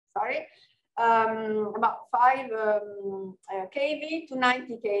sorry, about 5 kV to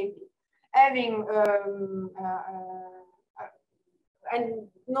 90 kV, having and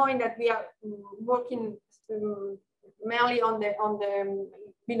knowing that we are working mainly on the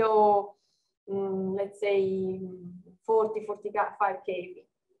below, let's say 40-45 kV.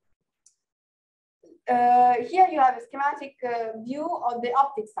 Here you have a schematic view of the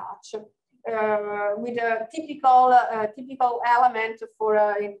optics hatch with a typical element for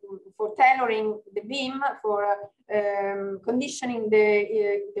tailoring the beam, for conditioning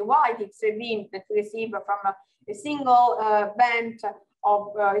the wide X-ray beam that we receive from a single band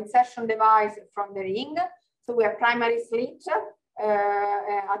of insertion device from the ring. So we have primary slit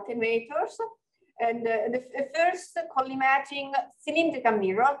attenuators, and the first collimating cylindrical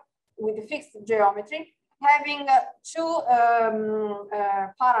mirror with a fixed geometry, having two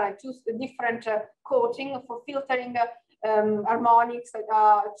different coating for filtering harmonics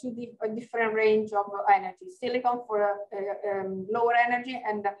to a different range of energy. Silicon for lower energy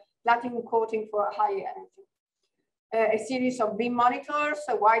and platinum coating for higher energy. A series of beam monitors,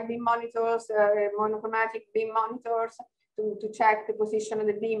 wide beam monitors, monochromatic beam monitors to check the position of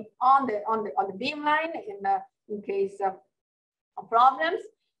the beam on the beam line in case of problems.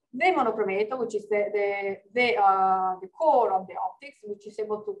 The monochromator, which is the core of the optics, which is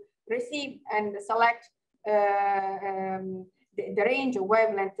able to receive and select the range of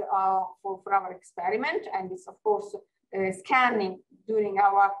wavelength for our experiment, and it's of course scanning during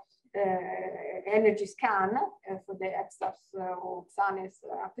our energy scan for the XAS or XAS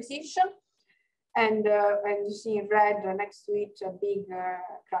acquisition. And you see in red next to it a big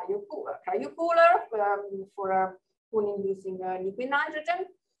cryocooler for cooling using liquid nitrogen.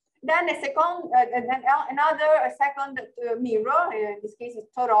 Then a second mirror, in this case is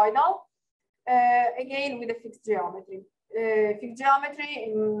toroidal, again with a fixed geometry.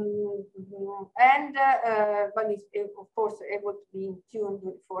 But it's of course able to be tuned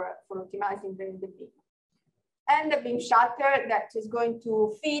for optimizing the beam. And the beam shutter that is going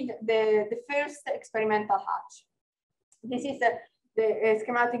to feed the first experimental hatch. This is the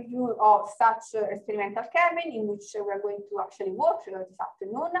schematic view of such experimental cabin in which we are going to actually work this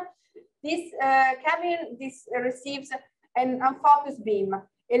afternoon. This cabin receives an unfocused beam,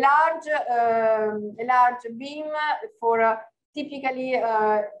 a large beam for typically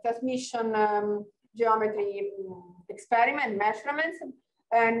transmission geometry experiment measurements,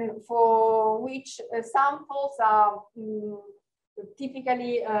 and for which samples are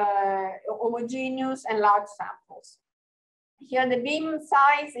typically homogeneous and large samples. Here the beam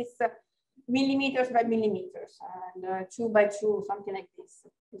size is millimeters by millimeters and 2 by 2, something like this.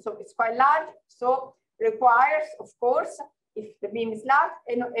 So it's quite large, so requires, of course, if the beam is large,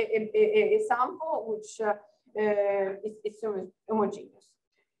 a sample which is homogeneous.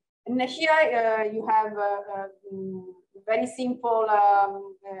 And here you have a very simple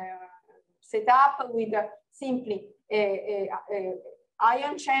setup with simply a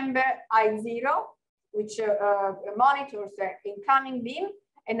ion chamber I0, which monitors the incoming beam,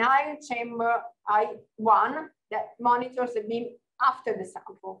 and ion chamber I1 that monitors the beam after the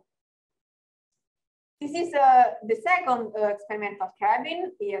sample. This is the second experimental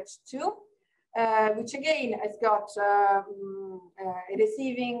cabin, EH2, which again has got a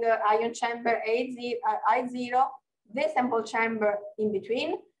receiving ion chamber I0, the sample chamber in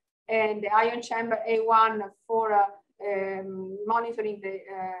between, and the ion chamber A1 for monitoring the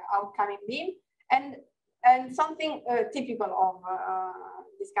outcoming beam. And something typical of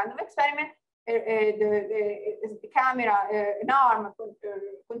this kind of experiment, the camera, an arm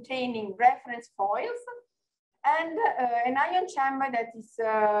containing reference foils, and an ion chamber that is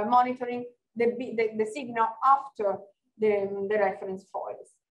monitoring the signal after the reference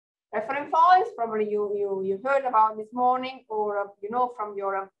foils. Reference foils, probably you heard about this morning, or you know from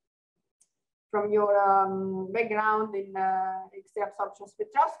your background in X-ray absorption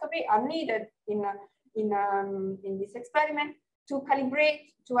spectroscopy, are needed in this experiment to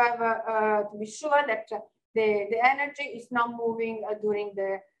calibrate, to have to be sure that the energy is not moving during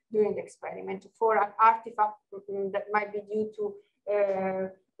the experiment for an artifact that might be due to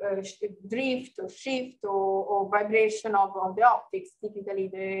drift or shift or vibration of the optics, typically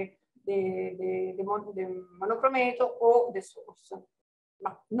the monochromator or the source.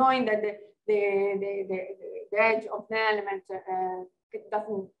 But knowing that the edge of the element it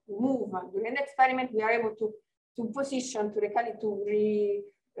doesn't move during the experiment, we are able to position,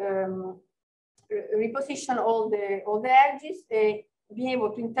 reposition all the edges, be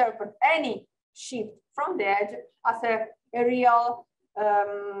able to interpret any shift from the edge as a real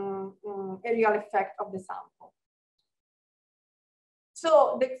effect of the sample.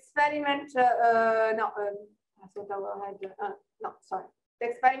 So the experiment, no, I thought I had, no, sorry. The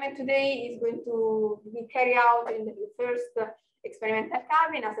experiment today is going to be carried out in the first experimental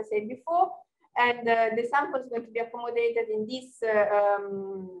cabin, as I said before, and the sample is going to be accommodated in this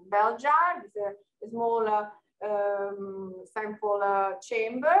bell jar, this a small sample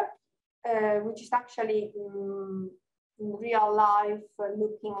chamber, which is actually in real life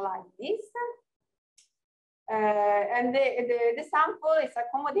looking like this. And the sample is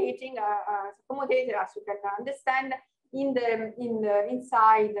accommodated, as you can understand,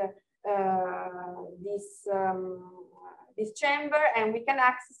 inside this chamber, and we can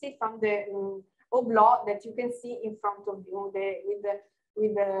access it from the oblong that you can see in front of you,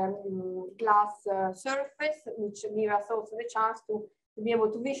 with the glass surface, which gives us also the chance to be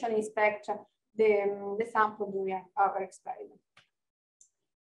able to visually inspect the sample during our experiment.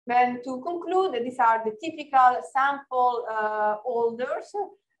 Then to conclude, these are the typical sample holders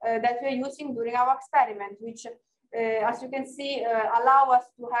that we're using during our experiment, which, as you can see, allow us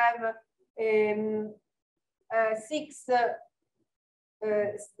to have 6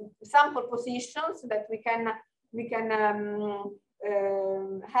 sample positions that we can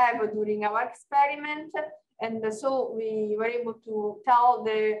have during our experiment, and so we were able to tell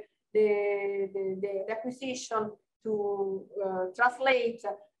the acquisition to translate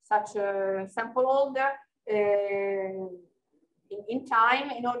such a sample holder in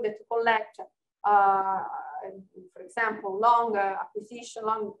time in order to collect, for example, long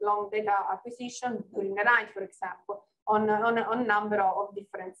data acquisition during the night, for example, on a number of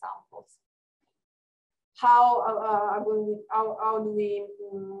different samples. How do we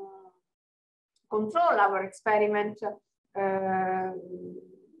control our experiment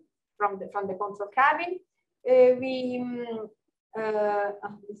from the control cabin? This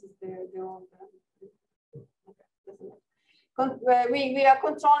is we are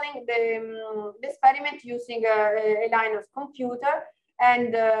controlling the experiment using a Linux computer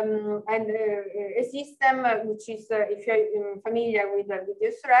and a system which is, if you're familiar with the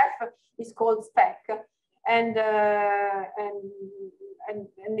ESRF, is called SPEC, and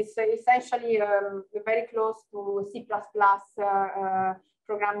it's essentially very close to C++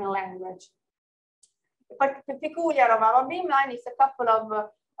 programming language. But the peculiar of our beamline is a couple of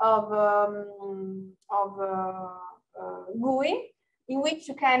GUI in which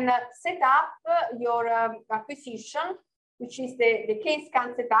you can set up your acquisition, which is the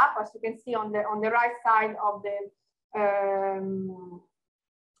K-scan setup, as you can see on the right side of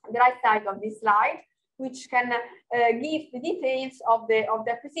this slide, which can give the details of the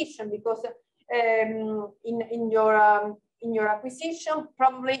acquisition, because in your acquisition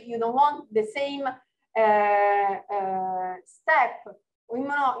probably you don't want the same step in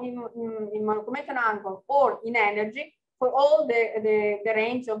monochromaton angle or in energy for all the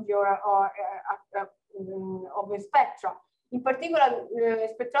range of your of the spectra. In particular,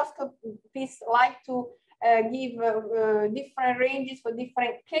 spectroscopists like to give different ranges for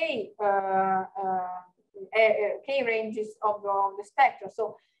different K ranges of the spectra.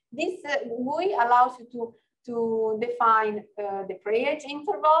 So this GUI allows you to define the pre-age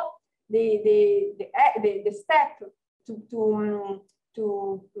interval, the step to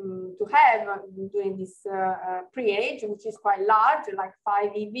have during this pre-age, which is quite large, like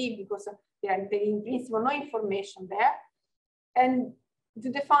 5 eV, because there is in principle no information there, and to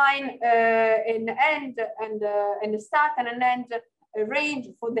define an end and a start and an end range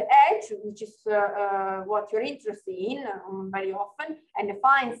for the edge, which is what you're interested in very often, and a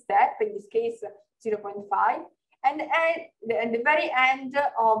fine step, in this case 0.5, and the very end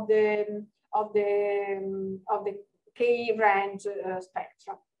of the K range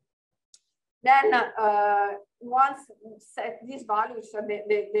spectrum. Then once set these values, so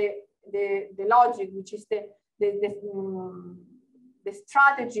the logic, which is the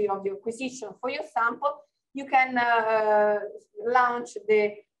strategy of the acquisition for your sample, you can launch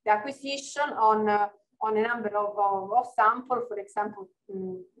the acquisition on a number of samples, for example,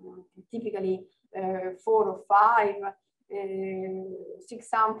 typically 4 or 5, 6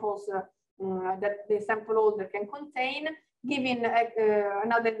 samples that the sample holder can contain, giving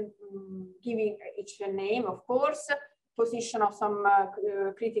giving each a name, of course, position of some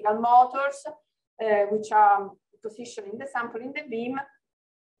critical motors, which are positioned in the sample in the beam,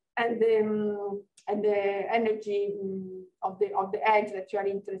 and the energy of the edge that you are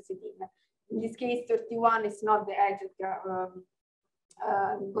interested in. In this case, 31 is not the edge that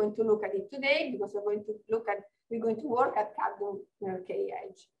I'm going to look at it today, because we're going to work at cadmium K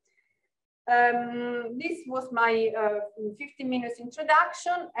edge. This was my 15 minutes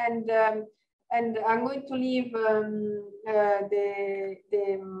introduction, and and I'm going to leave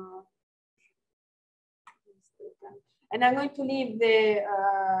and I'm going to leave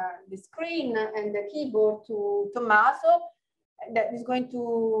the screen and the keyboard to Tommaso, that is going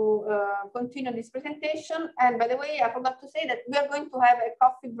to continue this presentation. And by the way, I forgot to say that we are going to have a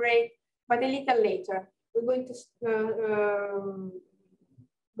coffee break, but a little later. We're going to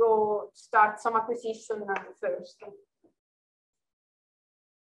go start some acquisition first.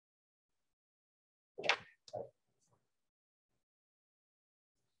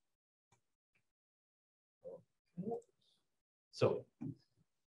 So,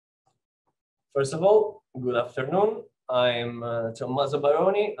 first of all, good afternoon. I'm Tommaso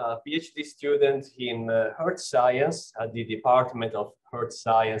Baroni, a PhD student in Earth Science at the Department of Earth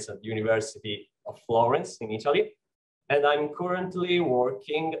Science at the University of Florence in Italy. And I'm currently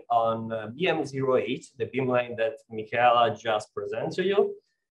working on BM08, the beamline that Michela just presented to you,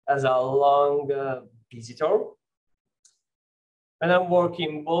 as a long visitor. And I'm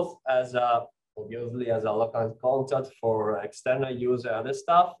working both as obviously as a local contact for external use and other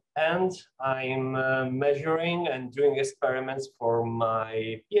stuff. And I'm measuring and doing experiments for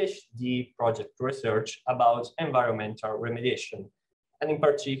my PhD project research about environmental remediation. And in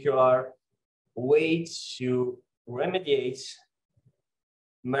particular, ways to remediate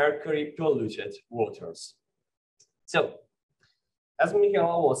mercury polluted waters. So, as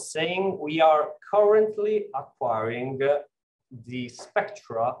Michela was saying, we are currently acquiring the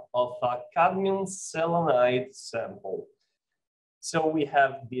spectra of a cadmium selenide sample. So we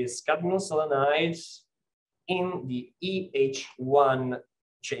have this cadmium selenide in the EH1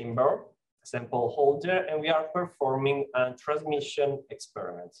 chamber sample holder, and we are performing a transmission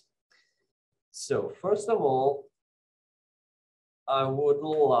experiment. So first of all, I would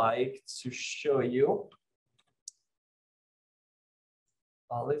like to show you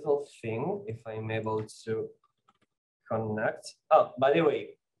a little thing, if I'm able to connect. Oh, by the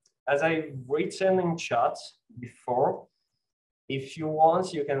way, as I've written in chat before, if you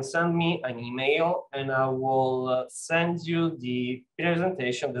want, you can send me an email and I will send you the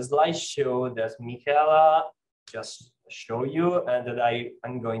presentation, the slideshow that Michela just showed you and that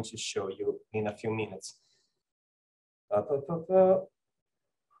I'm going to show you in a few minutes.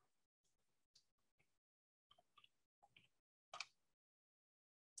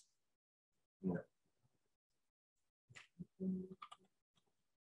 No.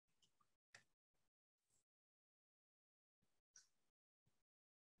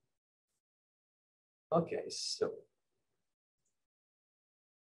 Okay, so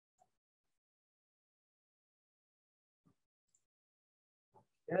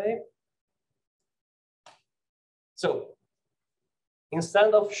so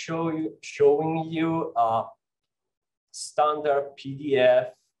instead of showing you a standard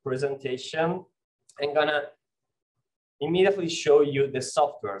PDF presentation, I'm gonna immediately show you the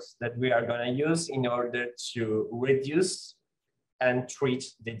softwares that we are gonna use in order to reduce and treat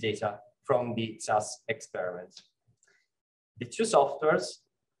the data from the XAS experiment. The two softwares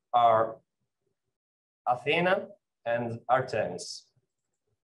are Athena and Artemis.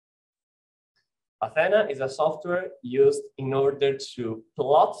 Athena is a software used in order to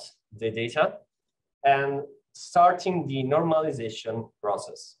plot the data and starting the normalization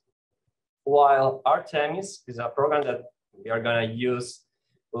process. While Artemis is a program that we are going to use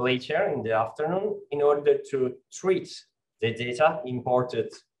later in the afternoon in order to treat the data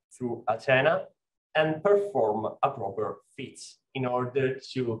imported through Athena and perform a proper fit in order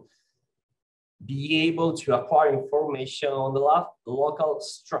to be able to acquire information on the local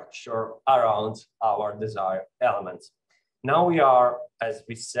structure around our desired element. Now we are, as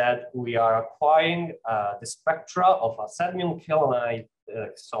we said, we are acquiring the spectra of a cadmium selenide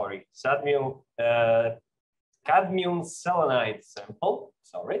sample,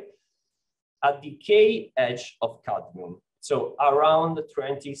 at the K edge of cadmium, so around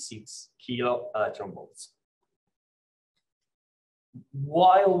 26 kilo electron volts.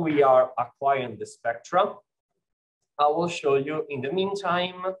 While we are acquiring the spectra, I will show you in the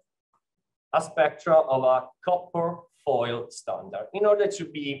meantime a spectra of a copper foil standard in order to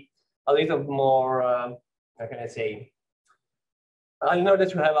be a little more, how can I say, in order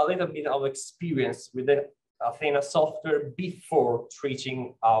to have a little bit of experience with the Athena software before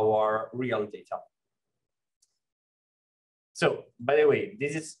treating our real data. So, by the way,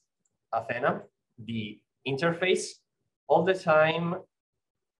 this is Athena, the interface. All the time,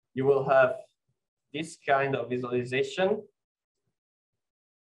 you will have this kind of visualization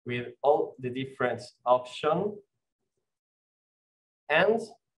with all the different options and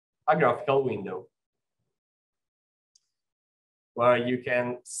a graphical window. where you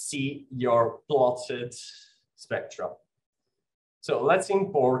can see your plotted spectra. So let's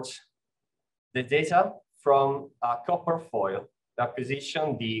import the data from a copper foil, the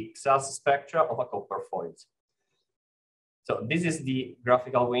acquisition, the XAS spectra of a copper foil. So this is the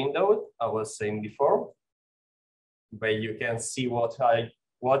graphical window I was saying before, where you can see what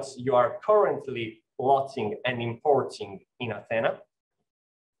you are currently plotting and importing in Athena.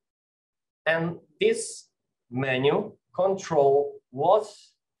 And this menu control what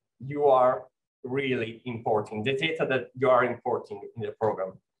you are really importing, the data that you are importing in the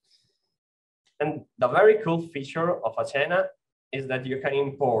program. And the very cool feature of Athena is that you can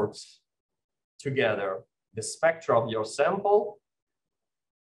import together the spectra of your sample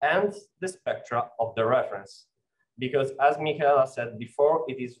and the spectra of the reference. Because as Michaela said before,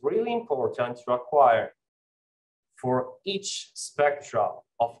 it is really important to acquire for each spectra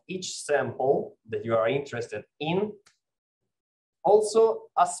of each sample that you are interested in, also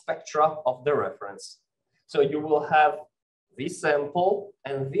a spectra of the reference. So you will have the sample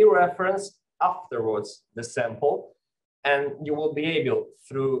and the reference afterwards, the sample, and you will be able,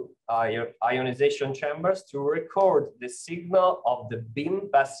 through your ionization chambers, to record the signal of the beam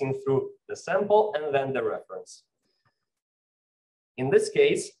passing through the sample and then the reference. In this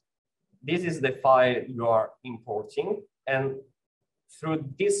case, this is the file you are importing, and through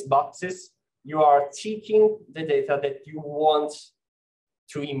these boxes, you are ticking the data that you want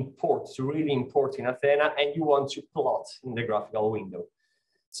to import, to really import in Athena, and you want to plot in the graphical window.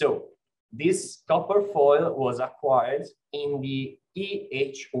 So this copper foil was acquired in the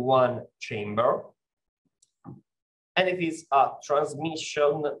EH1 chamber, and it is a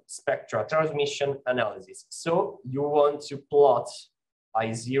transmission spectra, transmission analysis. So you want to plot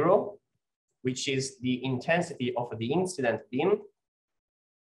I0, which is the intensity of the incident beam,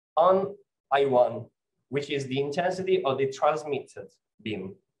 on I1, which is the intensity of the transmitted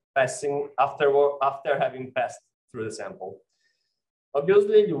beam passing after having passed through the sample.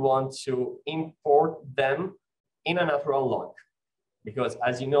 Obviously, you want to import them in a natural log, because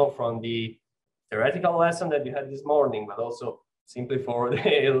as you know from the theoretical lesson that you had this morning, but also simply for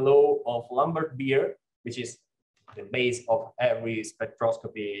the law of Lambert-Beer, which is the base of every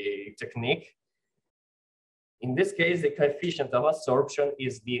spectroscopy technique. In this case, the coefficient of absorption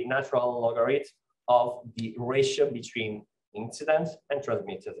is the natural logarithm of the ratio between incident and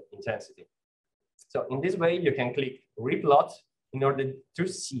transmitted intensity. So in this way, you can click replot in order to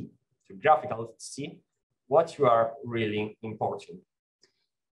see, to graphically see what you are really importing.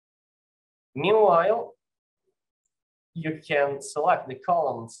 Meanwhile, you can select the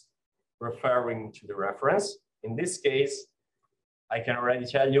columns referring to the reference. In this case, I can already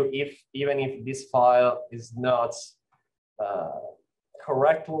tell you even if this file is not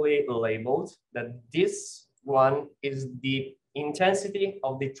correctly labeled, that this one is the intensity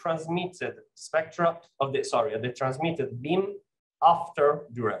of the transmitted spectra of the transmitted beam after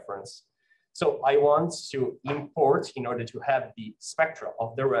the reference. So I want to import, in order to have the spectra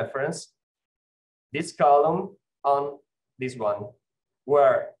of the reference, this column on this one,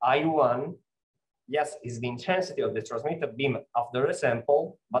 where I1, yes, is the intensity of the transmitted beam after a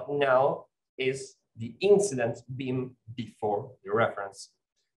sample, but now is the incident beam before the reference.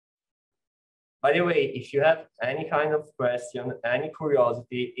 By the way, if you have any kind of question, any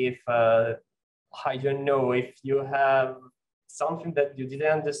curiosity, if I don't know, if you have something that you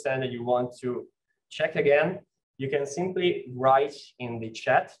didn't understand and you want to check again, you can simply write in the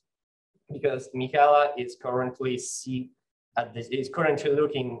chat, because Michaela is currently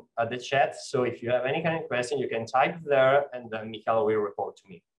looking at the chat. So if you have any kind of question, you can type there and then Michaela will report to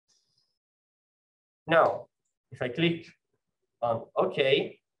me. Now, if I click on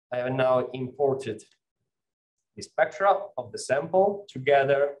OK, I have now imported the spectra of the sample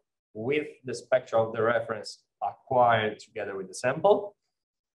together with the spectra of the reference acquired together with the sample.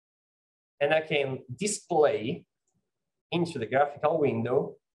 And I can display into the graphical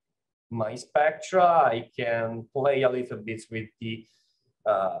window my spectra. I can play a little bit with the,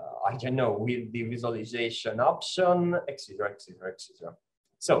 I don't know, with the visualization option, etc., etc., etc.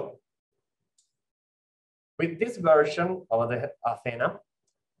 So with this version of the Athena,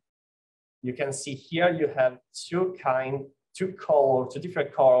 you can see here you have two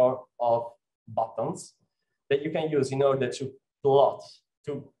different color of buttons that you can use in order to plot,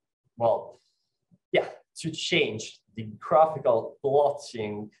 to change the graphical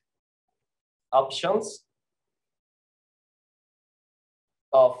plotting options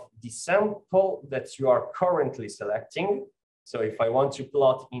of the sample that you are currently selecting. So if I want to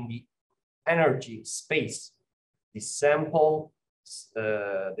plot in the energy space the sample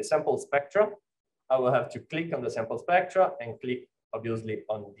spectra, I will have to click on the sample spectra and click obviously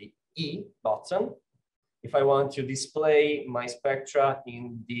on the E button. If I want to display my spectra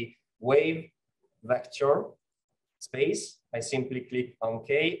in the wave vector space, I simply click on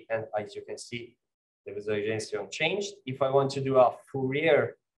K, and as you can see, the visualization changed. If I want to do a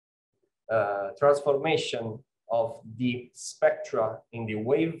Fourier transformation of the spectra in the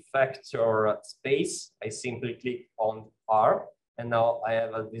wave vector space, I simply click on R, and now I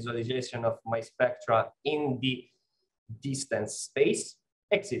have a visualization of my spectra in the distance space,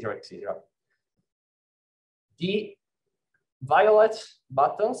 etc., etc. The violet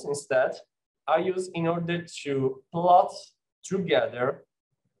buttons instead are used in order to plot together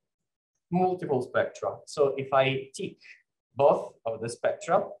multiple spectra. So if I tick both of the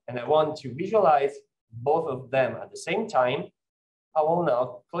spectra and I want to visualize both of them at the same time, I will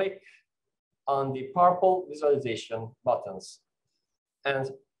now click on the purple visualization buttons.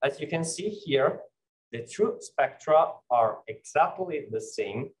 And as you can see here, the two spectra are exactly the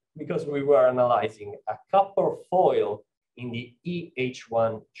same because we were analyzing a copper foil in the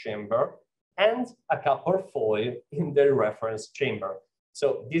EH1 chamber and a copper foil in the reference chamber.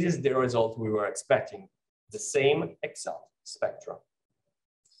 So this is the result we were expecting, the same exact spectra.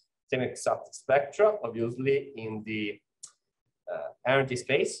 Same exact spectra, obviously in the energy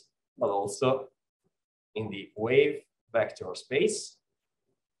space, but also in the wave vector space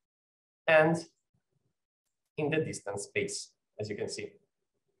and in the distance space, as you can see.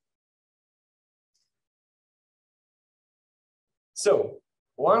 So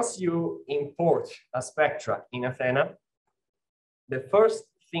once you import a spectra in Athena, the first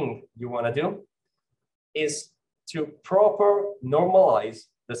thing you want to do is to proper normalize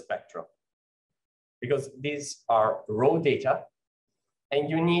the spectra, because these are raw data, and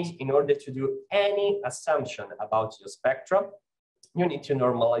you need, in order to do any assumption about your spectra, you need to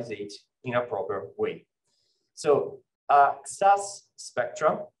normalize it in a proper way. So XAS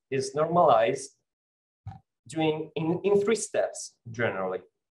spectra is normalized in three steps generally.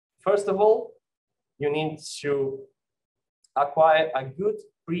 First of all, you need to acquire a good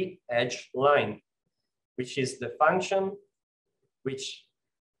pre-edge line, which is the function which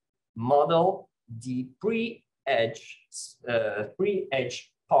model the pre-edge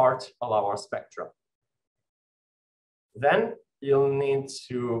part of our spectra. Then you'll need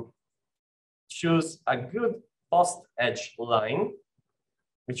to choose a good post-edge line,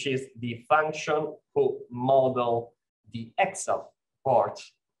 which is the function who model the XAS part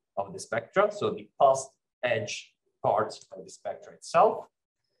of the spectra, so the post-edge part of the spectra itself.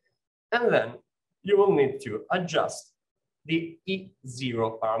 And then you will need to adjust the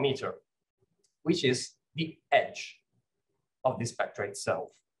E0 parameter, which is the edge of the spectra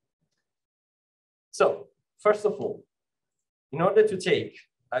itself. So first of all, in order to take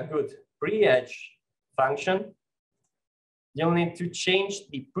a good pre-edge function, you'll need to change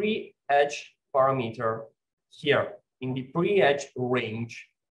the pre-edge parameter here in the pre-edge range.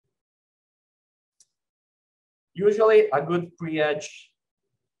 Usually a good pre-edge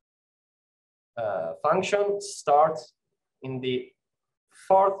function starts in the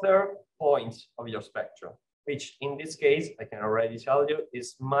further point of your spectra, which in this case, I can already tell you,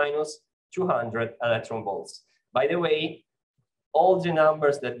 is minus 200 electron volts. By the way, all the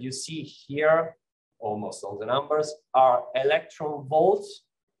numbers that you see here, almost all the numbers, are electron volts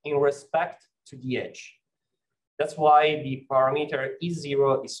in respect to the edge. That's why the parameter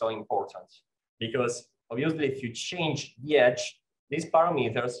E0 is so important, because obviously if you change the edge, these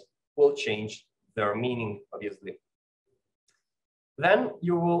parameters will change their meaning, obviously. Then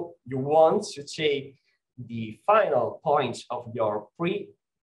you want to take the final point of your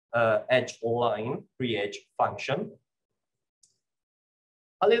pre-edge line, pre-edge function,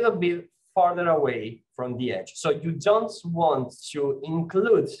 a little bit farther away from the edge. So you don't want to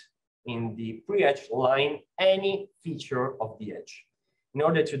include in the pre-edge line any feature of the edge. In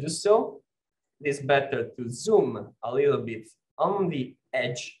order to do so, it is better to zoom a little bit on the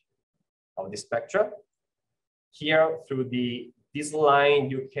edge of the spectra. Here, through this line,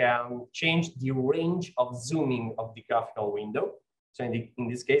 you can change the range of zooming of the graphical window. So in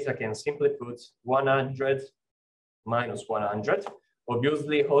this case, I can simply put 100 minus 100.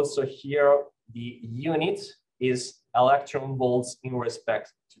 Obviously, also here, the unit is electron volts in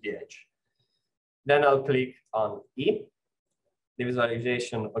respect to the edge. Then I'll click on E. The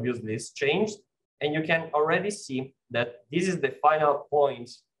visualization obviously is changed. And you can already see that this is the final point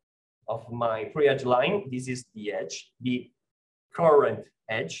of my pre-edge line. This is the edge, the current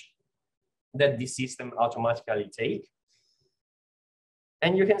edge that the system automatically takes.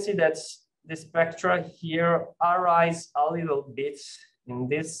 And you can see that the spectra here arise a little bit in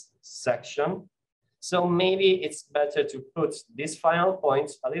this section So maybe it's better to put this final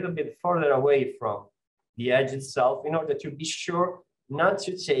point a little bit further away from the edge itself in order to be sure not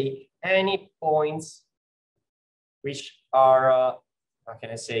to take any points which are, how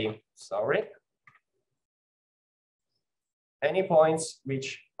can I say, sorry? Any points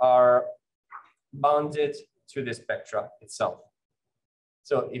which are bounded to the spectra itself.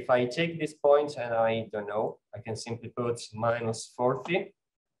 So if I take this point and I don't know, I can simply put -40.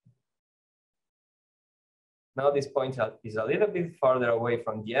 Now this point is a little bit farther away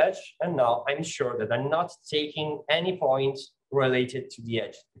from the edge. And now I'm sure that I'm not taking any point related to the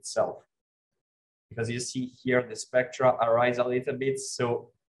edge itself. Because you see here, the spectra arise a little bit.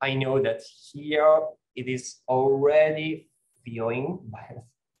 So I know that here it is already feeling,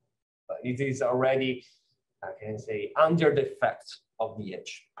 it is already, I can say, under the effect of the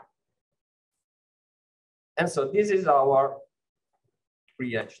edge. And so this is our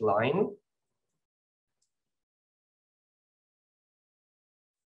pre-edge line.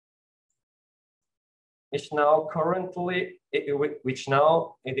 Which now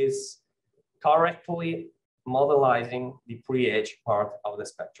it is correctly modelizing the pre-edge part of the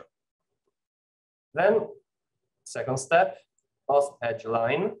spectrum. Then, second step, post-edge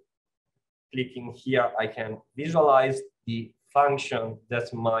line. Clicking here, I can visualize the function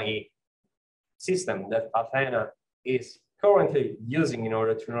that my system, that Athena, is currently using in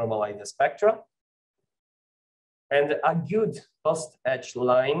order to normalize the spectra. And a good post-edge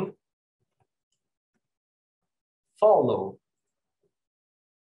line follow.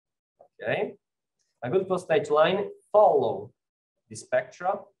 Okay, a good post-edge line follow the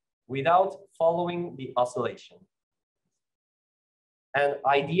spectra without following the oscillation. And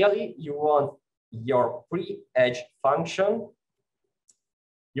ideally, you want your pre-edge function,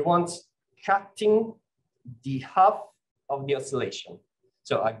 you want cutting the half of the oscillation.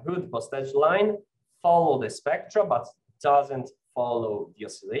 So a good post-edge line follow the spectra, but doesn't follow the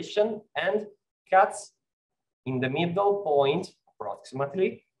oscillation and cuts in the middle point,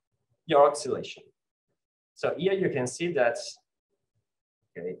 approximately, your oscillation. So here you can see that,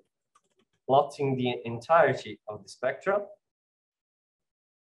 okay, plotting the entirety of the spectrum.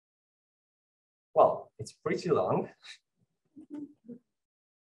 Well, it's pretty long.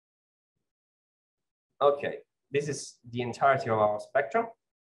 Okay, this is the entirety of our spectrum.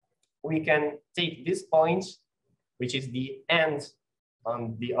 We can take this point, which is the end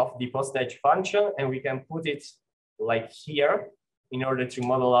of the post-edge function, and we can put it like here in order to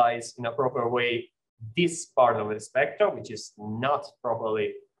modelize in a proper way this part of the spectrum, which is not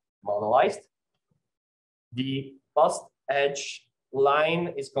properly modelized. The post-edge line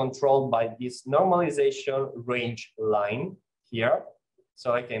is controlled by this normalization range line here.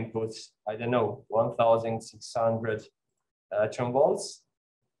 So I can put, I don't know, 1,600 electron volts.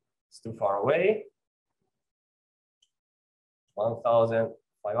 It's too far away.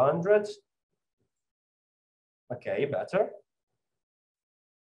 1,500. Okay, better.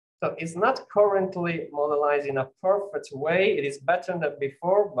 So it's not currently modelized in a perfect way. It is better than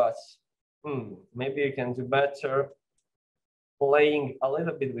before, but maybe you can do better playing a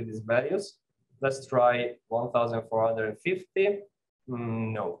little bit with these values. Let's try 1,450.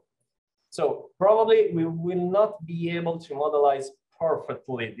 No. So probably we will not be able to modelize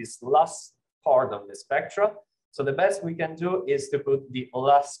perfectly this last part of the spectra. So the best we can do is to put the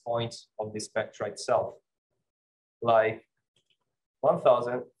last point of the spectra itself, like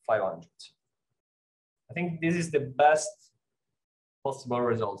 1,500. I think this is the best possible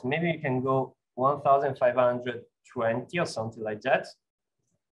result. Maybe you can go 1,520 or something like that.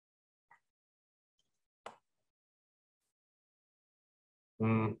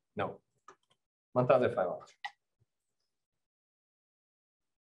 No, 1,500.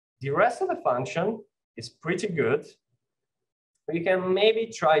 The rest of the function is pretty good. We can maybe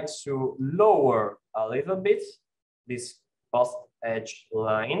try to lower a little bit this post-edge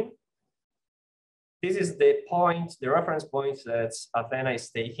line. This is the point, the reference point that Athena is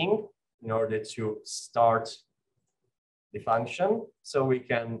taking in order to start the function. So we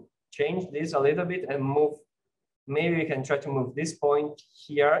can change this a little bit and move. Maybe we can try to move this point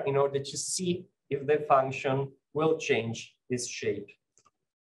here in order to see if the function will change its shape.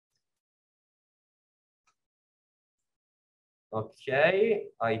 Okay,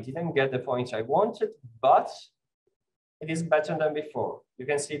 I didn't get the point I wanted, but it is better than before. You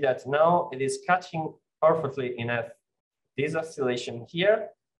can see that now it is catching perfectly enough this oscillation here,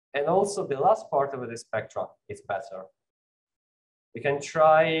 and also the last part of the spectrum is better. We can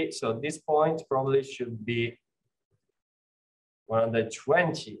try, so this point probably should be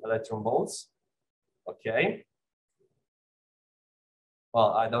 120 electron volts. Okay.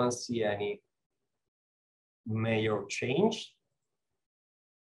 Well, I don't see any major change.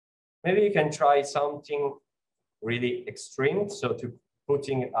 Maybe you can try something really extreme. So to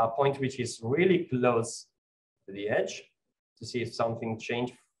putting a point which is really close to the edge to see if something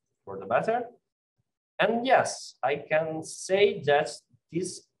changed for the better. And yes, I can say that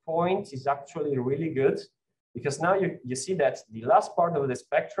this point is actually really good because now you see that the last part of the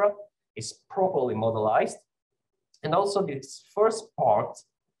spectra is properly modelized. And also this first part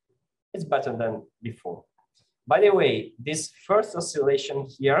is better than before. By the way, this first oscillation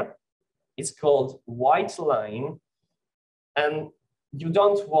here is called white line. And you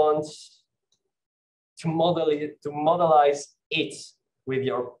don't want to modelize it with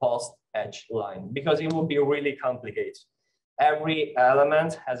your post edge line because it will be really complicated. Every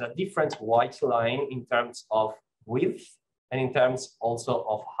element has a different white line in terms of width and in terms also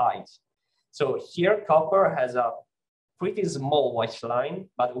of height. So here copper has a pretty small white line,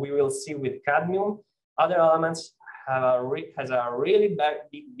 but we will see with cadmium, other elements have a really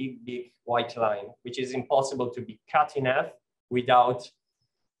big white line, which is impossible to be cut in half without,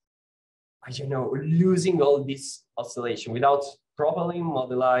 I don't know, losing all this oscillation, without properly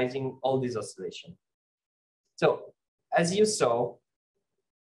modelizing all this oscillation. So as you saw,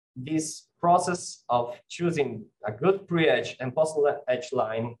 this process of choosing a good pre-edge and post-edge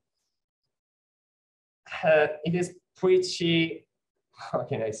line, it is pretty, how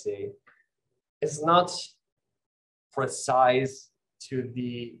can I say, it's not precise to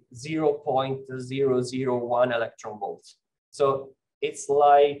the 0.001 electron volts. So it's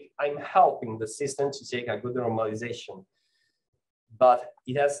like I'm helping the system to take a good normalization, but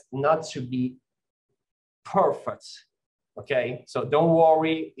it has not to be perfect, okay? So don't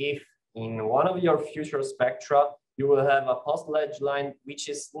worry if in one of your future spectra, you will have a post-edge line which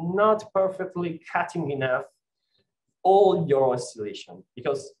is not perfectly cutting enough all your oscillation,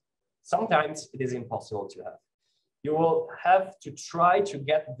 because sometimes it is impossible to have. You will have to try to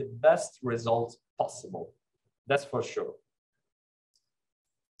get the best result possible. That's for sure.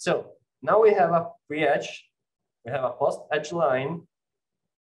 So now we have a pre-edge, we have a post-edge line.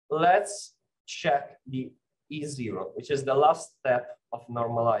 Let's check the E0, which is the last step of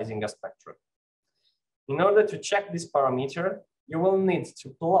normalizing a spectrum. In order to check this parameter, you will need to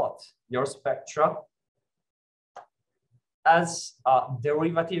plot your spectra as a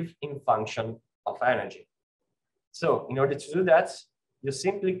derivative in function of energy. So in order to do that, you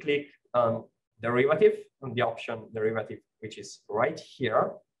simply click on derivative, on the option derivative, which is right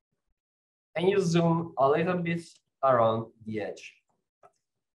here, and you zoom a little bit around the edge.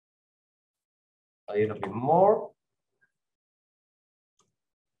 A little bit more.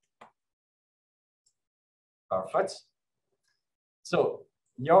 Perfect. So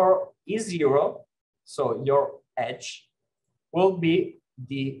your E0, so your edge, will be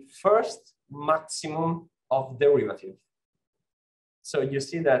the first maximum of derivative. So you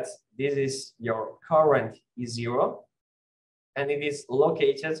see that this is your current E0, and it is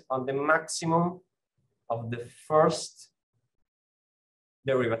located on the maximum of the first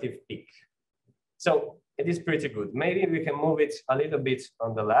derivative peak. So it is pretty good. Maybe we can move it a little bit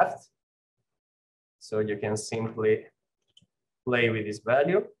on the left. So you can simply play with this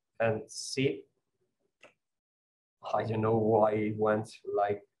value and see. I don't know why it went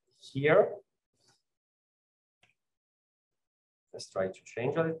like here. Let's try to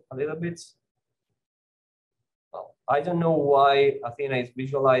change it a little bit. Well, I don't know why Athena is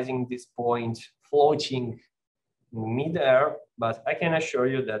visualizing this point floating in midair, but I can assure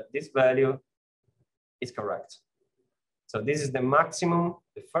you that this value is correct. So this is the maximum,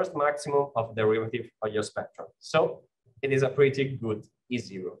 the first maximum of derivative of your spectrum. So it is a pretty good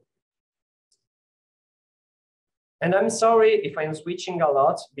E0. And I'm sorry if I'm switching a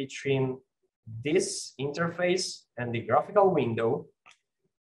lot between this interface and the graphical window,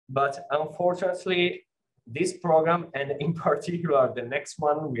 but unfortunately, this program, and in particular, the next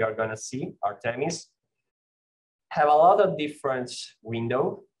one we are gonna see, Artemis, have a lot of different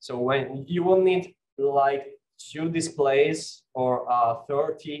windows. So when you will need like 2 displays or a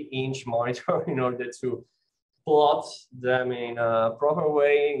 30-inch monitor in order to plot them in a proper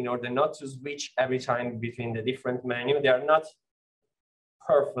way, in order not to switch every time between the different menus. They are not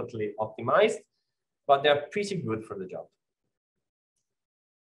perfectly optimized, but they're pretty good for the job.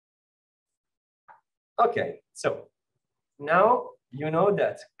 Okay, so now you know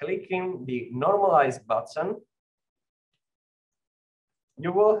that clicking the normalize button,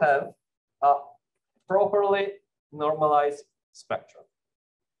 you will have a properly normalized spectrum.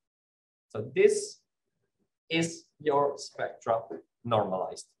 So this is your spectrum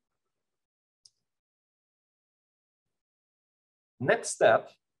normalized. Next step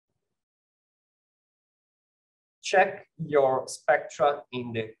check your spectra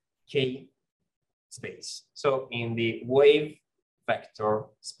in the K space, so in the wave vector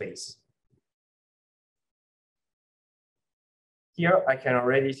space. Here I can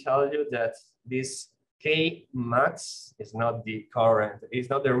already tell you that this K max is not the current, is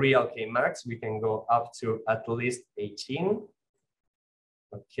not the real K max. We can go up to at least 18.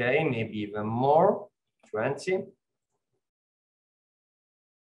 Okay, maybe even more, 20.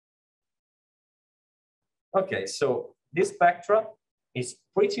 Okay, so this spectra is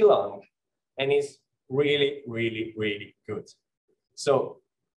pretty long and is really, really, really good. So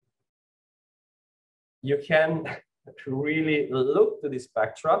you can really look to the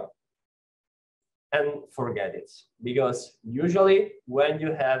spectra and forget it, because usually when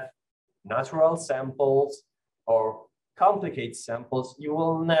you have natural samples or complicated samples, you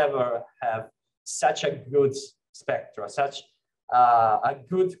will never have such a good spectra, such a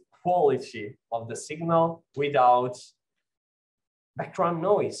good quality of the signal without background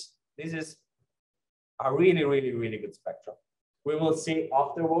noise. This is a really, really, really good spectrum. We will see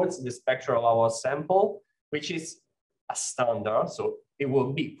afterwards the spectra of our sample, which is a standard, so it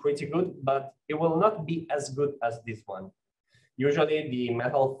will be pretty good, but it will not be as good as this one. Usually the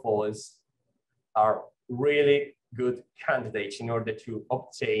metal foils are really good candidates in order to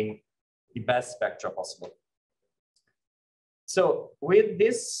obtain the best spectra possible. So with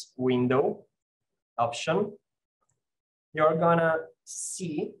this window option, you're gonna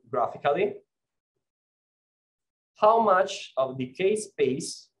see graphically how much of the K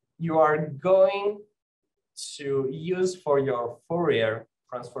space you are going to use for your Fourier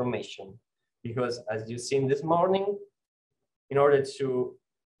transformation. Because as you've seen this morning, in order to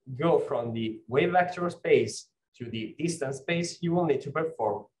go from the wave vector space to the distance space, you will need to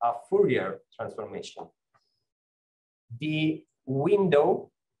perform a Fourier transformation. The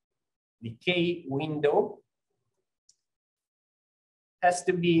window, the K window, has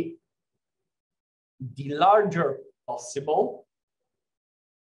to be the larger possible,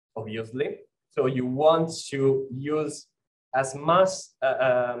 obviously. So you want to use as much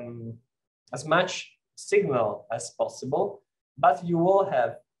signal as possible, but you will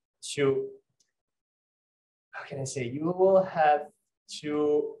have to, how can I say, you will have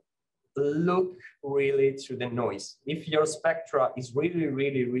to look really to the noise. If your spectra is really,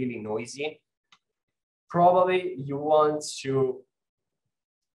 really, really noisy, probably you want to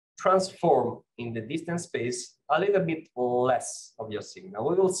transform in the distance space a little bit less of your signal.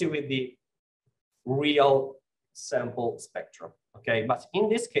 We will see with the real sample spectrum, okay? But in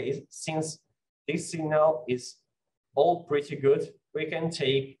this case, since this signal is all pretty good, we can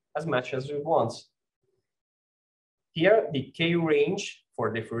take as much as we want. Here, the K range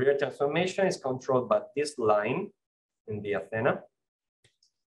for the Fourier transformation is controlled by this line in the Athena.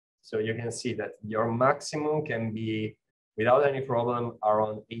 So you can see that your maximum can be, without any problem,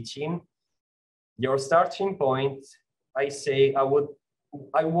 around 18. Your starting point, I say, I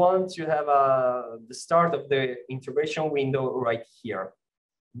want to have the start of the integration window right here,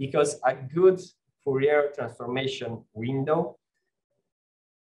 because a good Fourier transformation window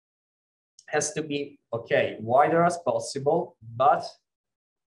has to be, okay, wider as possible, but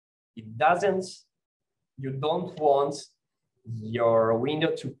it doesn't, you don't want your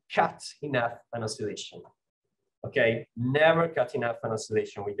window to cut enough an oscillation. Okay, never cut enough an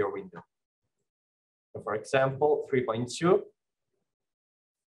oscillation with your window. So for example, 3.2.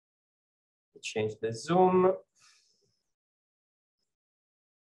 Change the zoom.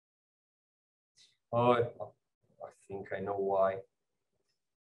 Oh, I think I know why.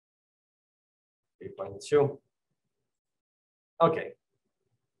 3.2. Okay,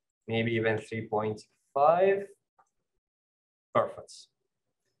 maybe even 3.5. Perfect.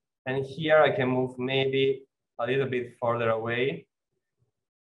 And here I can move maybe a little bit further away.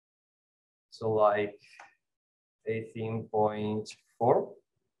 So like 18.4.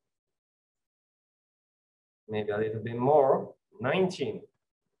 Maybe a little bit more, 19.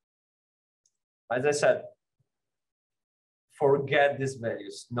 As I said, forget these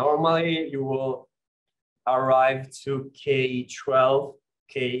values. Normally, you will arrive to K12,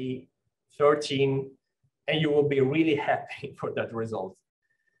 K13, and you will be really happy for that result.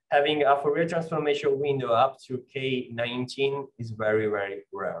 Having a Fourier transformation window up to K19 is very, very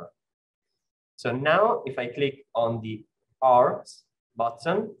rare. So now, if I click on the R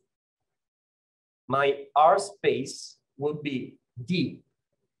button, my R space would be the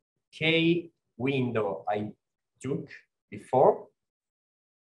K window I took before,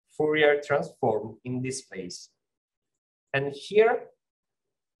 Fourier transform in this space. And here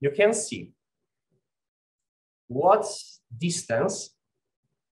you can see what distance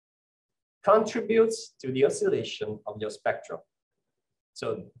contributes to the oscillation of your spectrum.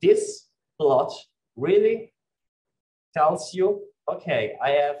 So this plot really tells you, okay, I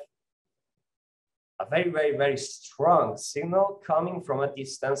have a very, very, very strong signal coming from a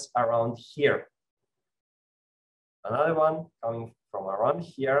distance around here. Another one coming from around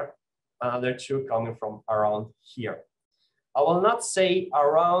here, another two coming from around here. I will not say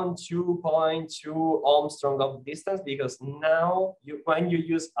around 2.2 Armstrong of distance, because now when you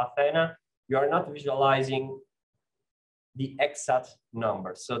use Athena, you are not visualizing the exact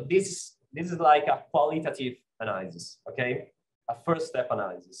number. So this is like a qualitative analysis, okay? A first step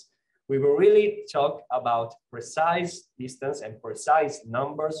analysis. We will really talk about precise distance and precise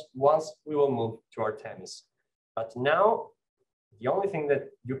numbers once we will move to Artemis. But now, the only thing that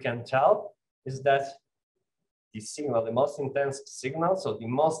you can tell is that the signal, the most intense signal, so the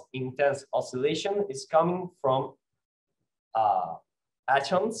most intense oscillation is coming from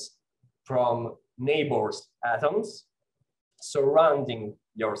atoms, from neighbors atoms surrounding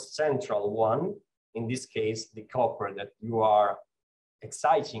your central one, in this case, the copper that you are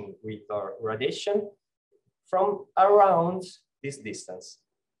exciting with your radiation, from around this distance.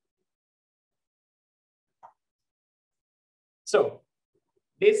 So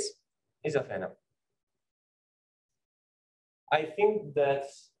this is Athena. I think that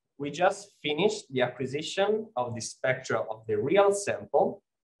we just finished the acquisition of the spectra of the real sample.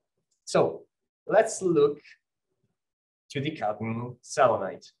 So let's look to the cadmium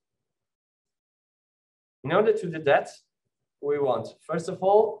selenide. In order to do that, we want, first of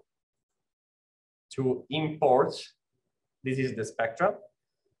all, to import, this is the spectra,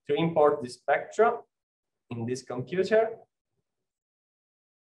 to import the spectra in this computer.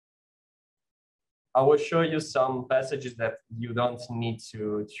 I will show you some passages that you don't need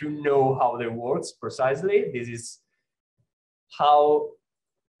to know how they work precisely. This is how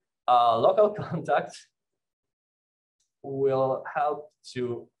local contact will help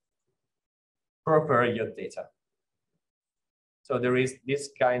to prepare your data. So there is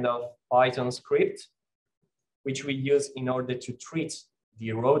this kind of Python script, which we use in order to treat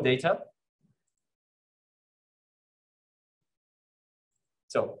the raw data.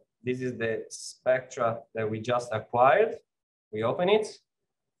 So this is the spectra that we just acquired. We open it,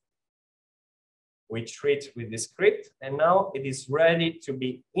 we treat with the script, and now it is ready to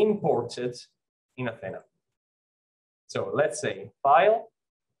be imported in Athena. So let's say file,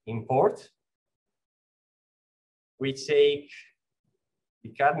 import. We take the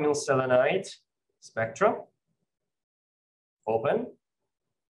cadmium selenide spectrum, open.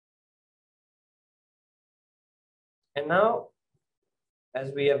 And now,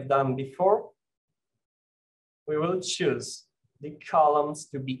 as we have done before, we will choose the columns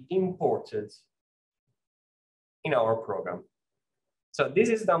to be imported in our program. So this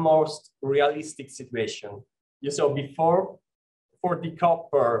is the most realistic situation. You saw before, for the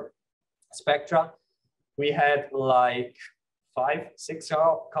copper spectra, we had like 5, 6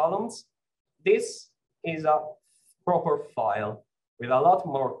 columns. This is a proper file with a lot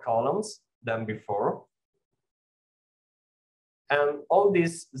more columns than before. And all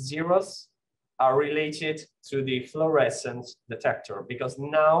these zeros are related to the fluorescent detector, because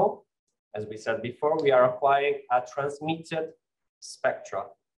now, as we said before, we are acquiring a transmitted spectra.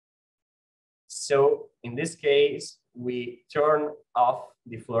 So in this case, we turn off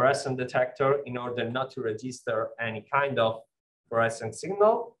the fluorescent detector in order not to register any kind of fluorescent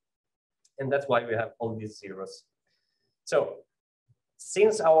signal. And that's why we have all these zeros. So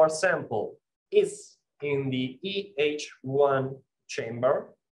since our sample is in the EH1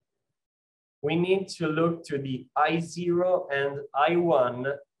 chamber, we need to look to the I0 and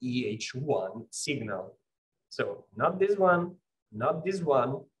I1 EH1 signal. So not this one, not this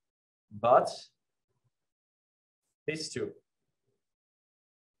one, but these two.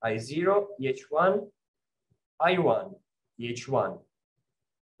 I0 EH1, I1 EH1,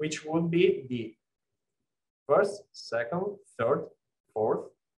 which would be the first, second, third, fourth,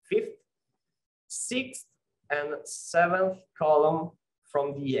 fifth, sixth, and seventh column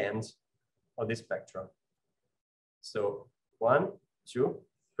from the end of the spectrum. So 1, 2,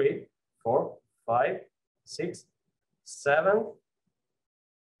 3, 4, 5, 6, 7,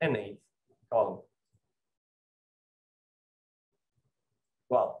 and 8th column.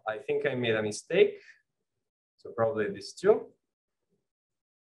 Well, I think I made a mistake. So probably these two.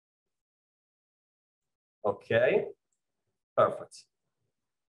 Okay, perfect.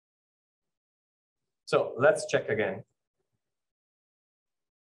 So let's check again.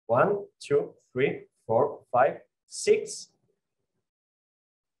 1, 2, 3, 4, 5, 6,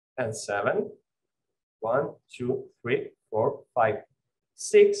 and 7. 1, 2, 3, 4, 5,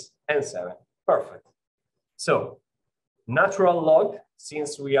 6, and 7. Perfect. So natural log,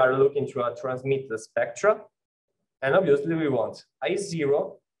 since we are looking to transmit the spectra, and obviously we want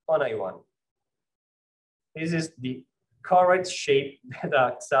I0 on I1. This is the correct shape that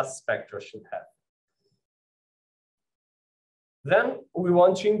the XAS spectra should have. Then we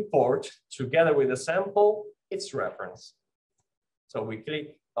want to import, together with the sample, its reference. So we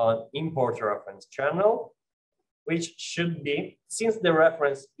click on import reference channel, which should be, since the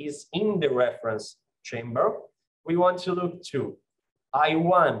reference is in the reference chamber, we want to look to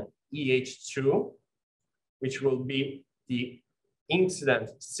I1 EH2, which will be the incident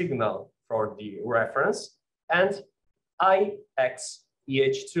signal for the reference, and IX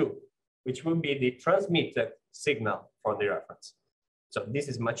EH2, which will be the transmitted signal for the reference. So this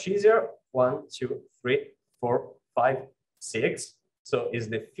is much easier. 1, 2, 3, 4, 5, 6. So is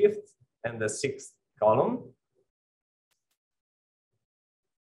the 5th and the 6th column.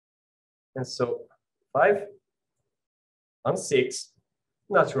 And so 5 and 6,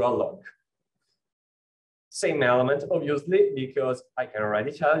 natural log. Same element, obviously, because I can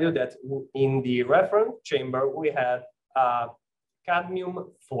already tell you that in the reference chamber, we had a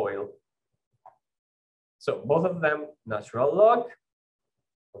cadmium foil. So both of them natural log,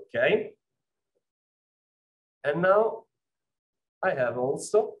 okay. And now I have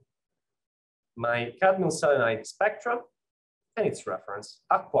also my cadmium selenide spectrum and its reference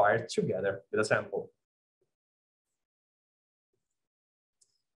acquired together with a sample.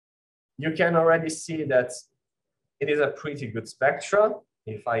 You can already see that it is a pretty good spectra.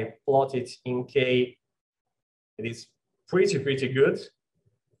 If I plot it in K, it is pretty good.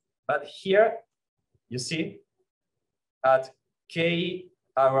 But here, you see, at K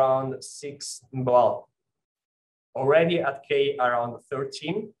around 6, well, already at K around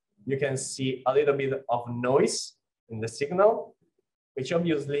 13, you can see a little bit of noise in the signal, which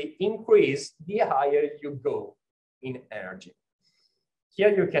obviously increase the higher you go in energy.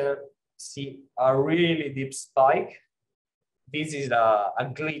 Here you can see a really deep spike. This is a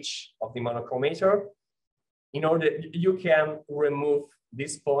glitch of the monochromator. In order, you can remove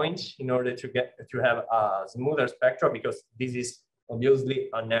this point in order to have a smoother spectra, because this is obviously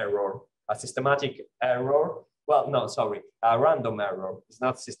an error, a systematic error. Well, no, sorry, a random error. It's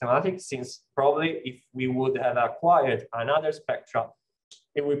not systematic, since probably if we would have acquired another spectra,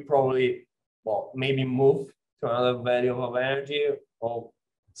 it would probably, well, maybe move to another value of energy or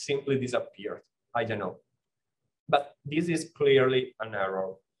simply disappear. I don't know. But this is clearly an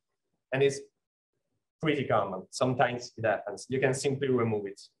error, and it's pretty common. Sometimes it happens. You can simply remove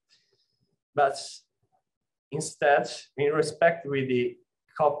it. But instead, in respect with the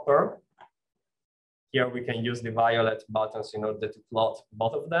copper, here we can use the violet buttons in order to plot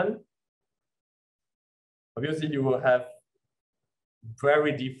both of them. Obviously, you will have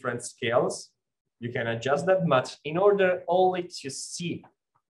very different scales. You can adjust them, but in order only to see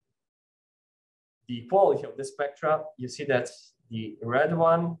the quality of the spectra, you see that the red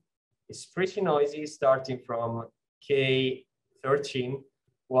one is pretty noisy, starting from K13,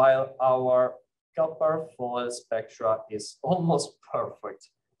 while our copper foil spectra is almost perfect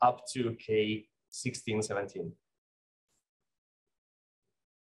up to K16, 17.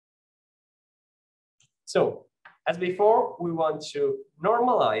 So, as before, we want to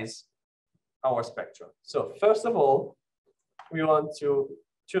normalize our spectra. So, first of all, we want to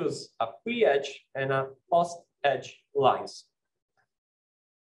choose a pre-edge and a post-edge lines.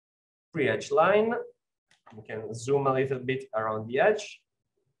 Pre-edge line, we can zoom a little bit around the edge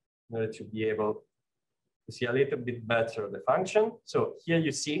in order to be able to see a little bit better the function. So here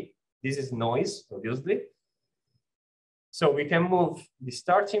you see, this is noise, obviously. So we can move the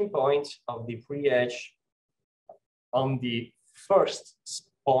starting point of the pre-edge on the first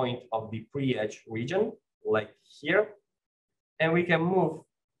point of the pre-edge region, like here. And we can move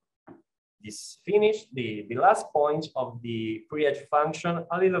this finish, the last point of the pre-edge function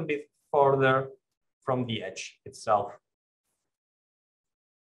a little bit further from the edge itself.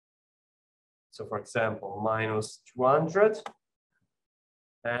 So for example, minus 200.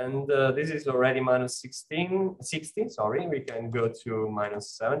 And this is already minus 60, sorry, we can go to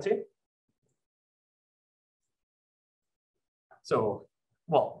minus 70. So,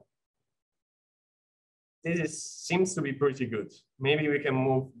 well, this seems to be pretty good. Maybe we can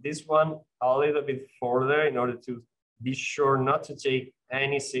move this one a little bit further in order to be sure not to take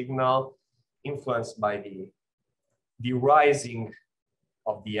any signal influenced by the rising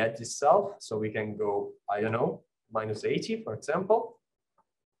of the edge itself. So we can go, I don't know, minus 80, for example,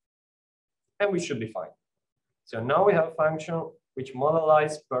 and we should be fine. So now we have a function which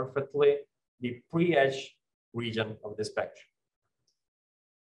modelizes perfectly the pre-edge region of the spectrum.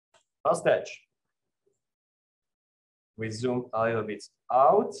 Last edge. We zoom a little bit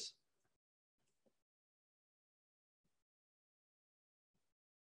out.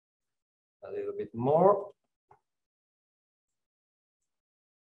 A little bit more.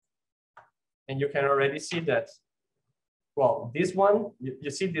 And you can already see that, well, this one, you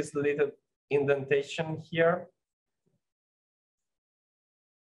see this little indentation here.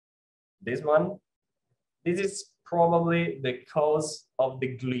 This one, this is probably the cause of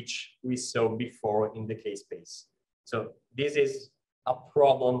the glitch we saw before in the K-space. So this is a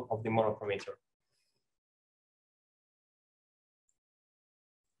problem of the monochromator.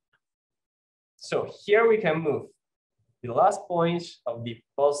 So here we can move the last point of the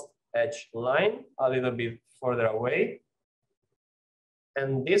post-edge line a little bit further away.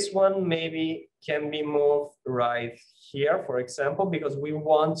 And this one maybe can be moved right here, for example, because we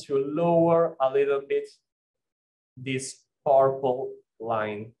want to lower a little bit this purple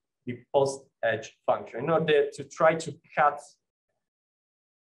line, the post-edge function, in order to try to cut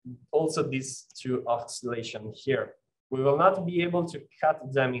also these two oscillations here. We will not be able to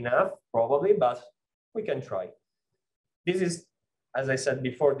cut them enough, probably, but we can try. This is, as I said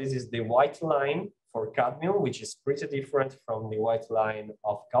before, this is the white line for cadmium, which is pretty different from the white line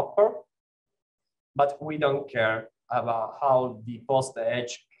of copper. But we don't care about how the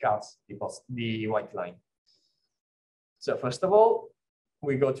post-edge cuts the white line. So first of all,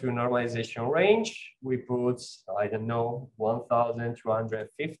 we go to normalization range. We put, I don't know,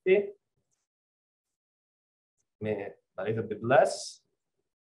 1,250. Maybe a little bit less.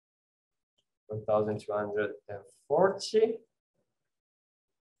 1,240.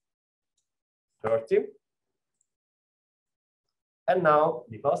 30. And now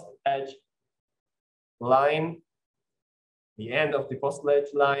the post-edge line, the end of the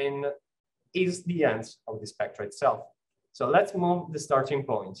post-edge line is the end of the spectra itself. So let's move the starting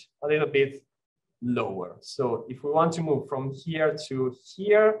point a little bit lower. So if we want to move from here to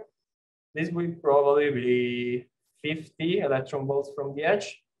here, this will probably be 50 electron volts from the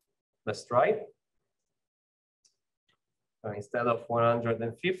edge. Let's try. So instead of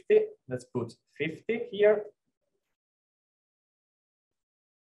 150, let's put 50 here.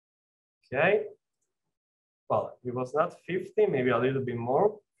 Okay. Well, it was not 50, maybe a little bit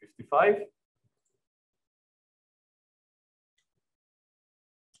more, 55.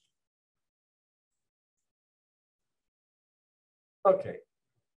 Okay.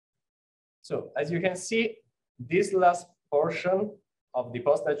 So as you can see, this last portion of the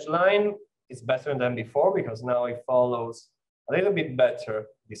post-edge line is better than before because now it follows a little bit better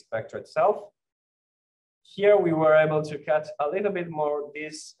the spectra itself. Here we were able to cut a little bit more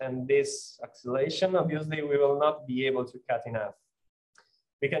this and this acceleration. Obviously, we will not be able to cut enough.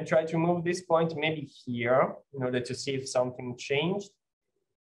 We can try to move this point maybe here in order to see if something changed.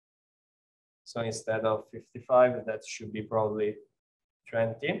 So instead of 55, that should be probably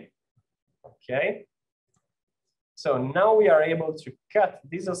 20. Okay. So now we are able to cut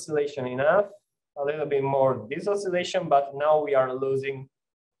this oscillation enough, a little bit more this oscillation, but now we are losing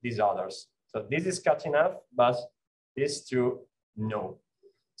these others. So this is cut enough, but these two, no.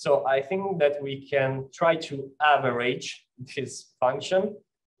 So I think that we can try to average this function,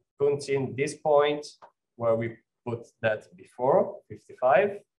 putting this point where we put that before,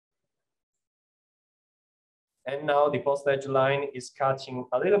 55. And now the post-edge line is cutting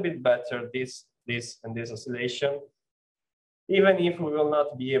a little bit better this, and this oscillation, even if we will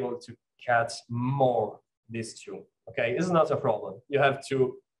not be able to cut more these two. Okay, it's not a problem. You have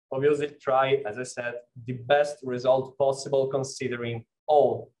to obviously try, as I said, the best result possible considering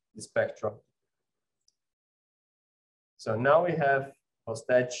all the spectrum. So now we have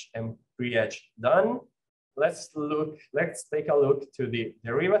post-edge and pre-edge done. Let's take a look to the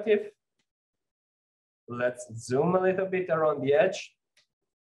derivative. Let's zoom a little bit around the edge.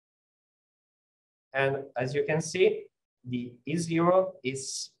 And as you can see, the E0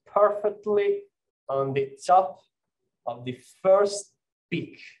 is perfectly on the top of the first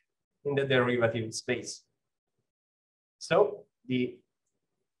peak in the derivative space. So the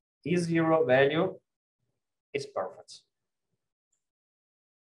E0 value is perfect.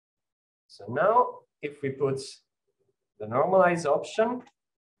 So now if we put the normalized option,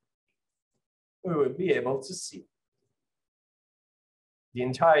 we will be able to see the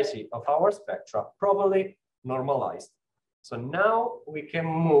entirety of our spectra probably normalized. So now we can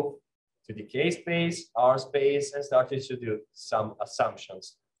move to the K space, R space, and start to do some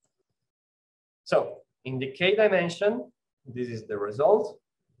assumptions. So in the K dimension, this is the result.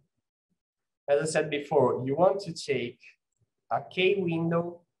 As I said before, you want to take a K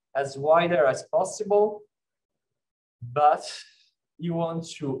window as wider as possible, but you want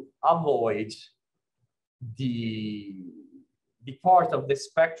to avoid the part of the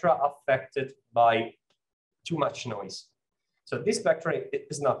spectra affected by too much noise. So this spectra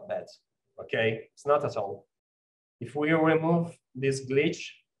is not bad, okay? It's not at all. If we remove this glitch,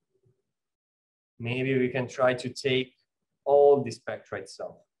 maybe we can try to take all the spectra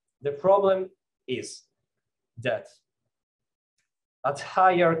itself. The problem is that at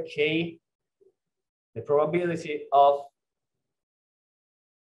higher K, the probability of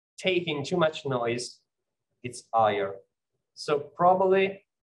taking too much noise, it's higher. So probably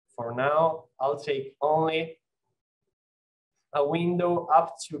for now, I'll take only a window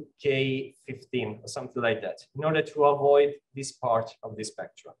up to K15 or something like that in order to avoid this part of the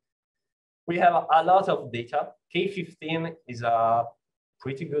spectrum. We have a lot of data. K15 is a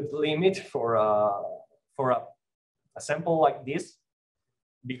pretty good limit for a sample like this,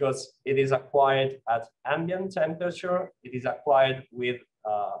 because it is acquired at ambient temperature. It is acquired with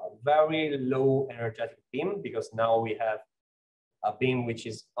a very low energetic beam, because now we have a beam which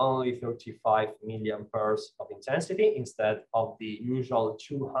is only 35 milliamperes of intensity instead of the usual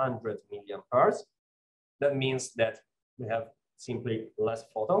 200 milliamperes. That means that we have simply less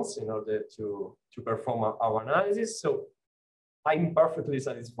photons in order to perform our analysis. So I'm perfectly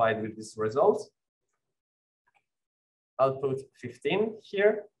satisfied with this result. I'll put 15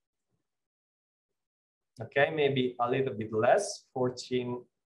 here. Okay, maybe a little bit less,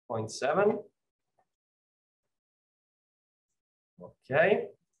 14.7. Okay.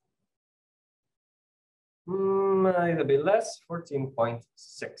 A little bit less,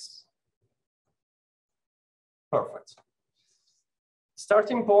 14.6. Perfect.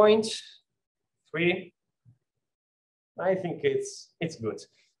 Starting point 3. I think it's good.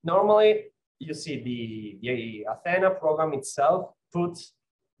 Normally, you see the Athena program itself puts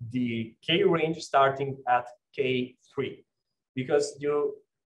the K range starting at K3, because you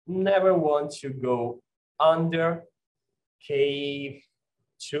never want to go under K2,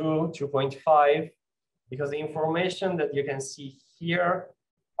 2.5, because the information that you can see here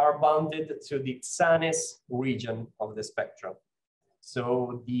are bounded to the XAS region of the spectrum.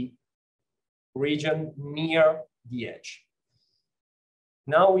 So the region near the edge.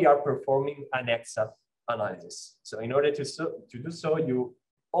 Now we are performing an XAS analysis. So in order to do so, you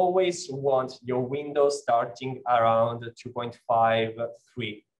always want your window starting around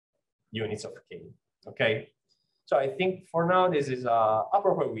 2.53 units of K, okay? So I think for now, this is a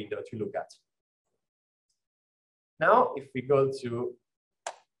proper window to look at. Now, if we go to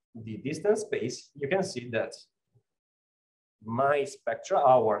the distance space, you can see that my spectra,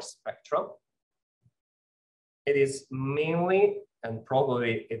 our spectrum, it is mainly, and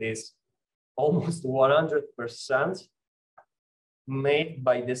probably it is almost 100% made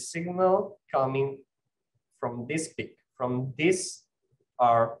by the signal coming from this peak, from this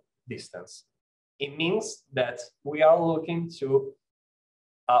R distance. It means that we are looking to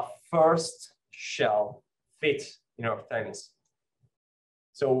a first shell fit in our tennis.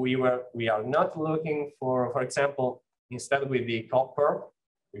 So we are not looking for example, instead with the copper,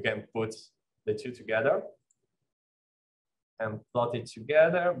 we can put the two together and plot it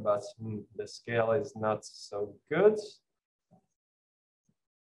together, but the scale is not so good.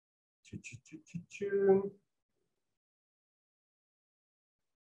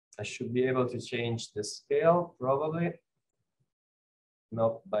 I should be able to change the scale, probably.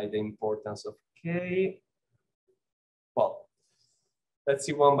 Not by the importance of K. Well, let's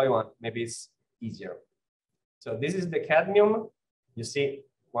see one by one. Maybe it's easier. So this is the cadmium. You see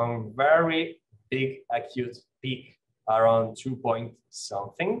one very big acute peak around 2 point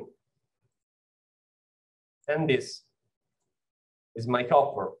something. And this is my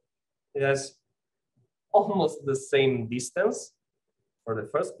copper. It has almost the same distance for the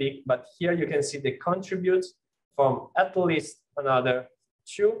first peak, but here you can see the contribute from at least another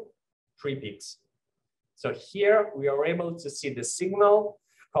 2, 3 peaks. So here we are able to see the signal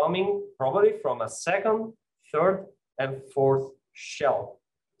coming probably from a second, third, and fourth shell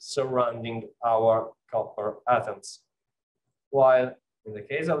surrounding our copper atoms. While in the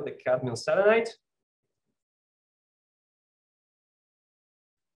case of the cadmium selenide,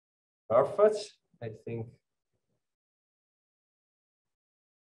 perfect, I think.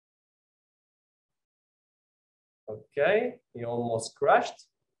 Okay, it almost crashed.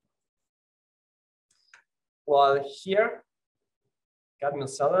 While here, cadmium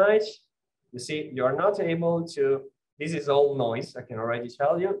selenide, you see, you are not able to, this is all noise, I can already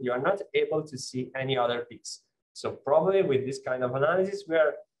tell you, you are not able to see any other peaks. So probably with this kind of analysis, we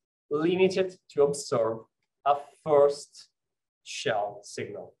are limited to observe a first shell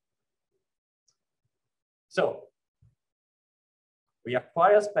signal. So we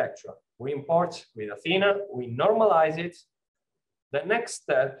acquire a spectra, we import with Athena, we normalize it. The next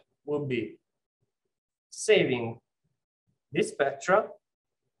step will be saving this spectra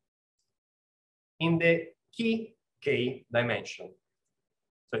in the key K dimension.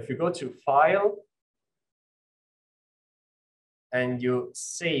 So if you go to File and you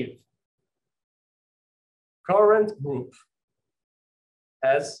save current group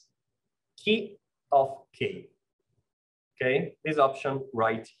as key of K, okay, this option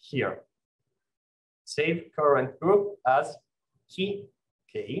right here. Save current group as key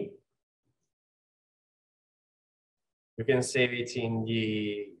K. You can save it in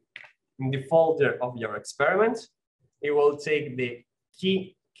the folder of your experiment. It will take the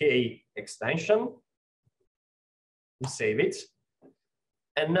key K extension. You save it.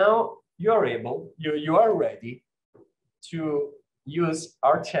 And now you are ready to use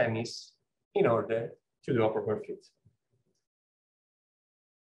Artemis in order to do a proper fit.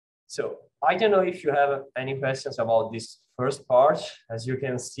 So I don't know if you have any questions about this first part. As you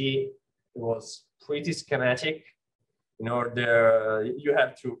can see, it was pretty schematic. In order, you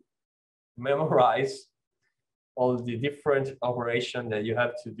have to memorize all the different operations that you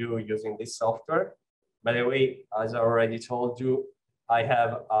have to do using this software. By the way, as I already told you, I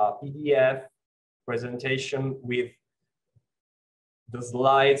have a PDF presentation with the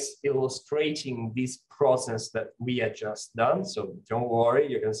slides illustrating this process that we had just done. So don't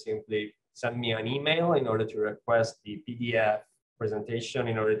worry, you can simply send me an email in order to request the PDF presentation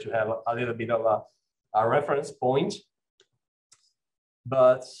in order to have a little bit of a reference point.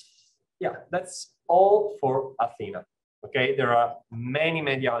 But yeah, that's all for Athena. Okay, there are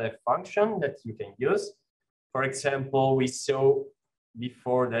many other functions that you can use. For example, we saw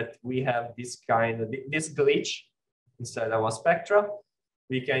before that we have this kind of this glitch inside our spectra.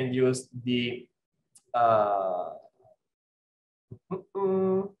 We can use the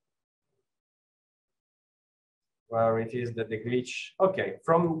where it is that the glitch. Okay,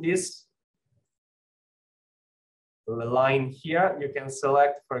 from this line here, you can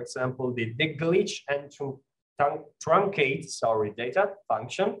select, for example, the glitch and truncate, data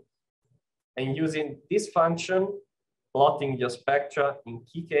function. And using this function, plotting your spectra in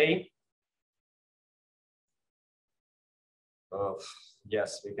key K.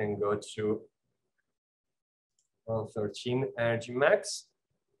 Yes, we can go to 113 energy max.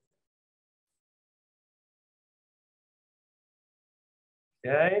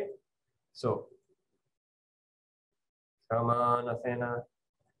 Okay, so come on, Athena.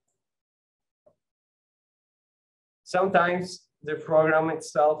 Sometimes the program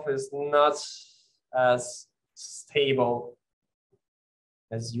itself is not as stable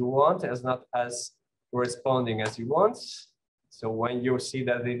as you want, not as corresponding as you want. So when you see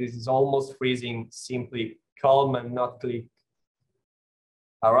that it is almost freezing, simply calm and not click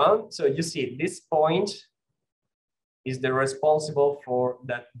around. So you see this point is the responsible for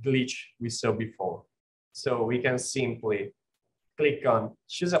that glitch we saw before. So we can simply click on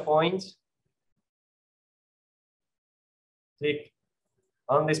choose a point, click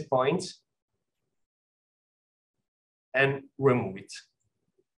on this point, and remove it.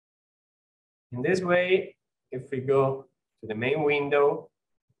 In this way, if we go to the main window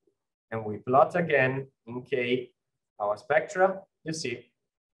and we plot again in K our spectra, you see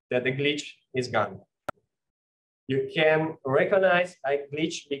that the glitch is gone. You can recognize a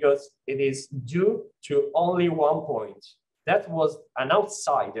glitch because it is due to only one point. That was an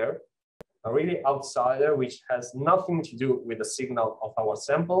outsider, a really outsider, which has nothing to do with the signal of our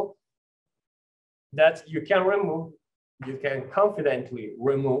sample, that you can remove, you can confidently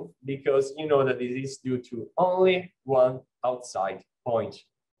remove, because you know that it is due to only one outside point.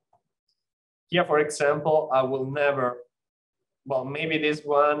 Here, for example, I will never, well, maybe this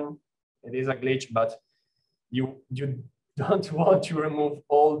one, it is a glitch, but you don't want to remove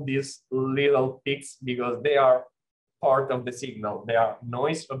all these little peaks because they are part of the signal. They are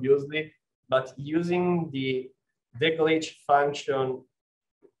noise, obviously, but using the glitch function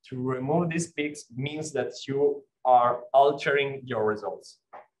to remove these peaks means that you are altering your results.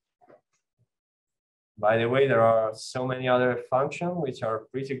 By the way, there are so many other functions which are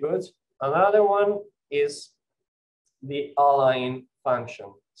pretty good. Another one is the align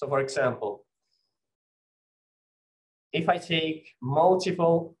function. So for example, if I take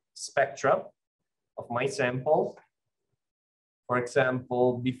multiple spectra of my sample, for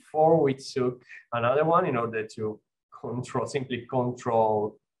example, before we took another one in order to simply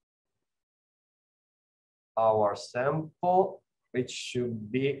control our sample, which should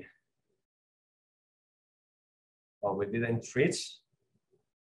be, well, we didn't treat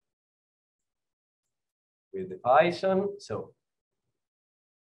with the Python. So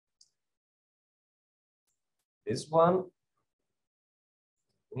this one,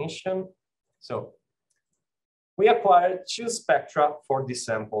 definition. So we acquired 2 spectra for this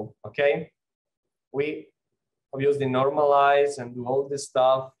sample, okay? We obviously normalize and do all this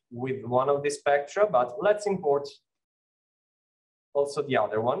stuff with one of the spectra, but let's import also the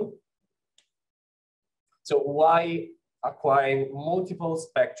other one. So why acquiring multiple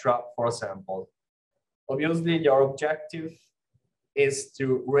spectra for a sample? Obviously, your objective is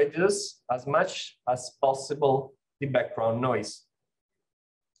to reduce as much as possible the background noise.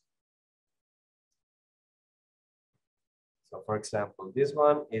 So for example, this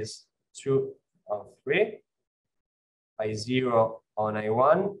one is 2 on 3, I0 on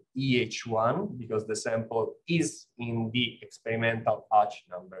I1, EH1, because the sample is in the experimental H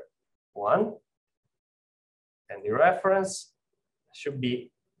number 1. And the reference should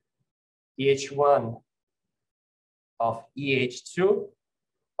be EH1 of EH2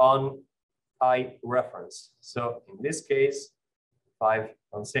 on I reference. So in this case, 5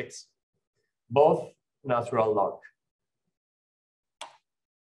 on 6, both natural log.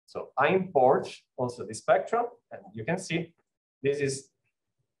 So I import also the spectrum, and you can see this is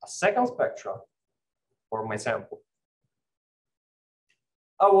a second spectrum for my sample.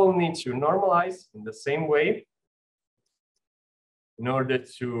 I will need to normalize in the same way in order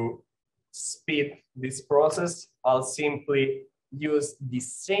to speed this process. I'll simply use the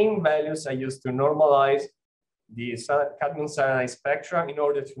same values I used to normalize the cadmium cyanide spectra in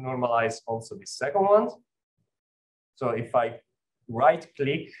order to normalize also the second one. So if I right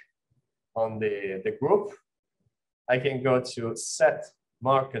click on the group, I can go to set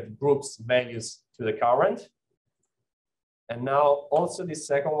market groups values to the current. And now also the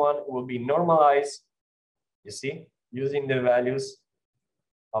second one will be normalized, you see, using the values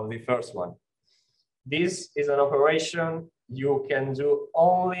of the first one. This is an operation you can do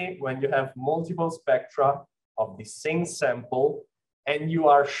only when you have multiple spectra of the same sample and you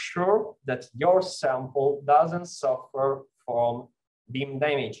are sure that your sample doesn't suffer from beam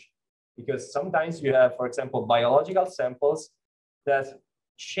damage. Because sometimes you have, for example, biological samples that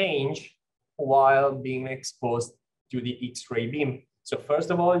change while being exposed to the X-ray beam. So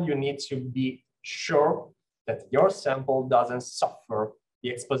first of all, you need to be sure that your sample doesn't suffer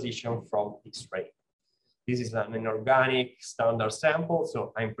the exposition from X-ray. This is an inorganic standard sample,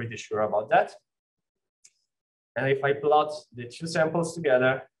 so I'm pretty sure about that. And if I plot the 2 samples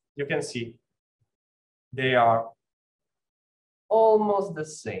together, you can see they are almost the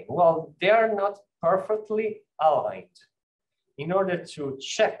same. Well, they are not perfectly aligned. In order to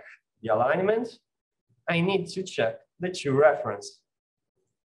check the alignment, I need to check the 2 reference,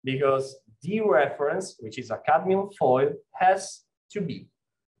 because the reference, which is a cadmium foil, has to be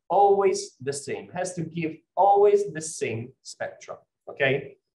always the same, has to give always the same spectrum,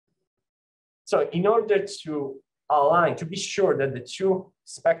 okay? So in order to align, to be sure that the 2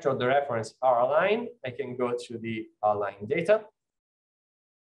 spectra of the reference are aligned, I can go to the align data,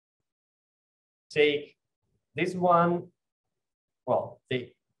 take this one, well,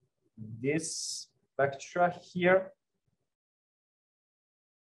 take this spectra here.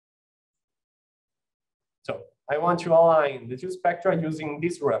 So I want to align the 2 spectra using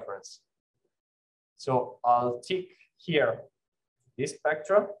this reference. So I'll tick here this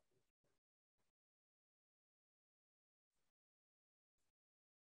spectra.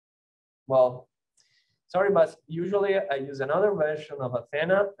 Well, sorry, but usually I use another version of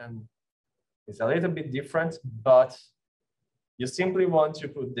Athena and it's a little bit different, but you simply want to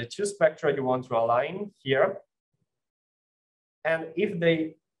put the 2 spectra you want to align here. And if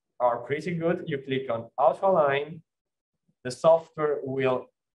they are pretty good, you click on Auto Align. The software will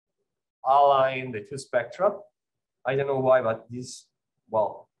align the 2 spectra. I don't know why, but these,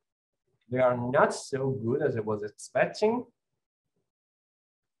 well, they are not so good as I was expecting.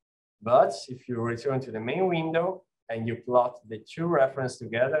 But if you return to the main window and you plot the 2 references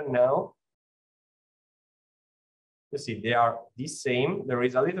together now, you see they are the same. There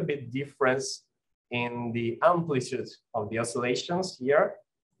is a little bit difference in the amplitude of the oscillations here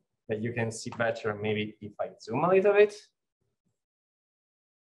that you can see better maybe if I zoom a little bit.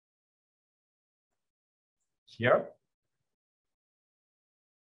 Here.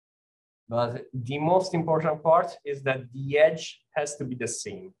 But the most important part is that the edge has to be the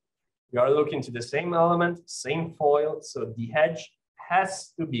same. You are looking to the same element, same foil, so the edge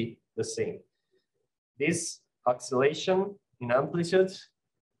has to be the same. This oscillation in amplitude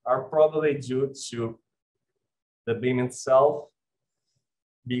are probably due to the beam itself,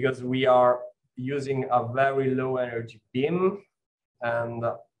 because we are using a very low energy beam, and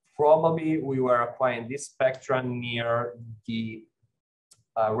probably we were applying this spectrum near the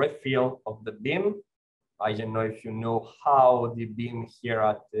refill of the beam, I don't know if you know how the beam here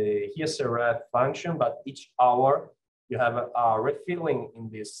at the ESRF function, but each hour you have a refilling in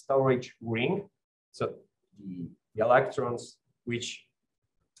the storage ring. So the electrons which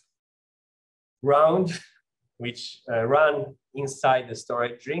run inside the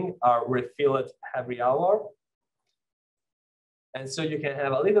storage ring are refilled every hour. And so you can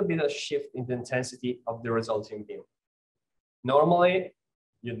have a little bit of shift in the intensity of the resulting beam. Normally,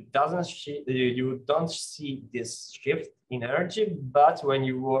 you don't see this shift in energy, but when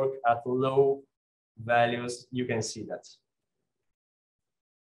you work at low values, you can see that.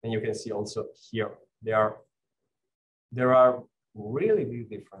 And you can see also here, there are really big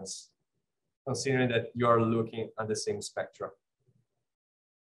difference, considering that you are looking at the same spectra.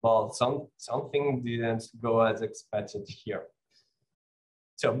 Well, something didn't go as expected here.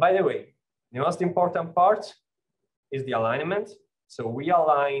 So by the way, the most important part is the alignment. So we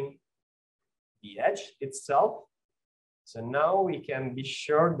align the edge itself. So now we can be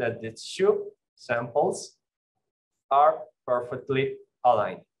sure that the two samples are perfectly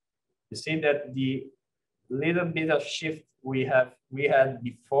aligned. You see that the little bit of shift we had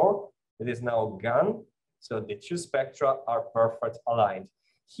before, it is now gone. So the two spectra are perfect aligned.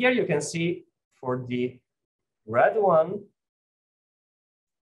 Here you can see for the red one,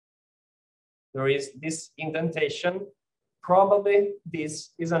 there is this indentation. Probably this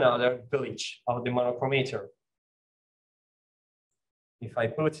is another glitch of the monochromator. If I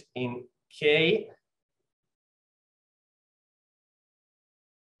put in K,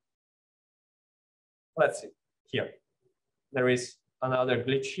 let's see here. There is another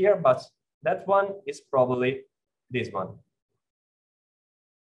glitch here, but that one is probably this one,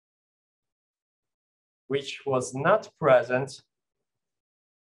 which was not present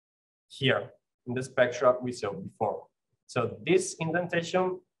here in the spectra we saw before. So this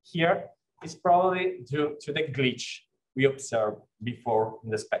indentation here is probably due to the glitch we observed before in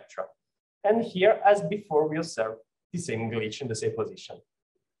the spectra. And here, as before, we observe the same glitch in the same position.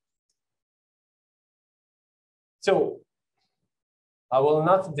 So I will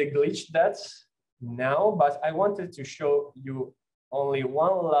not deglitch that now, but I wanted to show you only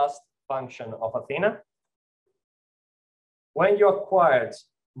one last function of Athena. When you acquired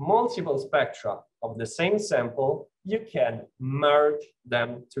multiple spectra of the same sample, you can merge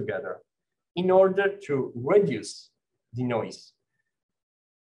them together in order to reduce the noise.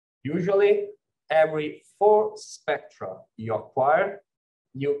 Usually, every 4 spectra you acquire,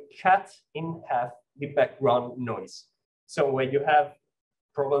 you cut in half the background noise. So when you have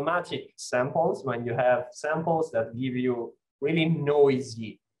problematic samples, when you have samples that give you really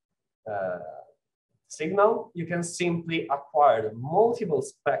noisy signal, you can simply acquire multiple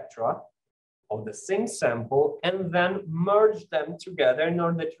spectra of the same sample and then merge them together in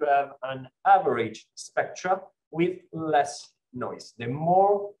order to have an average spectra with less noise. The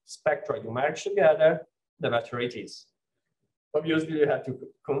more spectra you merge together, the better it is. Obviously, you have to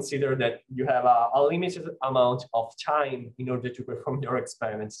consider that you have a limited amount of time in order to perform your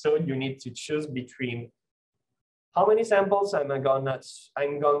experiment. So you need to choose between how many samples I'm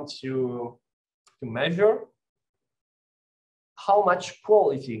going to measure, how much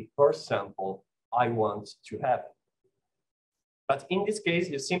quality per sample I want to have. But in this case,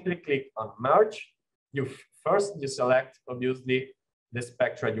 you simply click on merge. First, you select, obviously, the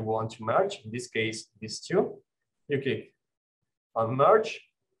spectra you want to merge. In this case, these two. You click on merge,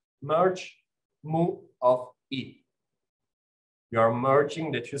 move of E. You are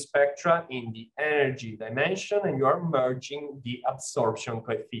merging the two spectra in the energy dimension, and you are merging the absorption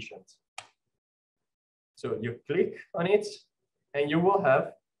coefficient. So you click on it, and you will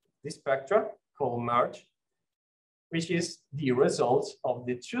have this spectra called merge, which is the result of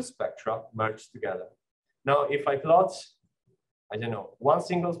the two spectra merged together. Now, if I plot, I don't know, one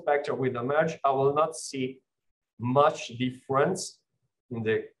single spectra with a merge, I will not see much difference in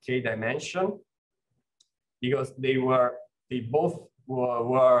the K dimension because they both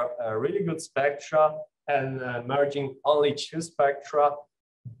were really good spectra, and merging only two spectra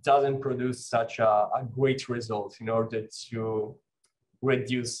doesn't produce such a great result in order to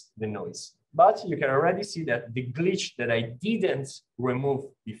reduce the noise. But you can already see that the glitch that I didn't remove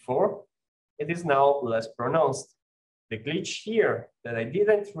before, it is now less pronounced. The glitch here that I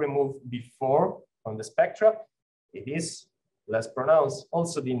didn't remove before from the spectra, it is less pronounced.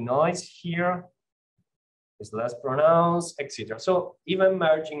 Also, the noise here is less pronounced, etc. So even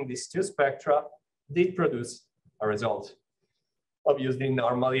merging these two spectra did produce a result. Obviously,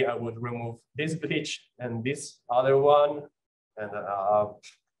 normally I would remove this glitch and this other one, and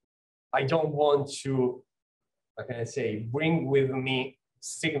I don't want to, how can I say, bring with me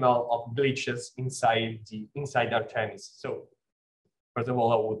signal of glitches inside Artemis. So first of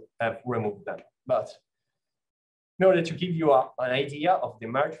all, I would have removed them. But in order to give you an idea of the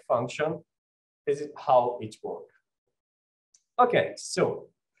merge function, this is how it works. Okay, so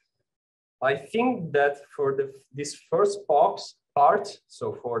I think that for this first part,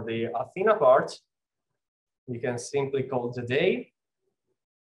 so for the Athena part, we can simply call the day.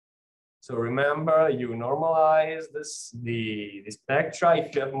 So remember, you normalize the spectra.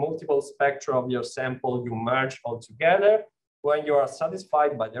 If you have multiple spectra of your sample, you merge all together. When you are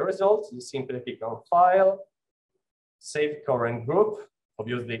satisfied by the results, you simply click on File, Save Current Group.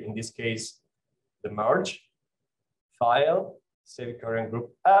 Obviously, in this case, the merge. File, Save Current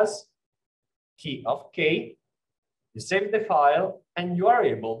Group as key of K. You save the file, and you are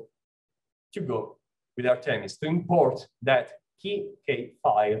able to go with Artemis to import that key K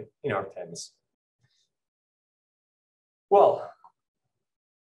file in Artemis. Well,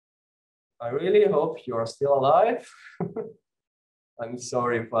 I really hope you are still alive. I'm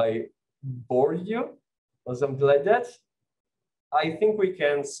sorry if I bored you or something like that. I think we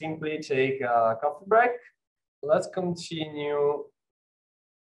can simply take a coffee break. Let's continue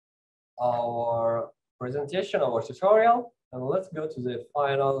our presentation, our tutorial, and let's go to the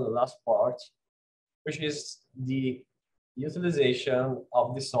final, the last part, which is the utilization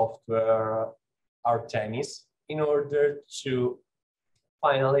of the software Artemis in order to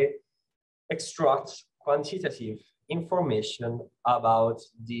finally extract quantitative information about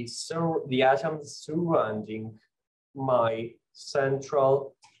the atoms surrounding my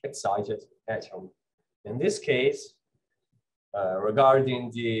central excited atom. In this case,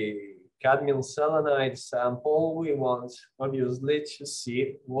 regarding the cadmium selenide sample, we want obviously to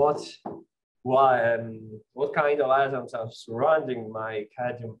see what kind of atoms are surrounding my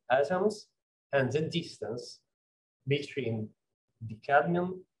cadmium atoms and the distance between the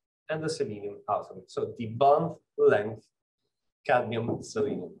cadmium and the selenium atom. So the bond length cadmium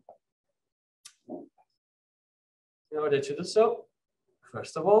selenium. In order to do so,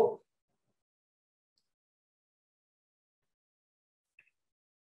 first of all,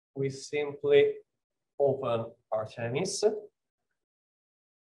 we simply open Artemis. Which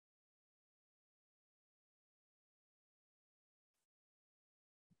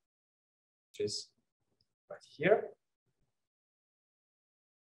is right here.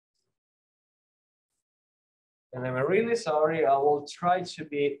 And I'm really sorry, I will try to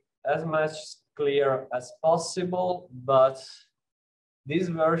be as much clear as possible, but this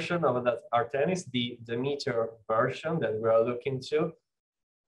version of that Artemis, the Demeter version that we are looking to,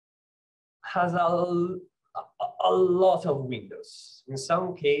 has a lot of windows. In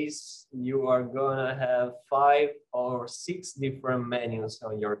some case, you are gonna have 5 or 6 different menus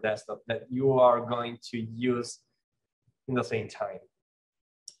on your desktop that you are going to use in the same time.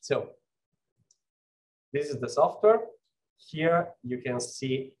 So this is the software. Here you can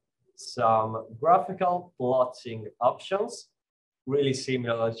see some graphical plotting options, really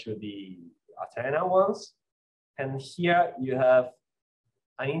similar to the Athena ones. And here you have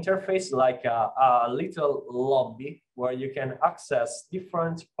an interface like a little lobby where you can access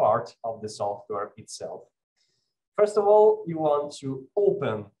different parts of the software itself. First of all, you want to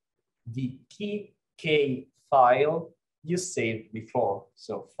open the key K file you saved before.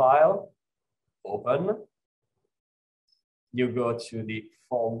 So File, Open. You go to the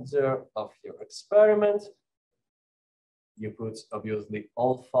folder of your experiment. You put obviously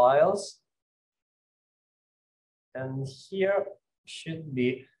all files. And here should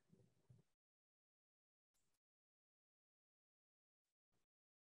be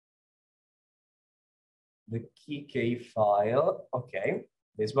the key file. Okay,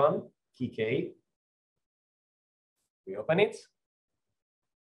 this one, key. We open it.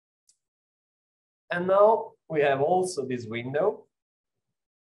 And now we have also this window,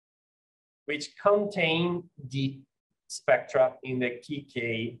 which contain the spectra in the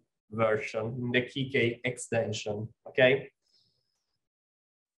key version, in the key extension, okay?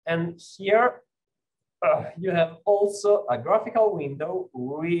 And here you have also a graphical window,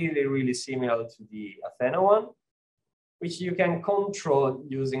 really similar to the Athena one, which you can control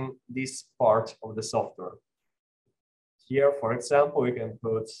using this part of the software. Here, for example, we can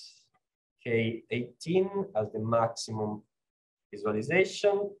put K18 as the maximum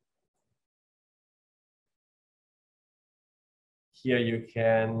visualization. Here you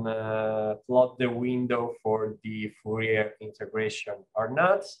can plot the window for the Fourier integration or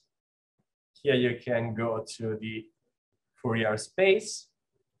not. Here you can go to the Fourier space.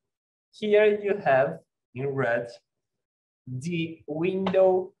 Here you have in red the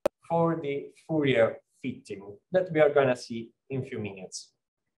window for the Fourier fitting that we are going to see in a few minutes.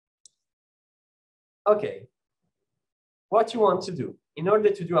 Okay, what you want to do in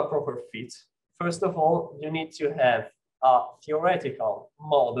order to do a proper fit, first of all, you need to have a theoretical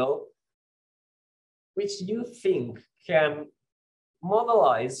model which you think can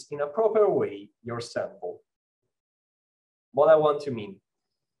modelize in a proper way your sample. What I want to mean.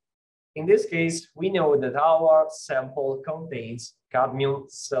 In this case, we know that our sample contains cadmium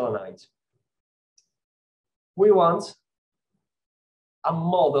selenide. We want a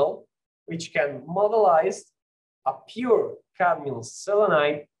model which can modelize a pure cadmium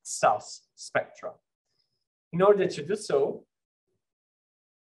selenide XAS spectra. In order to do so,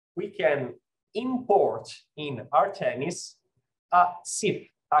 we can import in Artemis a CIF,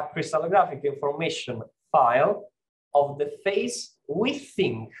 a crystallographic information file of the phase we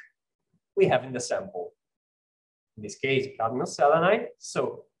think we have in the sample. In this case, cadmium selenide.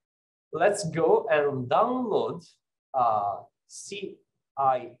 So let's go and download a CIF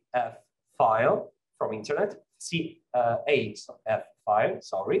file from internet, CAF file,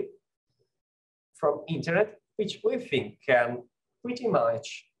 sorry, from internet, which we think can pretty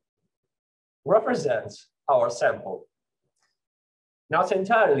much represent our sample. Not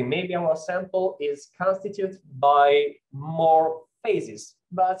entirely, maybe our sample is constituted by more phases,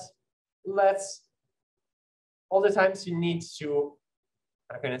 but all the times you need to,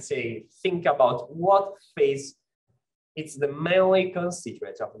 how can I say, think about what phase it's the mainly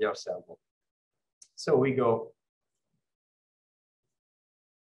constituent of your sample. So we go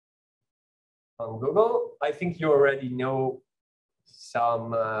on Google. I think you already know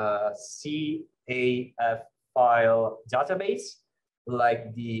some CAF file database,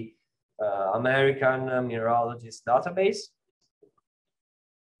 like the American Mineralogist database,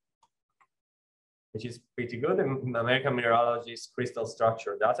 which is pretty good, the American Mineralogist Crystal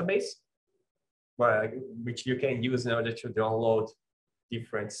Structure database, which you can use in order to download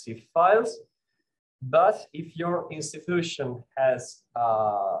different CIF files. But if your institution has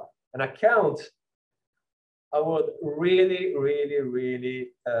an account, I would really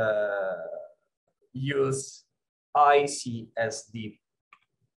use ICSD.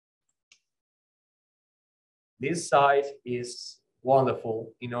 This site is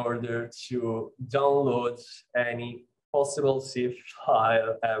wonderful in order to download any possible CIF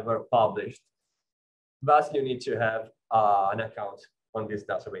file ever published. But you need to have an account on this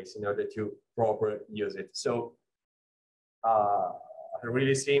database in order to properly use it. So a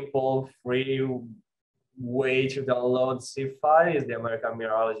really simple, free way to download CIF file is the American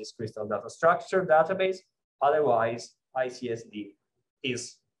Mineralogist Crystal Data Structure database. Otherwise, ICSD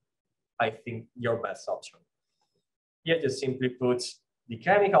is, I think, your best option. Here, just simply put the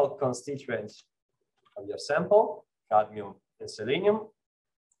chemical constituents of your sample, cadmium and selenium.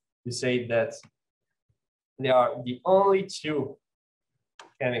 You say that they are the only two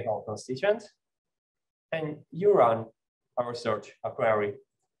chemical constituents, and you run a research, a query.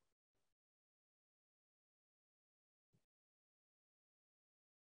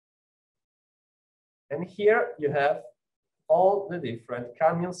 And here you have all the different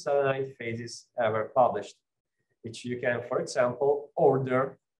cadmium selenide phases ever published, which you can, for example,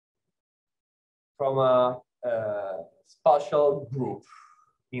 order from a spatial group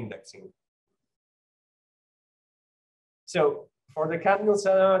indexing. So for the cadmium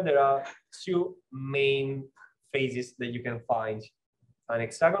selenide, there are two main phases that you can find: an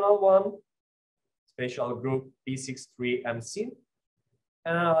hexagonal one, spatial group P63MC,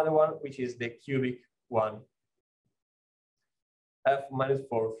 and another one, which is the cubic one,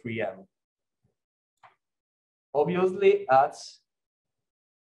 F-43M. Obviously at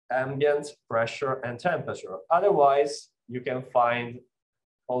ambient pressure and temperature. Otherwise, you can find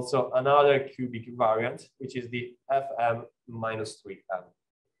also another cubic variant, which is the FM-3M.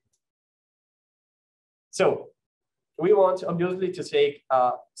 So we want obviously to take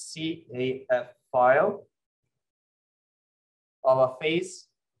a CAF file of a phase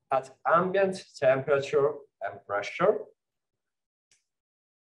at ambient temperature and pressure.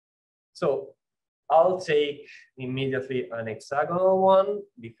 So I'll take immediately an hexagonal one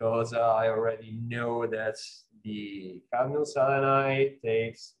because I already know that the cadmium selenide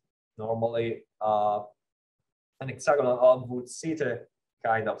takes normally an hexagonal Aldwood-Sitte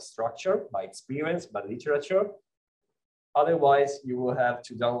kind of structure by experience, by literature. Otherwise, you will have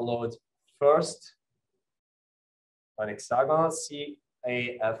to download first an hexagonal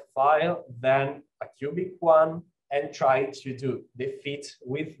CAF file, then a cubic one, and try to do the fit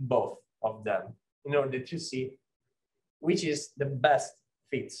with both of them in order to see which is the best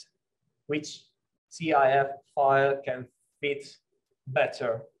fit, which CIF file can fit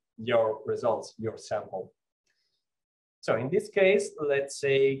better your results, your sample. So in this case, let's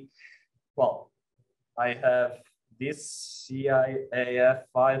say, well, I have this CIAF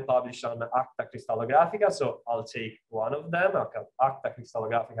file published on Acta Cristallographica, so I'll take one of them. Acta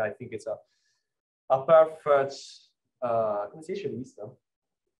Cristallographica, I think it's a perfect, come si dice lista?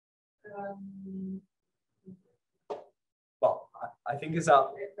 Well, I think it's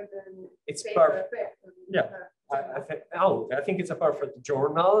perfect. Yeah, I think it's a perfect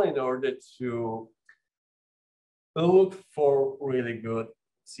journal in order to look for really good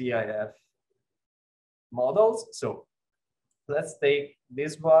CIF models. So let's take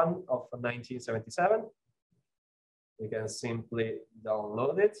this one of 1977. You can simply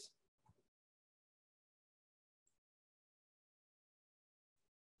download it.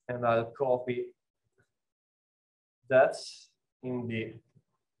 And I'll copy that in the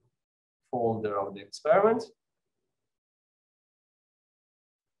folder of the experiment.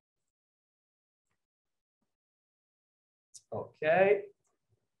 Okay.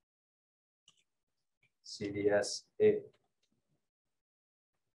 CDSA.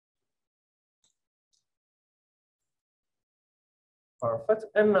 Perfect.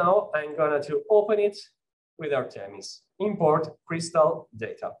 And now I'm going to open it with Artemis. Import crystal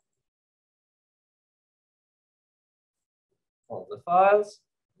data. All the files,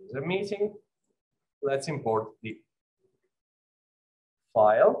 user meeting. Let's import the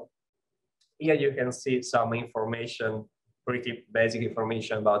file. Here you can see some information, pretty basic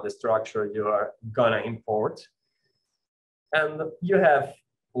information about the structure you are gonna import. And you have,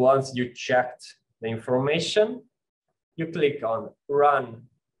 once you checked the information, you click on Run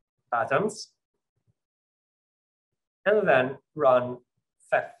Atoms, and then Run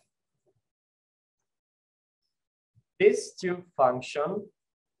FEF. These two functions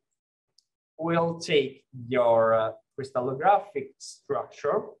will take your crystallographic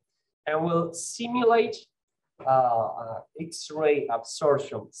structure and will simulate X-ray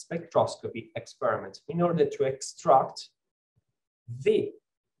absorption spectroscopy experiment in order to extract the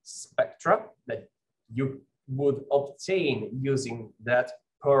spectra that you would obtain using that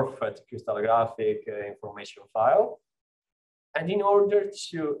perfect crystallographic information file, and in order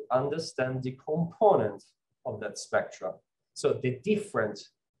to understand the component of that spectra. So the different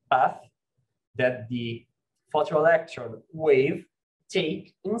path that the photoelectron wave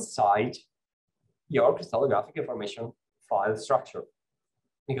take inside your crystallographic information file structure.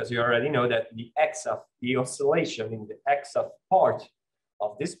 Because you already know that the XAF, the oscillation in the XAF part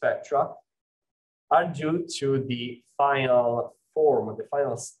of the spectra are due to the final form, the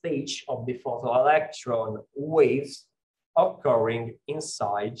final stage of the photoelectron waves occurring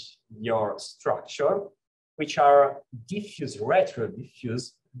inside your structure, which are diffused,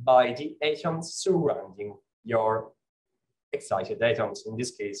 retro-diffused by the atoms surrounding your excited atoms, in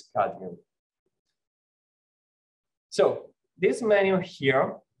this case, cadmium. So this menu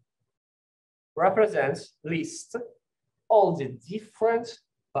here lists all the different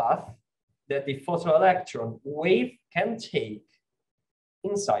paths that the photoelectron wave can take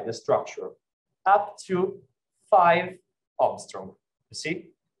inside the structure, up to 5 Armstrong. You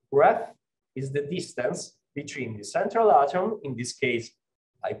see, ref is the distance between the central atom, in this case,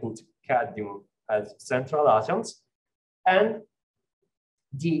 I put cadmium as central atoms, and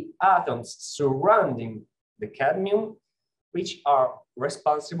the atoms surrounding the cadmium, which are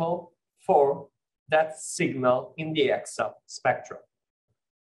responsible for that signal in the XAF spectrum.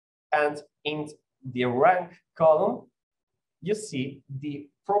 And in the rank column, you see the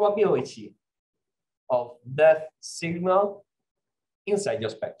probability of that signal inside your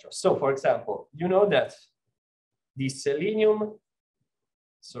spectrum. So for example, you know that the selenium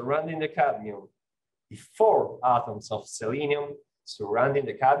surrounding the cadmium, the 4 atoms of selenium surrounding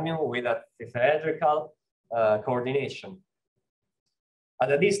the cadmium with a tetrahedral coordination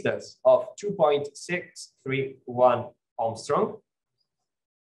at a distance of 2.631 Armstrong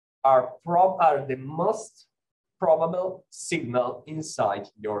are the most probable signal inside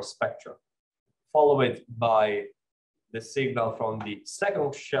your spectrum, followed by the signal from the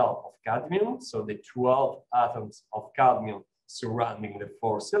second shell of cadmium, so the 12 atoms of cadmium surrounding the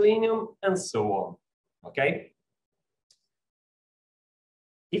 4 selenium, and so on, okay?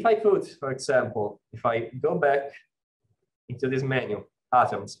 If I put, for example, if I go back into this menu,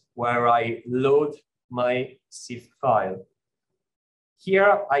 atoms, where I load my CIF file,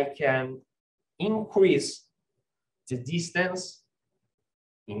 here I can increase the distance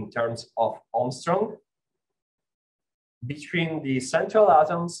in terms of Armstrong between the central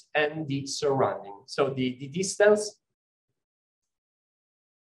atoms and the surrounding. So the distance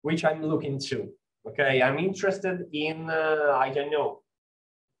which I'm looking to, okay? I'm interested in, I don't know,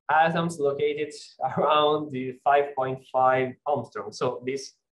 atoms located around the 5.5 Armstrong. So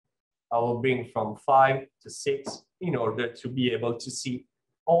this I will bring from 5 to 6 in order to be able to see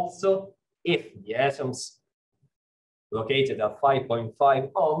also if the atoms located at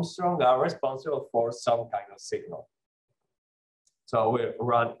 5.5 Armstrong are responsible for some kind of signal. So we'll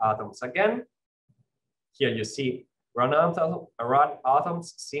run atoms again. Here you see run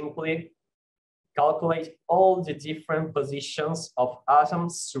atoms simply calculate all the different positions of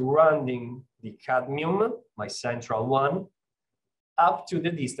atoms surrounding the cadmium, my central one, up to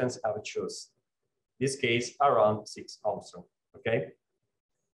the distance I would choose. In this case, around 6 Armstrong, okay?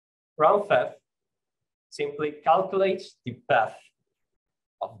 Run FEF simply calculates the path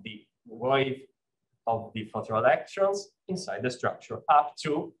of the wave of the photoelectrons inside the structure up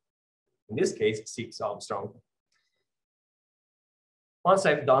to, in this case, 6 Armstrong. Once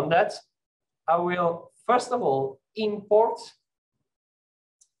I've done that, I will first of all import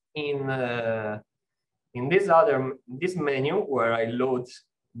in this menu where I load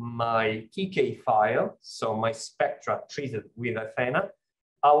my PK file, so my spectra treated with Athena.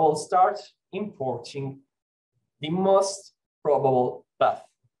 I will start importing the most probable path.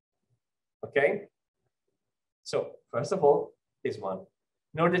 Okay? So first of all, this one.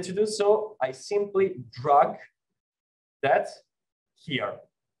 In order to do so, I simply drag that here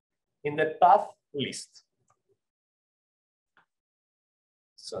in the path list.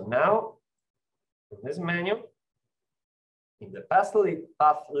 So now, in this menu, in the path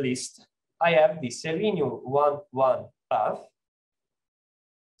list, I have the selenium 1,1 path.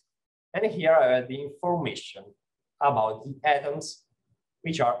 And here I have the information about the atoms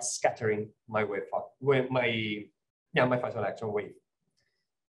which are scattering my wave, my photoelectron wave.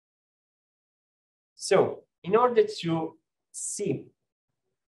 So in order to see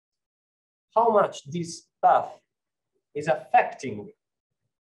how much this path is affecting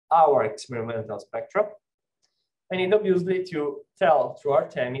our experimental spectra, I need obviously to tell to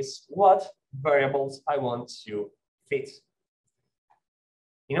Artemis what variables I want to fit.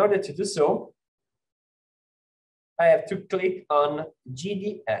 In order to do so, I have to click on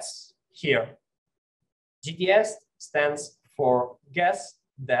GDS here. GDS stands for gas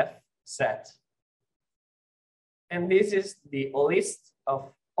depth set. And this is the list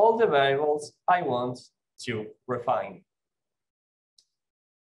of all the variables I want to refine.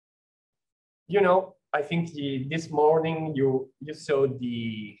 You know, I think this morning you saw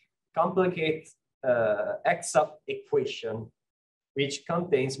the complicated XAS equation, which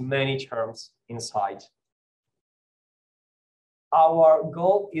contains many terms inside. Our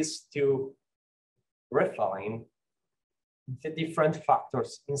goal is to refine the different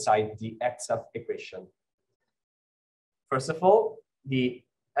factors inside the XAS equation. First of all, the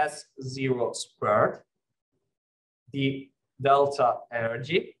S0 squared, the delta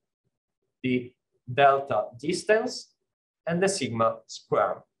energy, the delta distance, and the sigma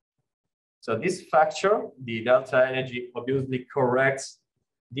square. So this factor, the delta energy, obviously corrects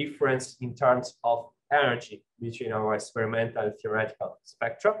difference in terms of energy between our experimental and theoretical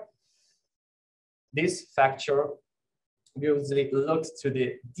spectra. This factor obviously looks to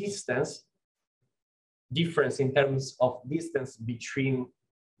the distance, difference in terms of distance between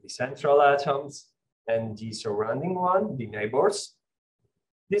the central atoms and the surrounding one, the neighbors.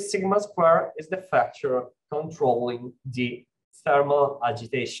 This sigma square is the factor controlling the thermal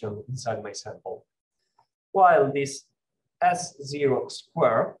agitation inside my sample. While this S0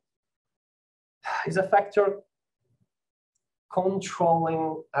 square is a factor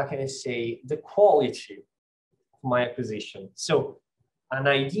controlling, how can I say, the quality of my acquisition. So an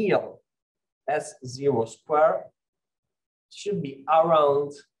ideal S0 square should be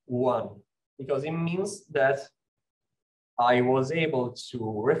around 1, because it means that I was able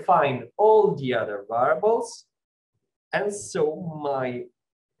to refine all the other variables, and so my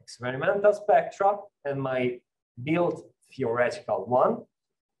experimental spectra and my built theoretical one,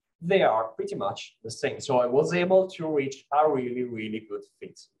 they are pretty much the same. So I was able to reach a really, really good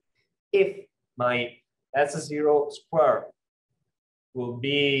fit. If my S0 square will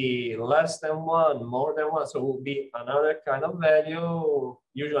be less than 1, more than 1, so it will be another kind of value.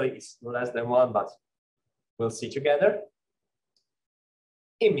 Usually it's less than 1, but we'll see together.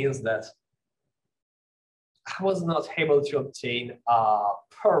 It means that I was not able to obtain a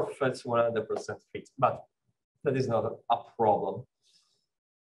perfect 100% fit, but that is not a problem.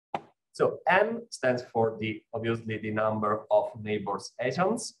 So M stands for obviously the number of neighbors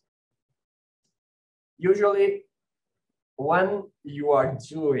atoms. Usually, when you are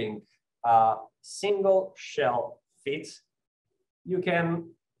doing a single shell fit, you can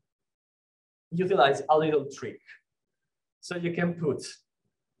utilize a little trick. So you can put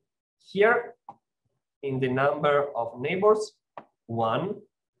Here, in the number of neighbors, 1,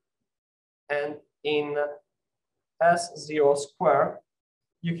 and in S0 square,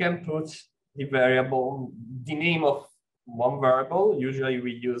 you can put the variable, the name of one variable. Usually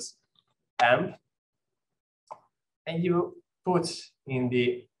we use amp, and you put in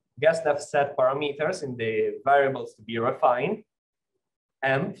the guess depth set parameters in the variables to be refined,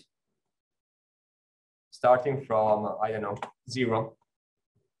 amp, starting from, I don't know, 0.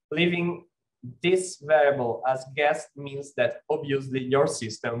 Leaving this variable as guessed means that obviously your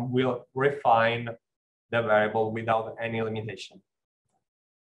system will refine the variable without any limitation.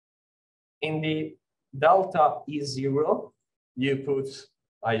 In the delta E0, you put,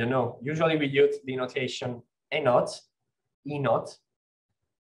 I don't know, usually we use the notation A0, E0.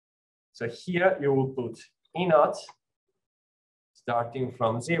 So here you will put E0 starting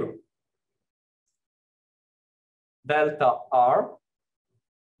from 0. Delta R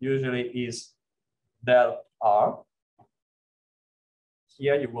usually is del R.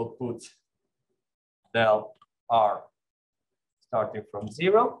 Here you will put del R starting from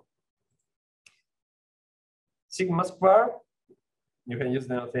 0. Sigma square, you can use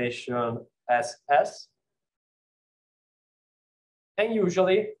the notation SS. And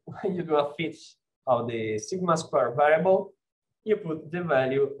usually when you do a fit of the sigma square variable, you put the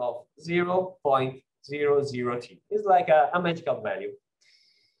value of 0.00t. It's like a magical value.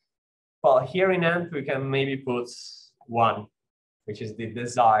 Well, here in AMP, we can maybe put 1, which is the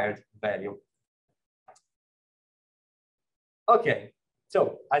desired value. Okay,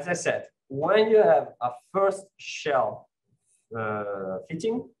 so as I said, when you have a first shell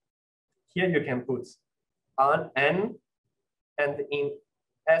fitting, here you can put an n and in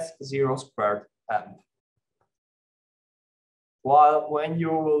S0 squared amp. While when you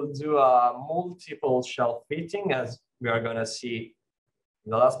will do a multiple shell fitting, as we are going to see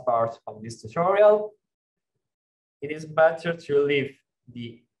in the last part of this tutorial, it is better to leave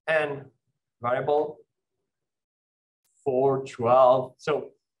the n variable for 12.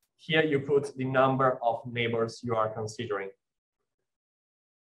 So here you put the number of neighbors you are considering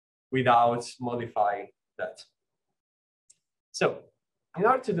without modifying that. So in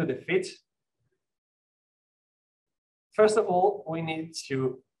order to do the fit, first of all, we need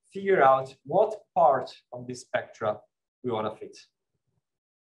to figure out what part of the spectra we want to fit.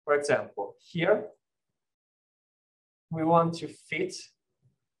 For example, here, we want to fit,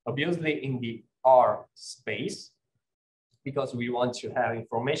 obviously, in the R space, because we want to have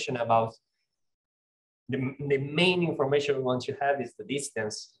information about the main information we want to have is the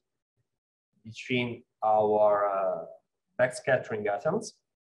distance between our backscattering atoms.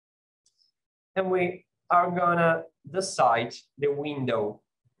 And we are gonna decide the window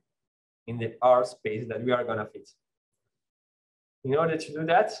in the R space that we are gonna fit. In order to do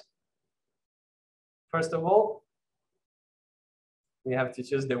that, first of all, we have to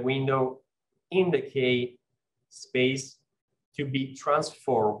choose the window in the K space to be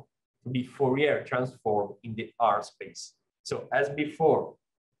transformed, to be Fourier transformed in the R space. So as before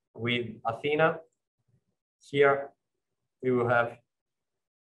with Athena, here we will have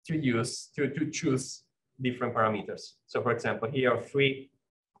to choose different parameters. So for example, here 3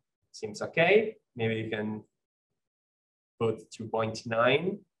 seems okay. Maybe you can put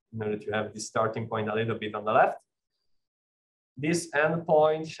 2.9 in order to have the starting point a little bit on the left. This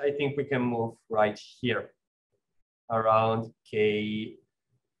endpoint, I think we can move right here around K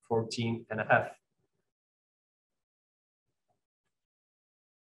 14.5.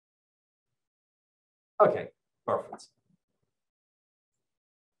 Okay, perfect.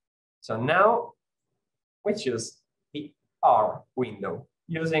 So now we choose the R window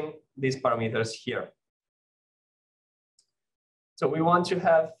using these parameters here. So we want to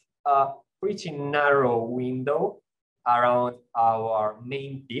have a pretty narrow window around our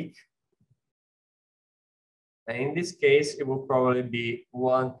main peak. And in this case, it will probably be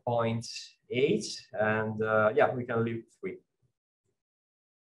 1.8, and yeah, we can leave 3.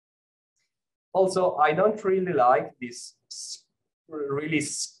 Also, I don't really like this really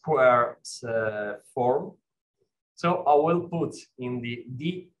square form. So I will put in the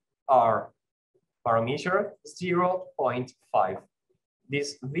dr parameter 0.5.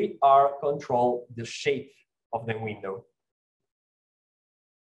 This dr control the shape of the window.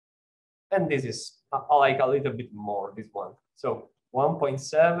 And this is I like a little bit more, this one. So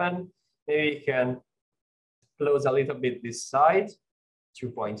 1.7, maybe you can close a little bit this side,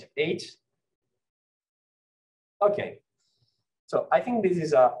 2.8. Okay, so I think this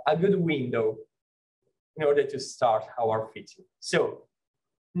is a good window in order to start our fitting. So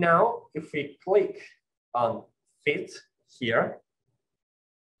now if we click on fit here,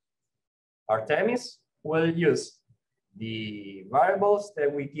 Artemis will use the variables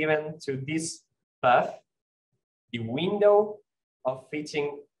that we given to this path, the window of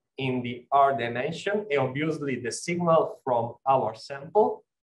fitting in the R dimension, and obviously the signal from our sample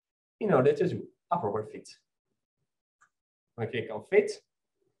in order to do a proper fit. We click on fit,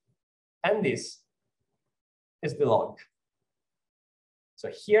 and this is the log. So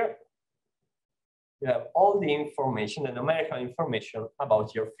here you have all the information, the numerical information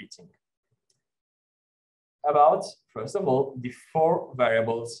about your fitting. About, first of all, the 4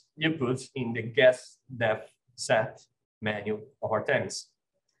 variables you put in the guess depth set menu of Artemis.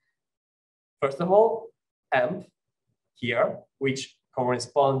 First of all, amp here, which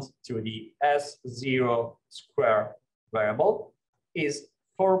corresponds to the S0 square variable, is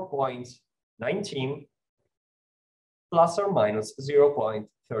 4.19 plus or minus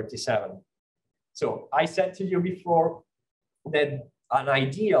 0.37. So I said to you before that an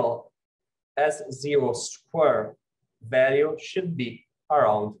ideal S0 square value should be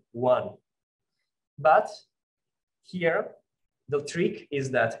around 1. But here, the trick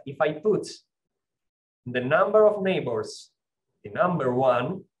is that if I put the number of neighbors, the number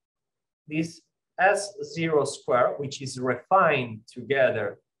 1, this S0 square, which is refined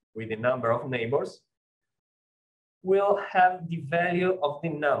together with the number of neighbors, will have the value of the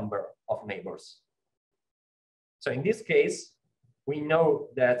number of neighbors. So in this case, we know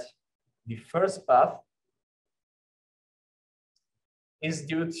that the first path is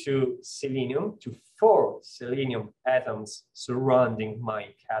due to selenium, to 4 selenium atoms surrounding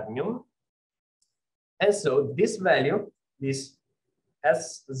my cadmium. And so this value, this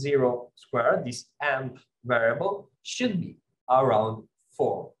S0 square, this amp variable, should be around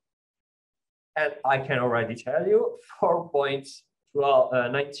 4. And I can already tell you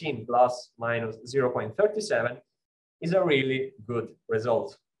 4.19 plus minus 0.37 is a really good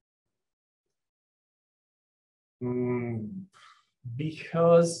result.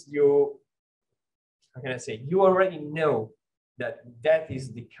 Because you, how can I say, you already know that that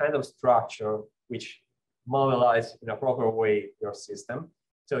is the kind of structure which modelizes in a proper way your system.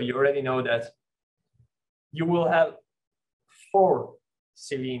 So you already know that you will have 4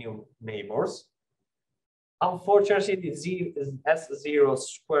 selenium neighbors. Unfortunately, the S0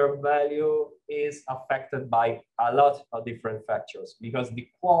 square value is affected by a lot of different factors because the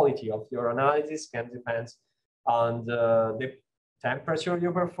quality of your analysis can depend on the temperature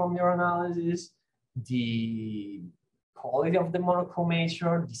you perform your analysis, the quality of the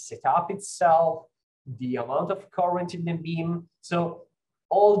monochromature, the setup itself, the amount of current in the beam. So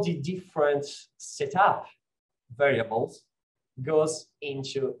all the different setup variables goes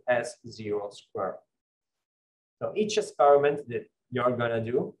into S0 square. So each experiment that you're gonna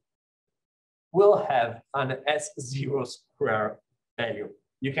do will have an S0 square value.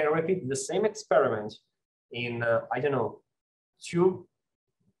 You can repeat the same experiment in, I don't know, 2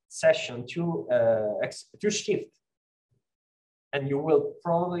 sessions, 2 shifts, and you will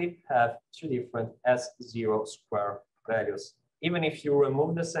probably have 2 different S0 square values, even if you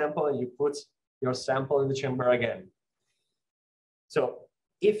remove the sample and you put your sample in the chamber again. So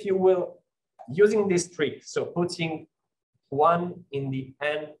if you will, using this trick, so putting 1 in the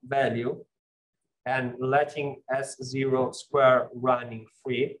n value and letting S0 square running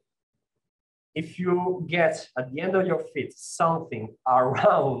free, if you get at the end of your fit something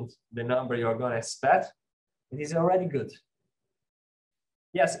around the number you're going to expect, it is already good.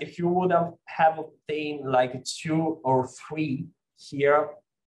 Yes, if you would have obtained like 2 or 3 here,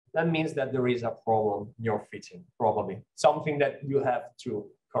 that means that there is a problem in your fitting, probably something that you have to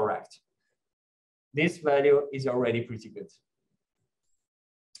correct. This value is already pretty good.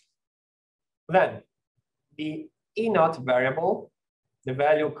 Then the E0 variable, the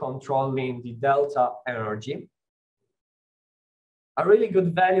value controlling the delta energy, a really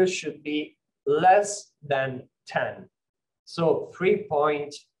good value should be less than 10. So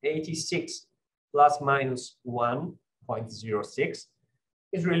 3.86 plus minus 1.06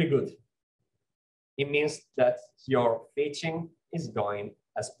 is really good. It means that your fitting is going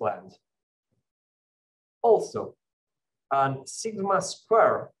as planned. Also, sigma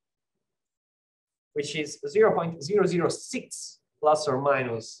square, which is 0.006 plus or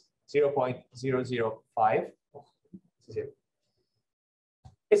minus 0.005,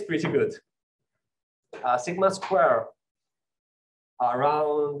 is pretty good. Sigma square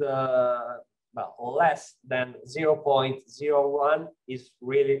around well, less than 0.01 is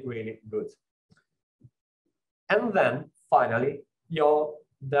really, really good. And then finally, your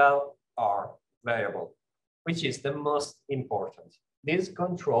del R variable, which is the most important. This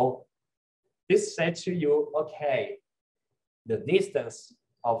said to you, okay, the distance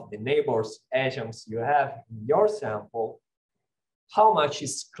of the neighbors atoms you have in your sample, how much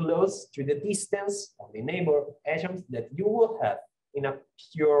is close to the distance of the neighbor atoms that you will have in a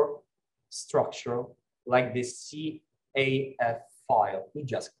pure structure like the CAF file you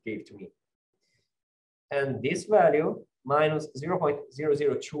just gave to me. And this value, minus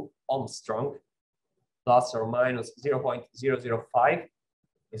 0.002 Armstrong, plus or minus 0.005,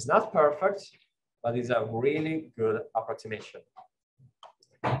 is not perfect, but is a really good approximation.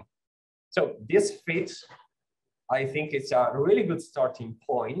 So this fit, I think it's a really good starting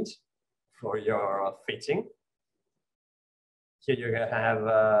point for your fitting. Here you have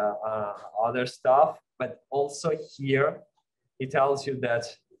other stuff, but also here it tells you that,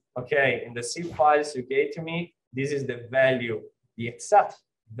 okay, in the C files you gave to me, this is the value, the exact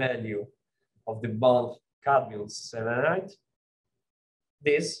value of the bond cadmium selenite.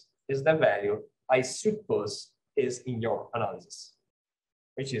 This is the value I suppose is in your analysis,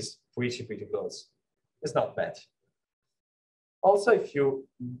 which is pretty close. It's not bad. Also, if you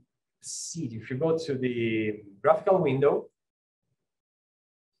see, if you go to the graphical window,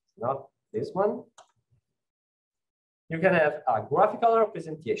 not this one, you can have a graphical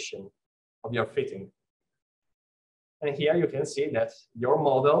representation of your fitting. And here you can see that your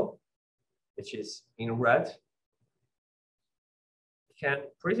model, which is in red, can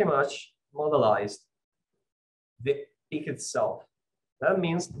pretty much modelize the peak itself. That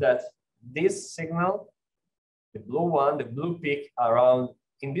means that this signal, the blue one, the blue peak around,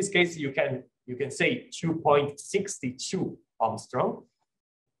 in this case, you can say 2.62 Armstrong.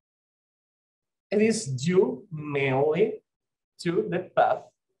 It is due mainly to the path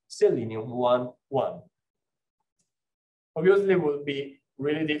selenium-1,1. Obviously, it will be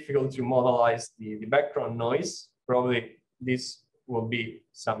really difficult to modelize the background noise. Probably this will be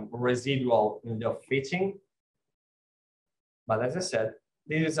some residual in the fitting. But as I said,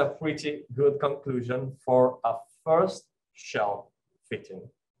 this is a pretty good conclusion for a first shell fitting.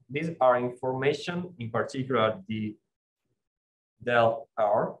 These are information, in particular the del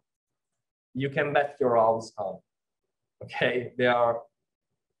R. You can bet your house on. Okay, they are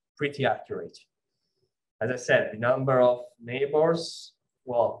pretty accurate. As I said, the number of neighbors,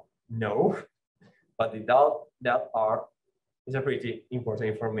 well, no, but the del R is a pretty important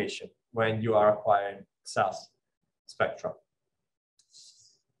information when you are acquiring XAS spectra.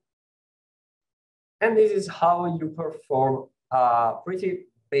 And this is how you perform a pretty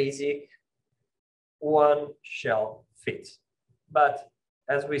basic one shell fit. But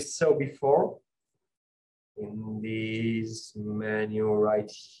as we saw before, in this menu right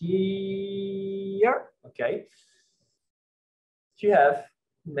here, okay, you have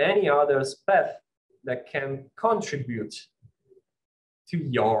many other paths that can contribute to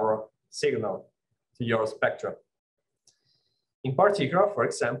your signal, to your spectrum. In particular, for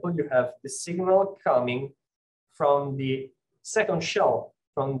example, you have the signal coming from the second shell,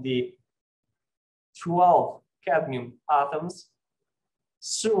 from the 12 cadmium atoms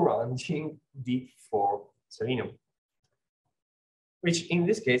surrounding the 4 selenium, which in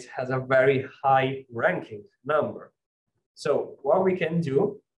this case has a very high ranking number. So what we can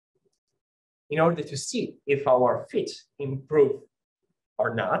do in order to see if our fit improve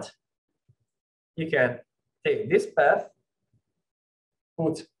or not, you can take this path,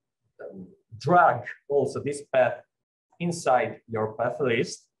 drag also this path inside your path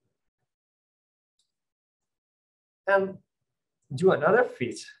list, and do another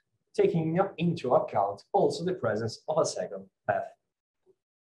fit, taking into account also the presence of a second path.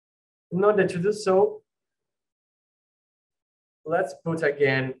 In order to do so, let's put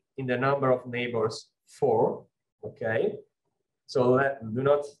again in the number of neighbors 4, okay? So do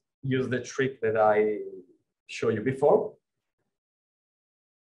not use the trick that I showed you before.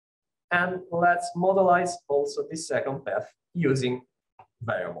 And let's modelize also the second path using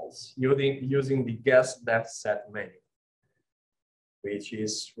variables, using the guess depth set menu, which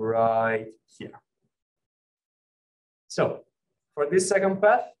is right here. So for this second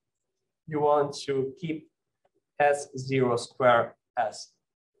path, you want to keep S0 square as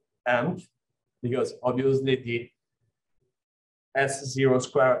amp, because obviously the S0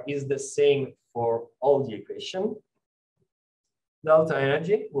 square is the same for all the equation. Delta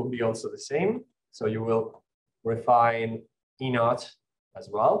energy will be also the same, so you will refine E0 as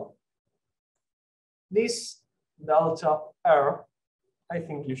well. This delta R, I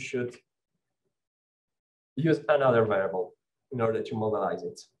think you should use another variable in order to modelize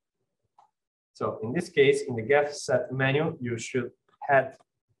it. So in this case, in the guess set menu, you should add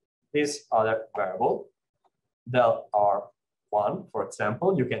this other variable, del R1, for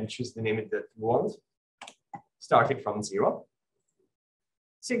example. You can choose the name that you want, starting from 0.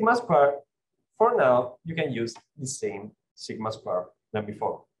 sigma square, for now, you can use the same sigma square than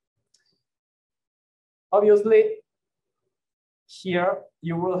before. Obviously, here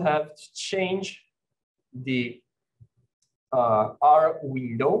you will have to change the R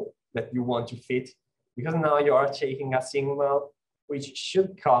window that you want to fit, because now you are taking a signal which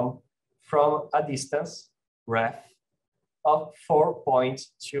should come from a distance, ref, of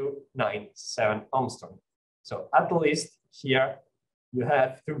 4.297 Armstrong. So at least here you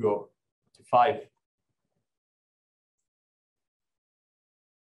have to go to 5.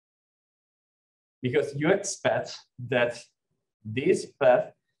 Because you expect that this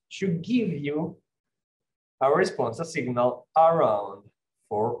path should give you a response, a signal around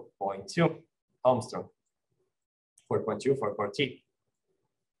 4.2 Armstrong, 4.2, 4.3.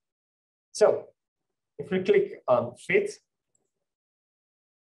 So if we click on fit,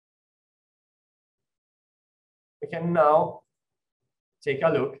 we can now take a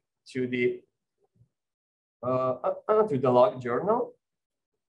look to the log journal.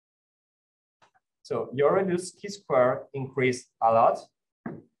 So your reduced chi-square increased a lot.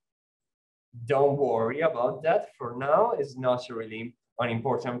 Don't worry about that. For now, it's not really an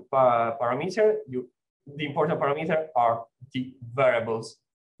important parameter. The important parameter are the variables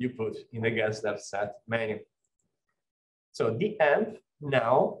you put in the gas depth set menu. So the amp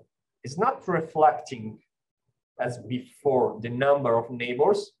now is not reflecting as before the number of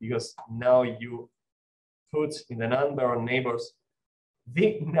neighbors, because now you put in the number of neighbors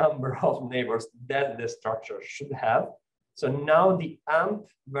the number of neighbors that the structure should have. So now the amp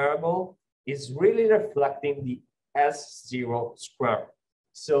variable is really reflecting the S0 square.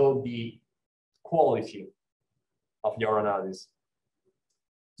 So the quality of your analysis.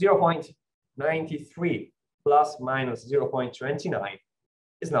 0.93 plus minus 0.29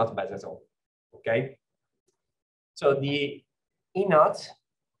 is not bad at all, okay? So the E naught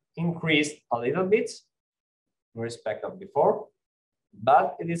increased a little bit in respect of before,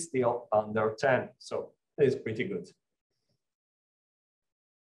 but it is still under 10, so it is pretty good.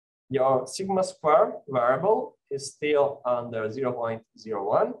 Your sigma square variable is still under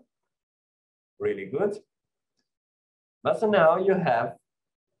 0.01, really good. But now you have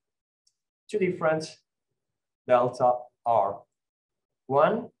two different delta R.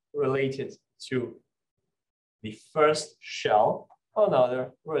 One related to the first shell,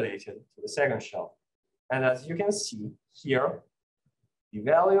 another related to the second shell. And as you can see here, the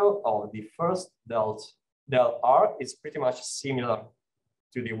value of the first del R is pretty much similar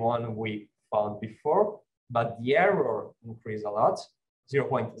to the one we found before, but the error increased a lot.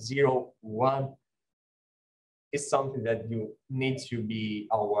 0.01 is something that you need to be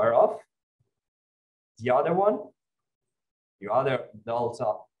aware of. The other one, the other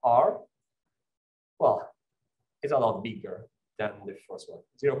delta R, well, it's a lot bigger than the first one.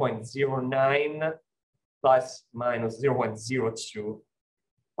 0.09 plus minus 0.02.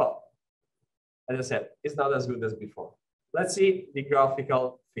 Well, as I said, it's not as good as before. Let's see the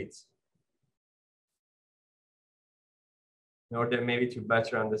graphical fits. In order maybe to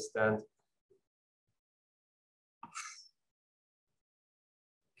better understand.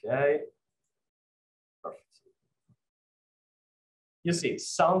 Okay, perfect. You see,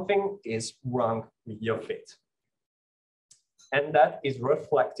 something is wrong with your fit. And that is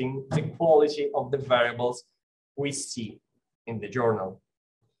reflecting the quality of the variables we see in the journal.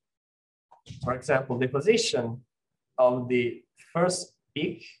 For example, the position of the first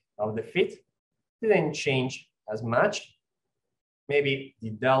peak of the fit didn't change as much. Maybe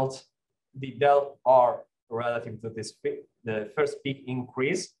the del R relative to this peak, the first peak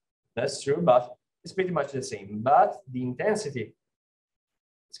increase, that's true, but it's pretty much the same. But the intensity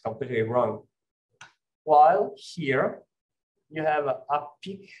is completely wrong. While here you have a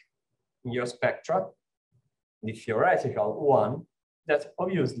peak in your spectra, the theoretical one, that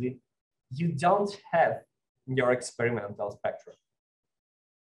obviously you don't have in your experimental spectrum.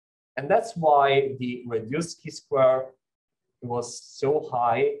 And that's why the reduced chi-square was so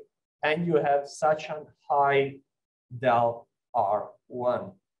high, and you have such a high del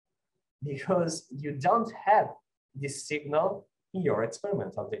R1, because you don't have this signal in your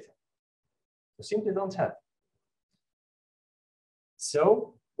experimental data. You simply don't have.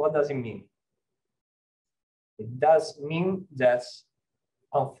 So what does it mean? It does mean that,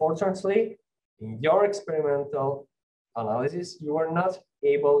 unfortunately, in your experimental analysis, you are not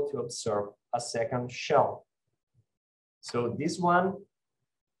able to observe a second shell. So this one,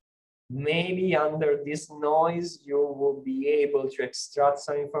 maybe under this noise, you will be able to extract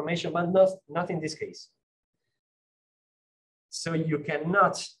some information, but not in this case. So you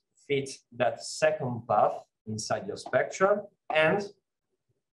cannot fit that second path inside your spectrum, and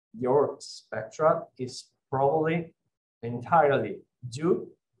your spectra is probably entirely due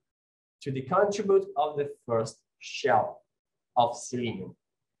to the contribute of the first shell of selenium.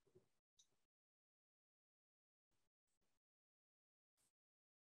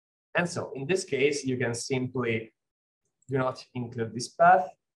 And so in this case, you can simply do not include this path.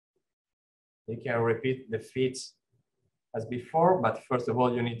 You can repeat the fit as before, but first of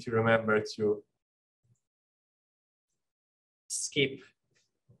all, you need to remember to skip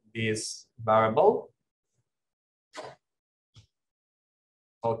this variable.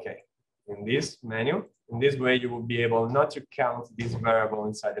 Okay, in this menu, in this way, you will be able not to count this variable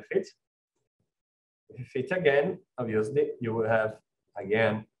inside the fit. If you fit again, obviously, you will have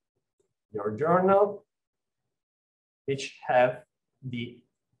again your journal, which have the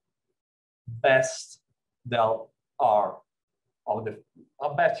best del R of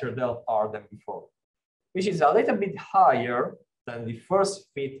a better del R than before, which is a little bit higher than the first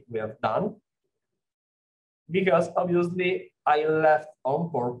fit we have done, because obviously I left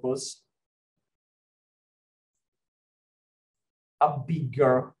on purpose a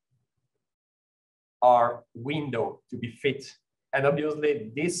bigger R window to be fit. And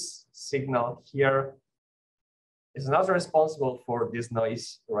obviously this signal here is not responsible for this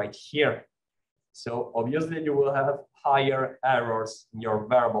noise right here. So obviously you will have higher errors in your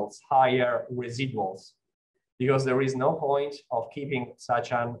variables, higher residuals, because there is no point of keeping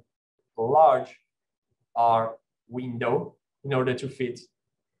such a large R window in order to fit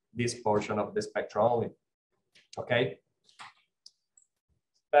this portion of the spectrum only, okay?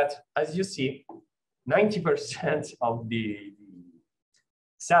 But as you see, 90% of the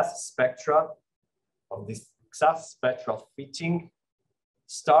XAS spectra, of this XAS spectral fitting,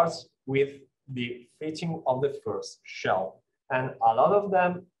 starts with the fitting of the first shell. And a lot of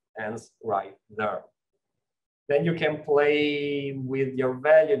them ends right there. Then you can play with your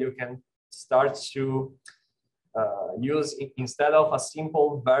value. You can start to use, instead of a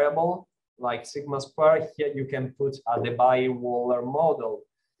simple variable like sigma square, here you can put a Debye-Waller model.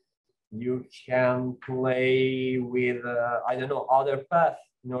 You can play with, I don't know, other paths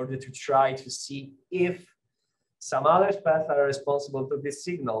in order to try to see if some other paths are responsible to this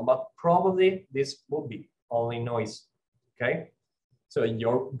signal, but probably this will be only noise, okay? So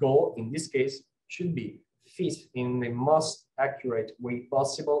your goal in this case should be fit in the most accurate way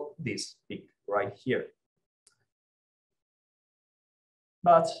possible this peak right here.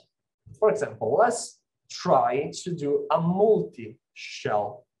 But for example, let's try to do a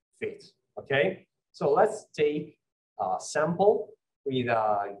multi-shell fit, okay? So let's take a sample with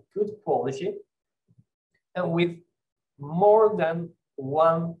a good quality and with more than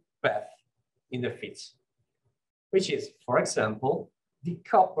one path in the fit, which is, for example, the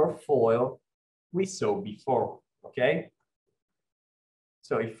copper foil we saw before, okay?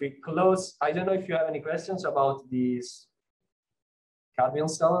 So if we close, I don't know if you have any questions about this cadmium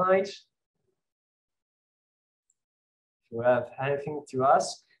selenide. If you have anything to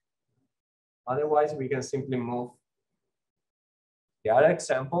ask, otherwise we can simply move the other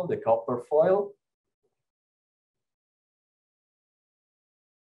example, the copper foil.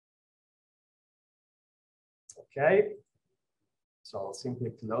 Okay, so I'll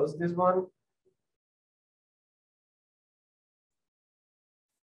simply close this one.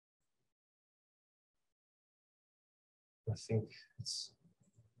 I think it's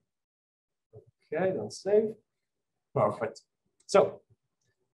okay, don't save. Perfect. So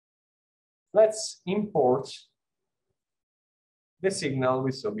let's import the signal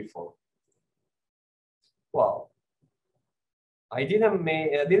we saw before. Well, I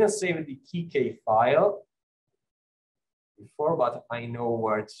didn't save the key file before, but I know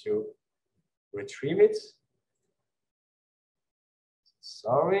where to retrieve it.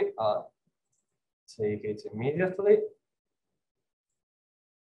 Sorry, I'll take it immediately.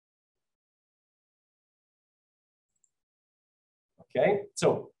 Okay,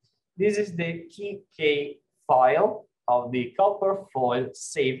 so this is the key file of the copper foil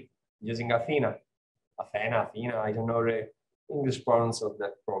saved using Athena. Athena, I don't know the English pronunciation of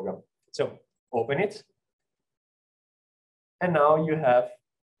that program. So open it. And now you have,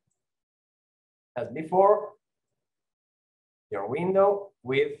 as before, your window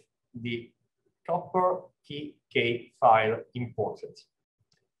with the copper key file imported.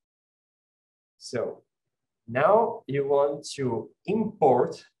 So now you want to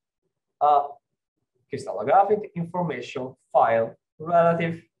import a crystallographic information file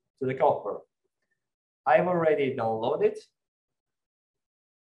relative to the copper. I've already downloaded.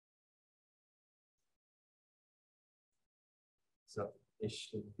 So it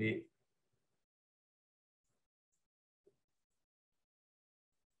should be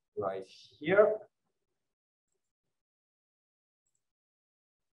right here.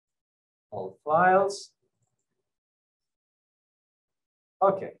 All files.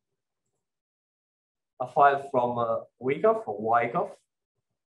 Okay. A file from Wyckoff or Wyckoff.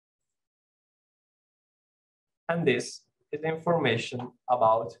 And this is information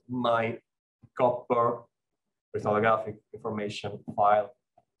about my copper crystallographic information file.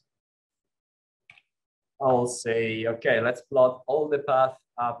 I'll say, okay, let's plot all the path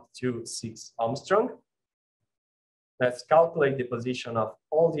up to 6 Armstrong. Let's calculate the position of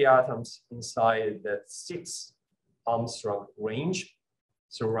all the atoms inside that 6 Armstrong range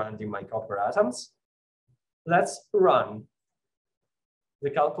surrounding my copper atoms. Let's run the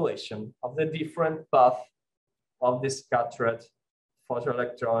calculation of the different path of the scattered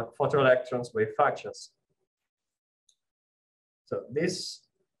photoelectrons wave factors. So this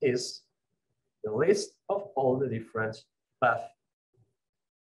is the list of all the different paths.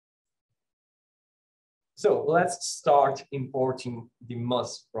 So let's start importing the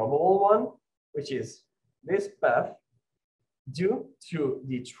most probable one, which is this path due to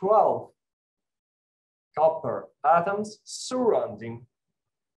the 12 copper atoms surrounding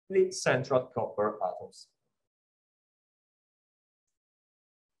the central copper atoms.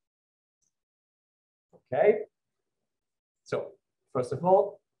 Okay, so first of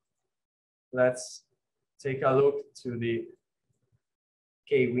all, let's take a look to the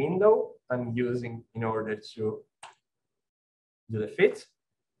K window I'm using in order to do the fit.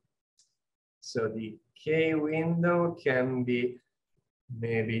 So the K window can be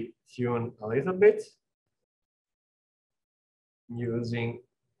maybe tuned a little bit using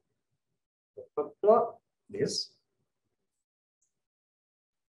this.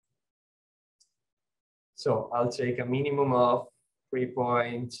 So I'll take a minimum of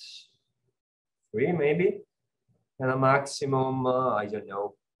 3.3 maybe, and a maximum, I don't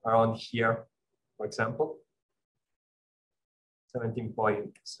know, around here, for example,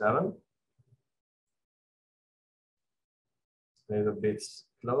 17.7. A little bit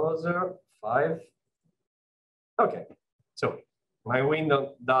closer, 5. Okay, so my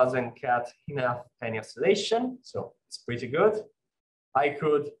window doesn't cut enough any oscillation, so it's pretty good. I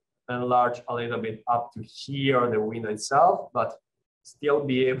could enlarge a little bit up to here, the window itself, but still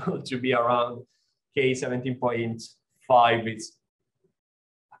be able to be around K 17.5. It's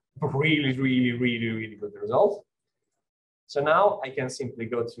really good result. So now I can simply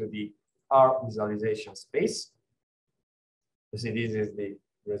go to the R visualization space. You see, this is the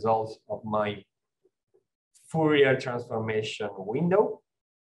result of my Fourier transformation window.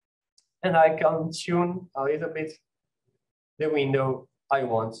 And I can tune a little bit the window I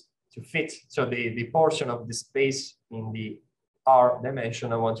want to fit. So the portion of the space in the R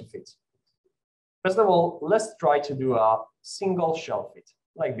dimension I want to fit. First of all, let's try to do a single shell fit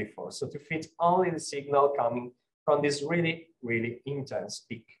like before. So to fit only the signal coming from this really intense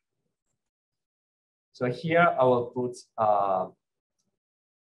peak. So here I will put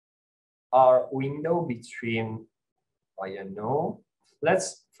our window between, I don't know.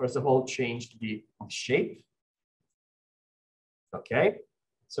 Let's first of all change the shape. Okay,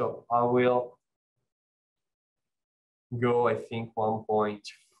 so I will go, I think 1.4,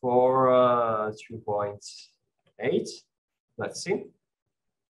 2.8. Let's see.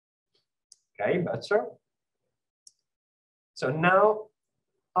 Okay, better. So now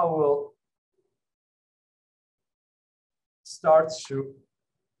I will start to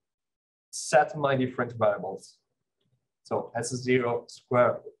set my different variables. So S0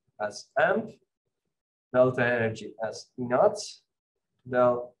 squared as amp, delta energy as E naught,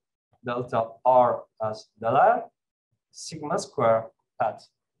 delta R as del R, sigma square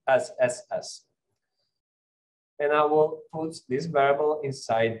as SS. And I will put this variable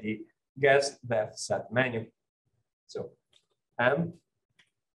inside the guess depth set menu. So amp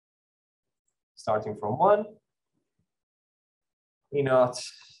starting from 1, E naught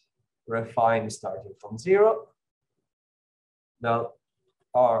refine starting from 0, del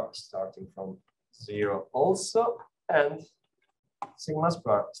R starting from 0 also, and sigma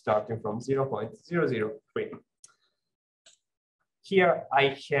square starting from 0.003. Here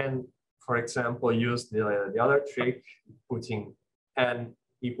I can, for example, use the other trick, putting n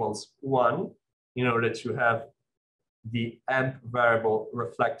equals 1 in order to have the amp variable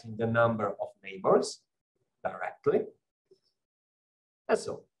reflecting the number of neighbors directly. And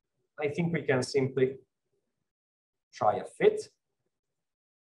so I think we can simply try a fit.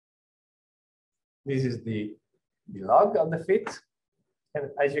 This is the log of the fit. And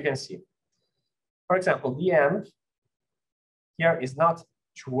as you can see, for example, the amp here is not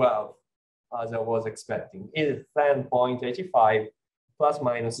 12 as I was expecting. It is 10.85 plus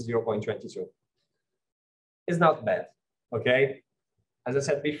minus 0.22. It's not bad, okay? As I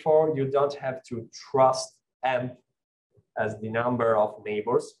said before, you don't have to trust amp as the number of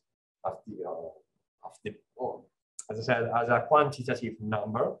neighbors of the as I said, as a quantitative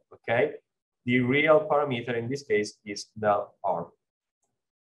number, okay? The real parameter in this case is the R.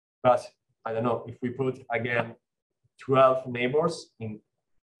 But I don't know, if we put again 12 neighbors in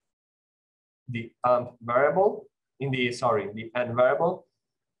the amp variable, the n variable,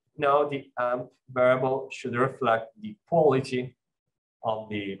 now the amp variable should reflect the quality of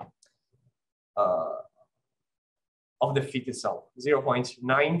the fit itself.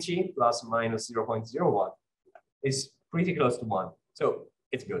 0.90 plus minus 0.01 is pretty close to 1, so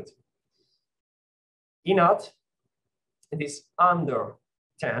it's good. E0, it is under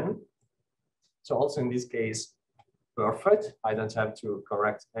 10, so also in this case, perfect. I don't have to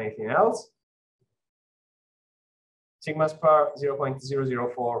correct anything else. Sigma spar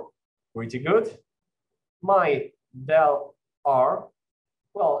 0.004, pretty good. My del R,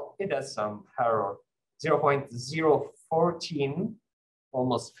 well, it has some error. 0.014,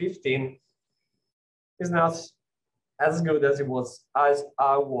 almost 15, is not as good as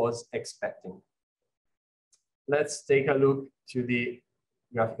I was expecting. Let's take a look to the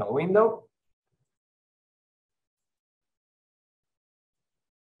graphical window,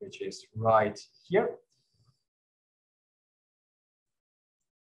 which is right here.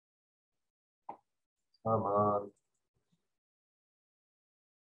 Come on.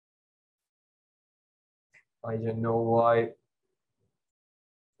 I don't know why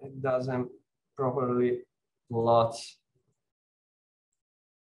it doesn't properly plot.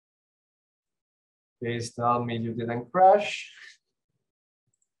 Please tell me you didn't crash.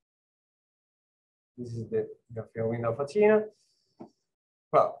 This is the graphical window of Athena.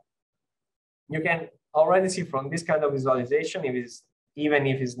 Well, you can already see from this kind of visualization, even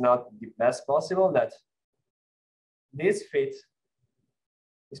if it's not the best possible, that this fit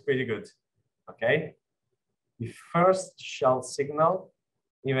is pretty good, okay? The first shell signal,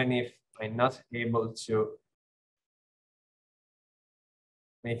 even if I'm not able to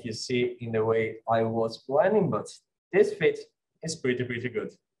make you see in the way I was planning, but this fit is pretty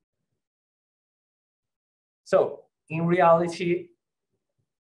good. So in reality,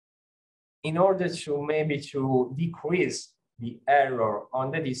 in order to maybe to decrease the error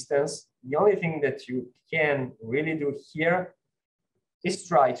on the distance, the only thing that you can really do here is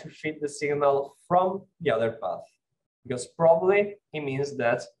try to fit the signal from the other path, because probably it means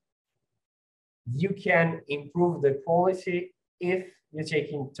that you can improve the quality if you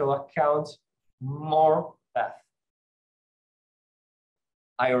take into account more path.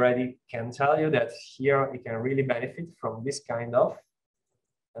 I already can tell you that here you can really benefit from this kind of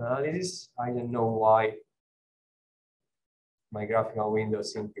analysis. I don't know why my graphical window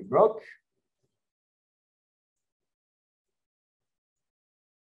simply broke.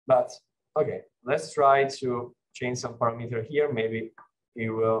 But okay, let's try to change some parameter here. Maybe it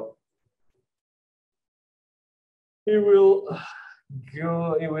will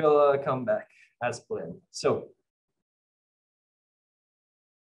come back as planned. So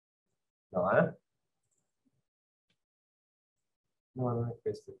no, no,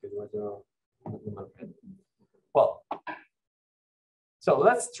 questo che devo. Well, so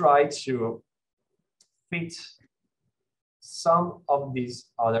let's try to fit some of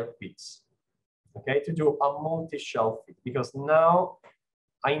these other fits, okay, to do a multi-shell fit, because now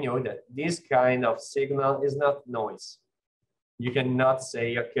I know that this kind of signal is not noise. You cannot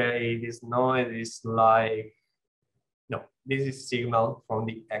say, okay, this noise is like, no, this is signal from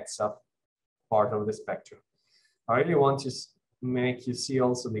the XAS part of the spectrum. I really want to make you see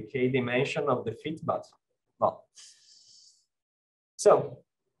also the K dimension of the fit, but well. So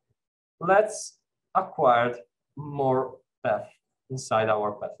let's acquire more path inside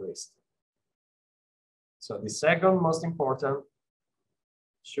our path list. So the second most important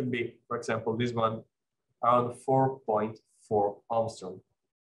should be, for example, this one around 4.4 Armstrong.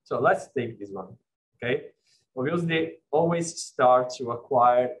 So let's take this one, okay? Obviously, always start to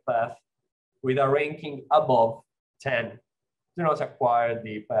acquire path with a ranking above 10. Do not acquire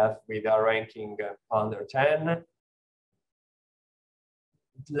the path with a ranking under 10.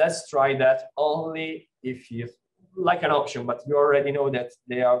 Let's try that only if you like an option, but you already know that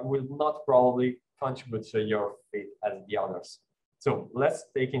they will not probably contribute to your fit as the others. So let's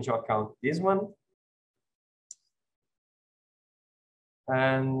take into account this one.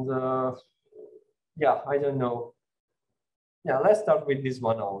 And yeah, I don't know. Yeah, let's start with this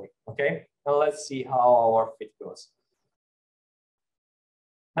one only, okay? And let's see how our fit goes.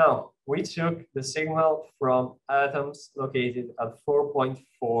 Now, we took the signal from atoms located at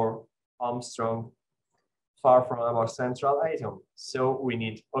 4.4 Armstrong, far from our central atom. So we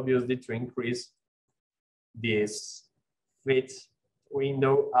need obviously to increase this fit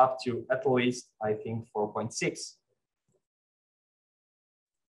window up to at least, I think, 4.6.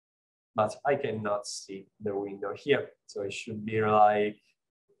 But I cannot see the window here. So it should be like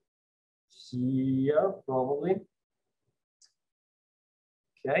here, probably.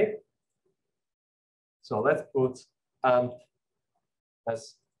 Okay. So let's put amp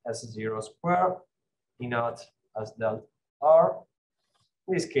as S0 square, E naught as delta R.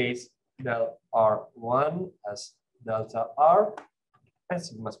 In this case, del R1 as delta R, and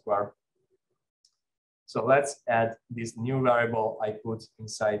sigma square. So let's add this new variable I put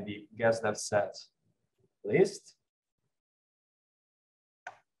inside the GasDev set list.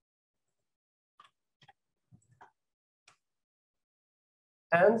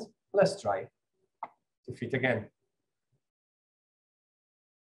 And let's try to fit again.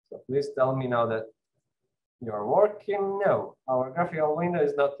 So please tell me now that you're working. No, our graphical window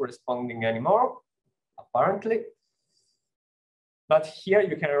is not responding anymore, apparently. But here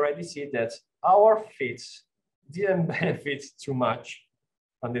you can already see that our fit didn't benefit too much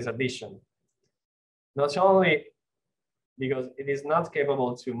from this addition. Not only because it is not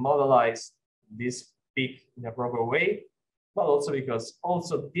capable to modelize this peak in a proper way, but also because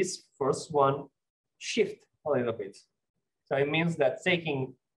also this first one shift a little bit. So it means that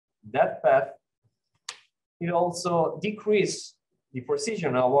taking that path, it also decrease the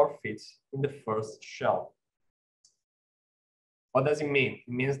precision of our fit in the first shell. What does it mean?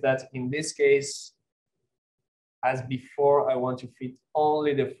 It means that in this case, as before, I want to fit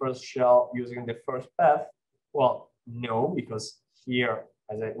only the first shell using the first path. Well, no, because here,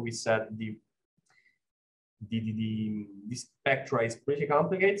 as we said, the spectra is pretty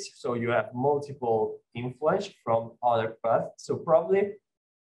complicated. So you have multiple influence from other paths. So probably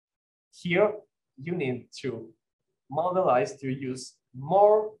here you need to modelize to use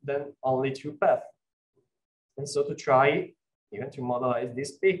more than only two paths. And so to try even to modelize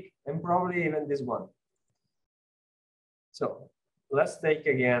this peak and probably even this one. So let's take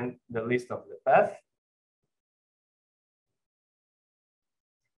again the list of the path.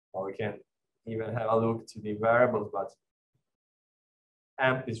 Or we can even have a look to the variables, but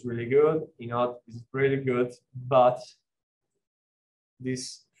amp is really good, E naught is really good, but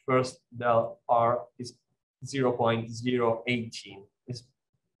this first del R is 0.018.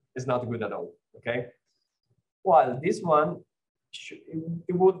 Is not good at all, okay? While this one,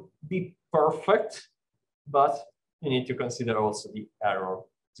 it would be perfect, but you need to consider also the error.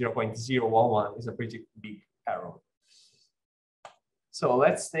 0.011 is a pretty big error. So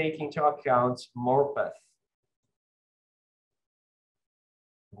let's take into account more paths.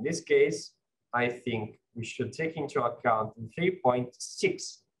 In this case, I think we should take into account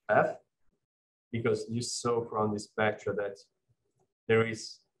 3.6 path, because you saw from the spectra that there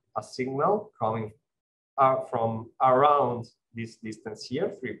is a signal coming from around this distance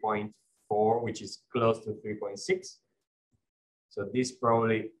here, 3.4, which is close to 3.6. So this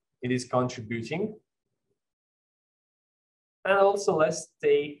probably, it is contributing. And also let's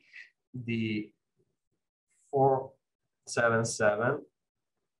take the 477,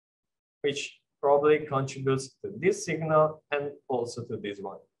 which probably contributes to this signal and also to this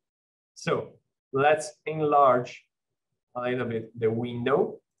one. So let's enlarge a little bit the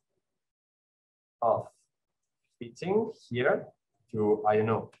window of fitting here to, I don't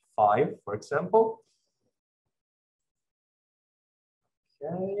know, 5, for example.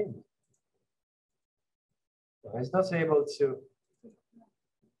 Okay. So it's not able to,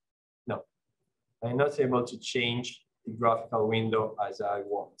 no, I'm not able to change the graphical window as I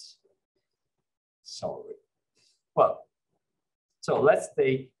want. Sorry. Well, so let's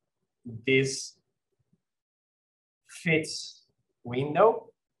take this fits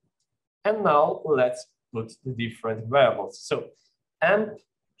window, and now let's put the different variables. So amp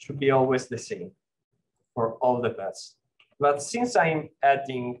should be always the same for all the paths. But since I'm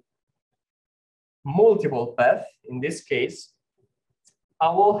adding multiple paths, in this case, I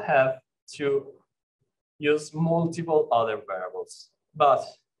will have to use multiple other variables. But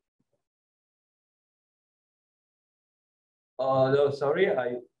no, sorry,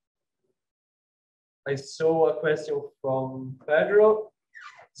 I saw a question from Pedro.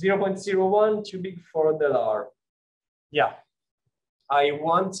 0.01 too big for del R. Yeah, I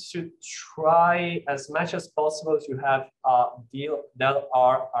want to try as much as possible to have a del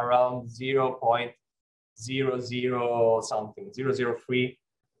R around 0.00 something, 003,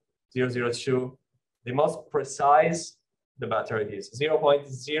 002. The most precise the better it is.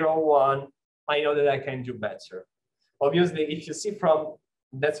 0.01, I know that I can do better. Obviously, if you see from,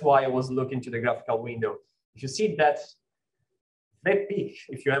 that's why I was looking to the graphical window. If you see that the peak,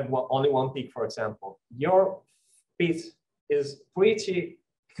 if you have only one peak, for example, your fit is pretty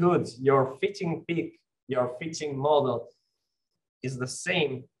good. Your fitting peak, your fitting model is the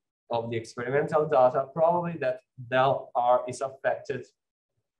same of the experimental data, probably that del R is affected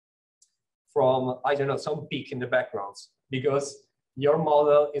from, I don't know, some peak in the backgrounds, because your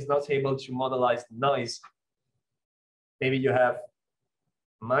model is not able to modelize noise. Maybe you have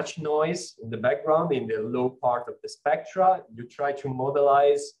much noise in the background, in the low part of the spectra. You try to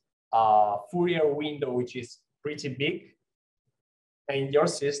modelize a Fourier window, which is pretty big, and your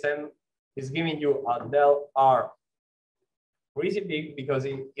system is giving you a del R pretty big, because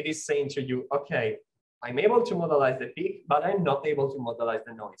it is saying to you, okay, I'm able to modelize the peak, but I'm not able to modelize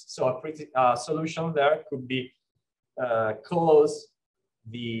the noise. So a pretty solution there could be close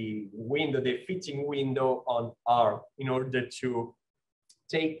the window, the fitting window on R, in order to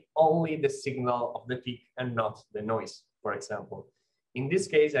take only the signal of the peak and not the noise, for example. In this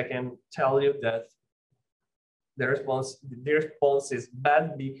case, I can tell you that the response is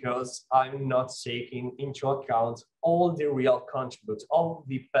bad, because I'm not taking into account all the real contributes, all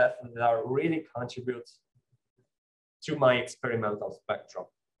the paths that are really contribute to my experimental spectrum.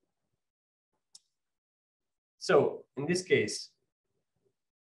 So in this case,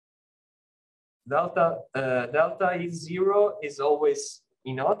 delta E0 is always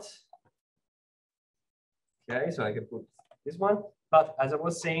E0. Okay, so I can put this one. But as I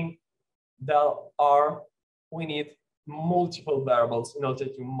was saying, del R, we need multiple variables in order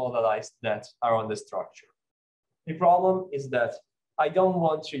to modelize that around the structure. The problem is that I don't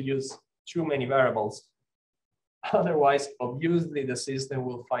want to use too many variables. Otherwise, obviously, the system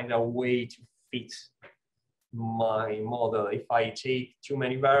will find a way to fit my model. If I take too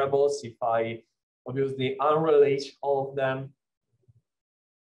many variables, if I obviously unrelate all of them,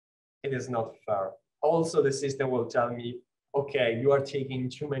 it is not fair. Also, the system will tell me, okay, you are taking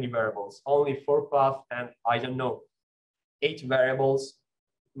too many variables, only 4 paths, and I don't know, 8 variables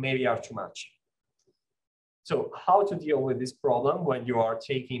maybe are too much. So how to deal with this problem when you are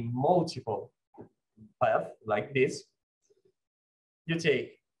taking multiple paths like this? You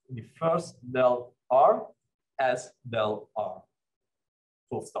take the first del R as del R,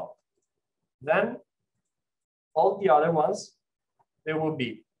 full stop. Then all the other ones, there will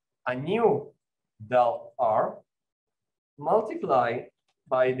be a new del R multiplied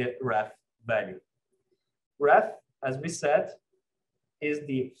by the ref value. Ref, as we said, is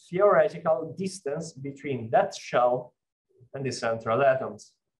the theoretical distance between that shell and the central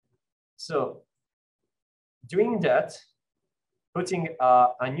atoms. So doing that, putting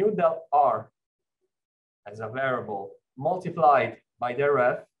a new del R as a variable multiplied by the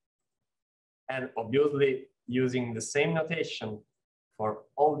ref, and obviously using the same notation for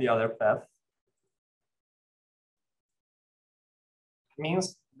all the other paths,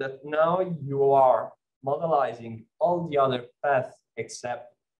 means that now you are modelizing all the other paths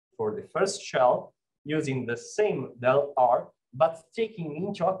except for the first shell using the same del R, but taking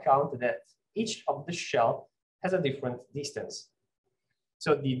into account that each of the shell has a different distance.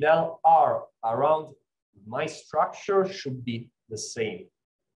 So the del R around my structure should be the same,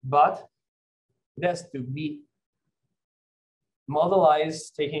 but it has to be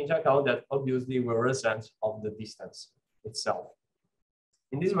modelized taking into account that obviously we resent of the distance itself.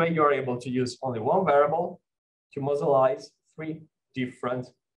 In this way, you are able to use only one variable to modelize 3 different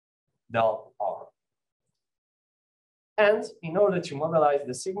del R. And in order to modelize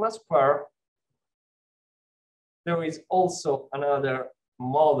the sigma square, there is also another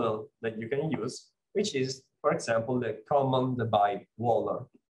model that you can use, which is, for example, the common Debye-Waller.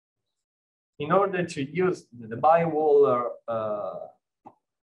 In order to use the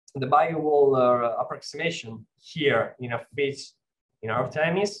Debye-Waller approximation here in a fit in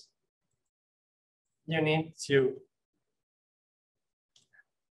Artemis, you need to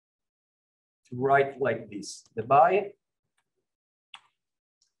write like this: Debye,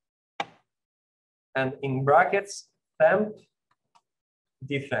 and in brackets temp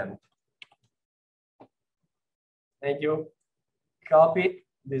dtemp, and you copy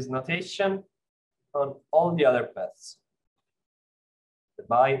this notation on all the other paths.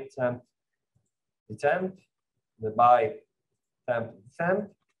 Debye temp dtemp, Debye temp dtemp,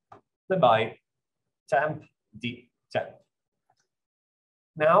 Debye temp dtemp.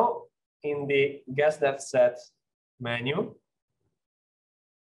 Now, in the guess depth set menu,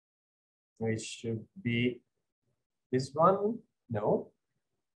 which should be this one, no.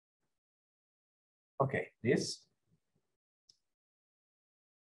 Okay, this.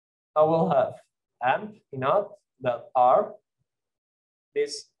 I will have amp inot that R.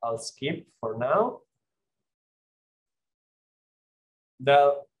 This I'll skip for now.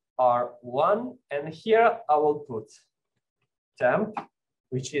 Del R1, and here I will put temp,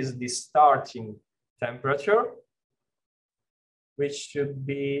 which is the starting temperature, which should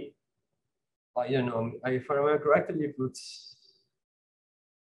be, I don't know, if I remember correctly, put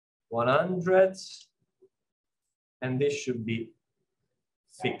 100, and this should be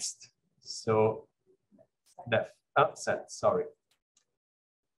fixed. So set, sorry.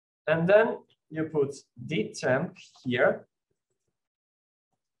 And then you put the temp here,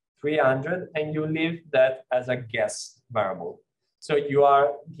 300, and you leave that as a guess variable. So you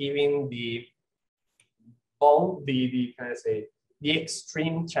are giving the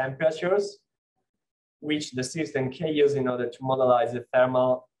extreme temperatures which the system can use in order to modelize the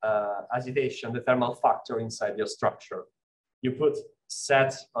thermal agitation, the thermal factor inside your structure. You put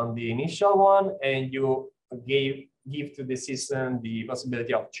set on the initial one, and you give to the system the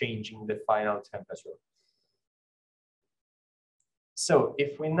possibility of changing the final temperature. So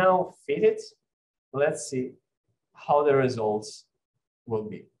if we now fit it, let's see how the results will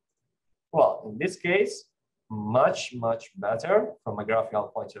be. Well, in this case, much, much better from a graphical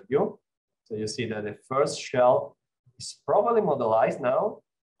point of view. So you see that the first shell is properly modelized now.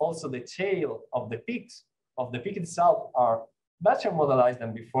 Also, the tail of the peak itself are better modelized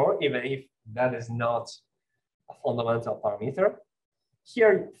than before, even if that is not a fundamental parameter.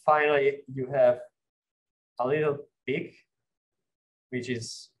 Here, finally, you have a little peak, which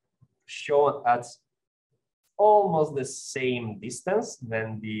is shown at almost the same distance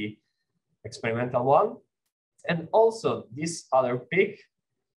than the experimental one. And also this other peak,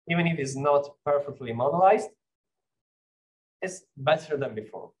 even if it's not perfectly modelized, is better than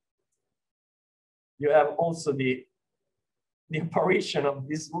before. You have also the apparition of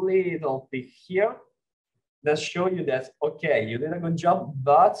this little peak here that show you that, okay, you did a good job,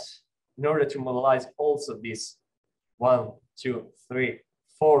 but in order to modelize also this 1, 2, 3,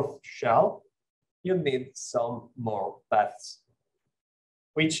 4th shell, you need some more paths,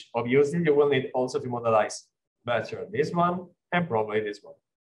 which obviously you will need also to modelize better this one and probably this one.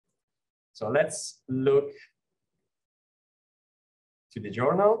 So let's look to the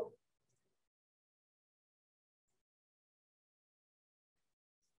journal.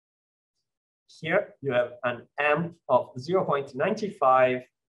 Here you have an amp of 0.95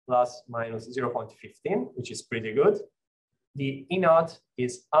 plus minus 0.15, which is pretty good. The E0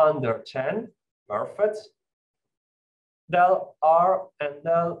 is under 10, perfect. Del R and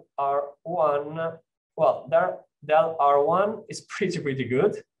del R1, well, del R1 is pretty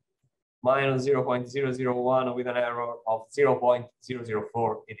good, minus 0.001 with an error of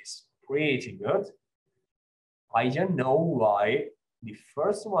 0.004. It is pretty good. I don't know why the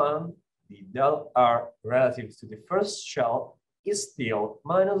first one, the del R relative to the first shell, is still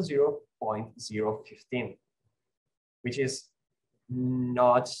minus 0.015, which is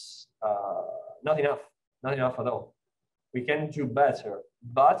not enough at all. We can do better,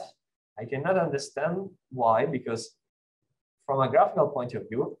 but I cannot understand why, because from a graphical point of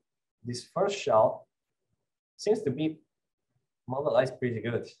view, this first shell seems to be modelized pretty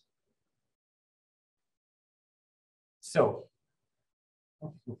good. So,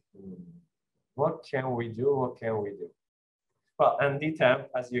 what can we do? What can we do? Well, and the temp,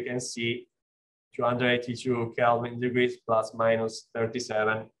 as you can see, 282 Kelvin degrees plus minus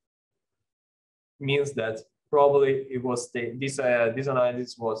 37 means that probably it was this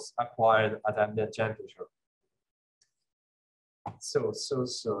analysis was acquired at ambient temperature. So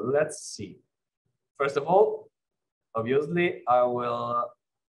let's see. First of all, obviously, I will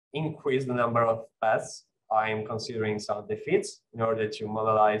increase the number of paths I'm considering some defeats in order to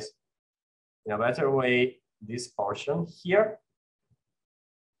modelize in a better way this portion here.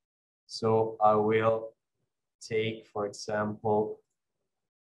 So I will take, for example,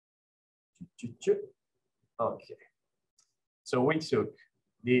 okay. So we took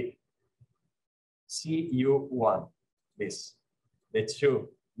the CU1, this, the 2,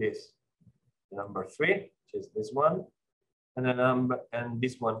 this, number 3, which is this one, and the number, and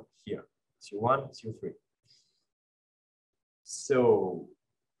this one here, CU1, CU3. So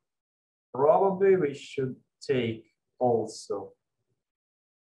probably we should take also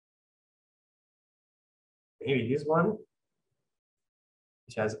maybe this one,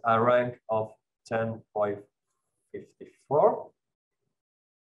 which has a rank of 10.54,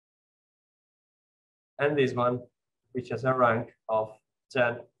 and this one, which has a rank of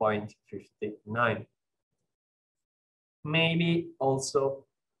 10.59. Maybe also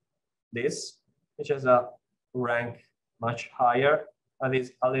this, which has a rank much higher that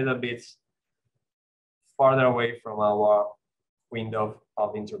is a little bit farther away from our window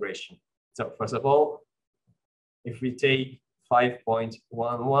of integration. So first of all, if we take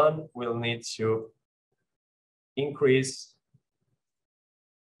 5.11, we'll need to increase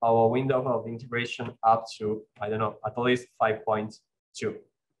our window of integration up to, I don't know, at least 5.2.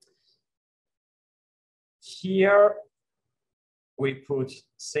 Here, we put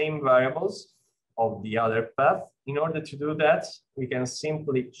same variables of the other path. In order to do that, we can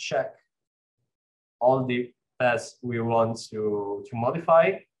simply check all the paths we want to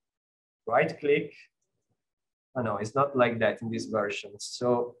modify, right click. Oh, no, it's not like that in this version.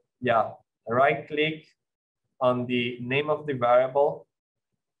 So yeah, right click on the name of the variable,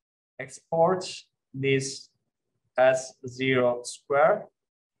 export this as 0 square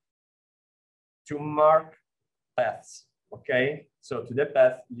to mark paths. Okay, so to the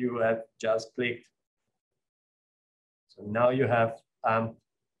path you have just clicked. So now you have AMP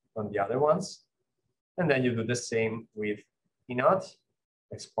on the other ones. And then you do the same with inot.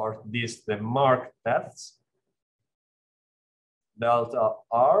 Export this, the mark paths. Delta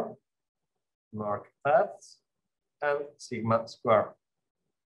R, mark paths, and sigma square,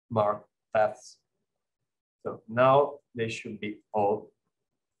 mark paths. So now they should be all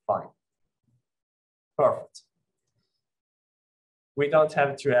fine. Perfect. We don't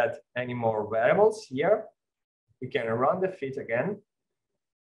have to add any more variables here. We can run the fit again.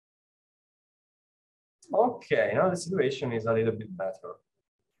 Okay, now the situation is a little bit better.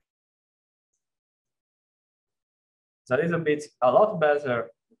 It's a lot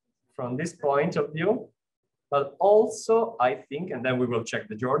better from this point of view, but also I think, and then we will check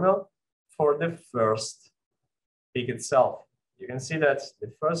the journal, for the first peak itself. You can see that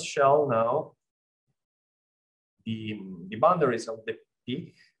the first shell now, the boundaries of the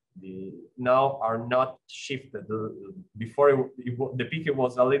peak now are not shifted. Before the peak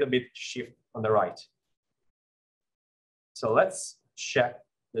was a little bit shift on the right. So let's check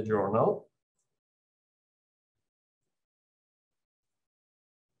the journal.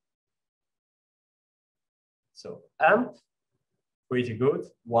 So AMP, pretty good,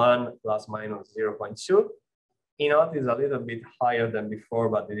 1 plus minus 0.2. Inot is a little bit higher than before,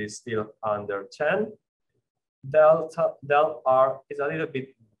 but it is still under 10. Del R is a little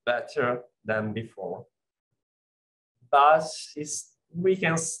bit better than before, but we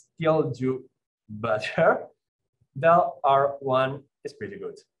can still do better. Del R1 is pretty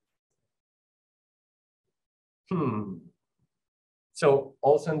good. So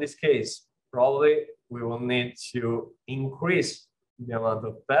also in this case, probably we will need to increase the amount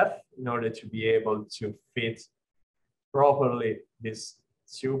of path in order to be able to fit properly these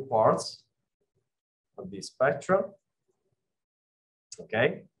two parts of the spectrum.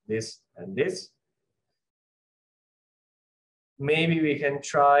 Okay, this and this. Maybe we can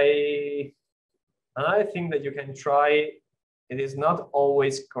try, another thing that you can try, it is not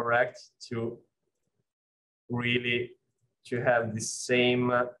always correct to really have the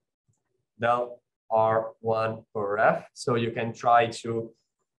same del R1 per F. So you can try to,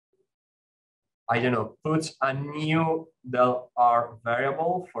 I don't know, put a new del R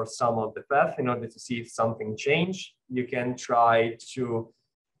variable for some of the path in order to see if something changed. You can try to,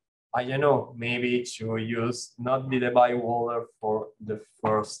 I don't know, maybe to use not the Debye-Waller for the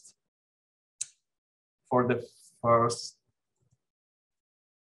first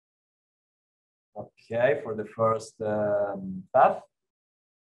path.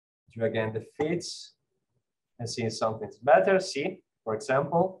 Do again the fits and see if something's better. See, for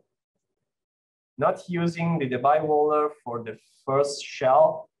example, not using the Debye-Waller for the first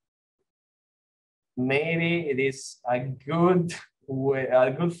shell. Maybe it is a good way,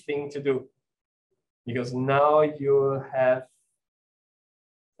 a good thing to do, because now you have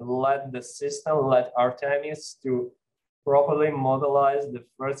let the system, let Artemis to properly modelize the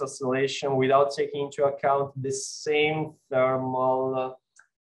first oscillation without taking into account the same thermal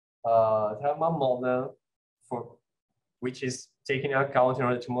model for which is taking into account in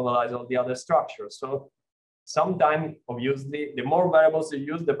order to modelize all the other structures. So sometimes, obviously, the more variables you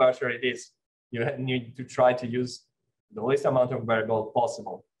use, the better it is. You need to try to use the least amount of variable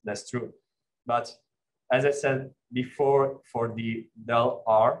possible. That's true. But as I said before, for the del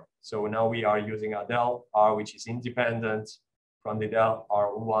R, so now we are using a del R which is independent from the del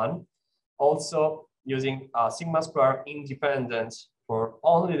R1. Also using a sigma square independent for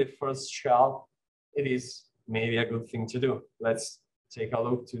only the first shell, it is maybe a good thing to do. Let's take a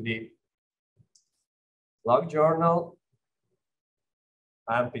look to the log journal.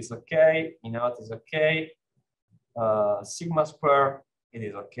 AMP is okay, inot is okay, sigma square, it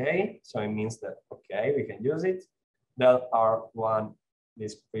is okay. So it means that, okay, we can use it. Del R1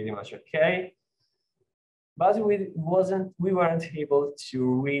 is pretty much okay. But we weren't able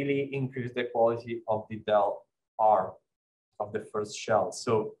to really increase the quality of the del R of the first shell.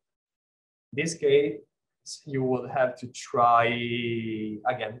 So in this case, you will have to try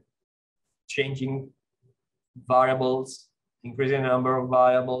again, changing variables, increasing the number of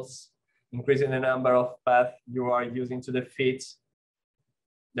variables, increasing the number of paths you are using to the fit.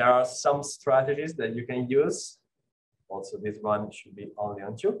 There are some strategies that you can use. Also, this one should be only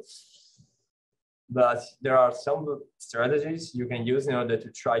on 2. But there are some strategies you can use in order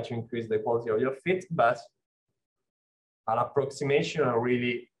to try to increase the quality of your fit, but an approximation, a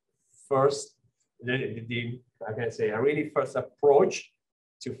really first, how can I say, a really first approach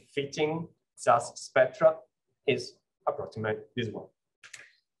to fitting XAS spectra is approximate this one.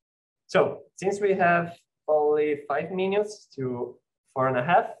 So since we have only 5 minutes to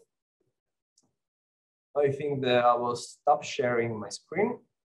 4.5, I think that I will stop sharing my screen.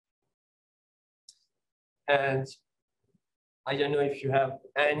 And I don't know if you have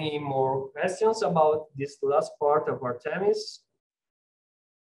any more questions about this last part of our themis.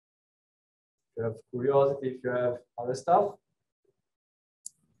 If you have curiosity, if you have other stuff.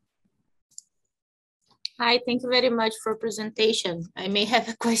 Hi, thank you very much for presentation. I may have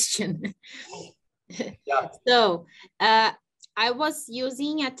a question. Yeah. So I was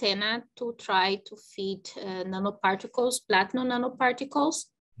using Athena to try to fit nanoparticles, platinum nanoparticles.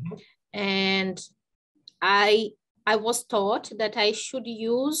 Mm-hmm. And I was taught that I should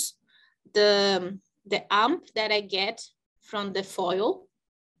use the amp that I get from the foil.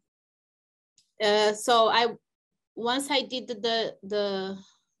 So once I did the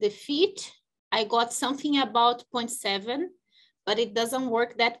fit, I got something about 0.7, but it doesn't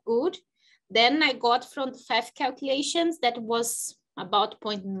work that good. Then I got from the FAF calculations that was about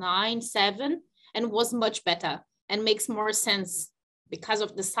 0.97 and was much better and makes more sense because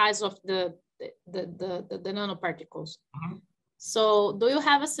of the size of the nanoparticles. Mm-hmm. So do you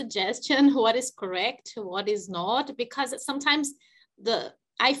have a suggestion what is correct, what is not? Because sometimes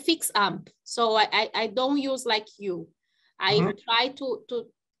I fix amp, so I don't use like you. I mm-hmm. try to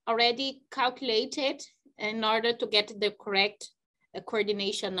already calculate it in order to get the correct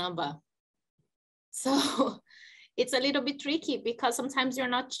coordination number. So it's a little bit tricky because sometimes you're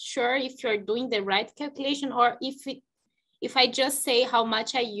not sure if you're doing the right calculation or if I just say how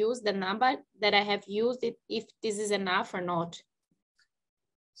much I use, the number that I have used, if this is enough or not.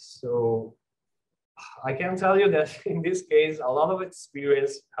 So I can tell you that in this case, a lot of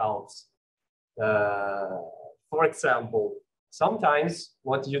experience helps. For example, sometimes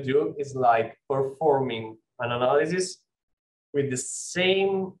what you do is like performing an analysis with the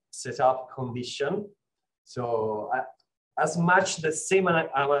same setup condition. So as much the same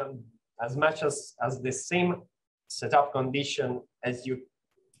setup condition as you.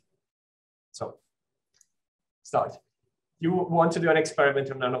 So start. You want to do an experiment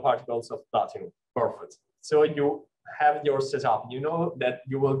on nanoparticles of platinum. Perfect. So you have your setup. You know that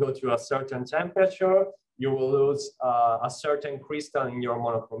you will go to a certain temperature. You will lose a certain crystal in your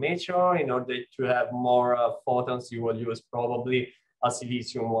monochromator. In order to have more photons, you will use probably a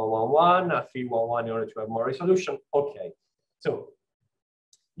silicium 111, a 311 in order to have more resolution. Okay. So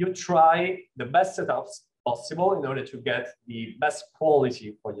you try the best setups possible in order to get the best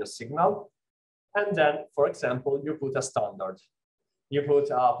quality for your signal. And then, for example, you put a standard. You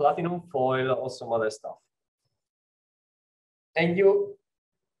put a platinum foil or some other stuff. And you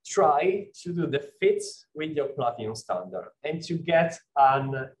try to do the fits with your platinum standard and to get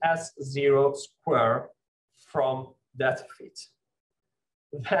an S0 square from that fit.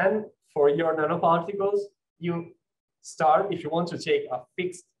 Then for your nanoparticles, you start, if you want to take a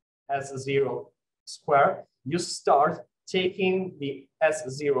fixed S0 square, you start taking the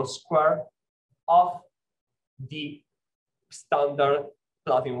S0 square of the standard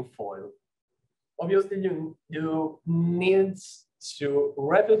platinum foil. Obviously, you need to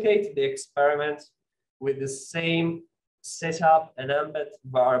replicate the experiment with the same setup and embed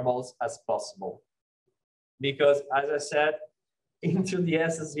variables as possible. Because as I said, into the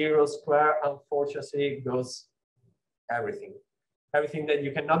S0 square, unfortunately, goes everything. Everything that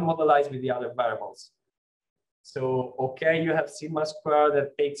you cannot modelize with the other variables. So, okay, you have sigma square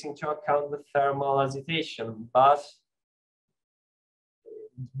that takes into account the thermal agitation, but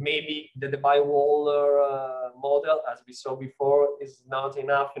maybe the Debye-Waller model, as we saw before, is not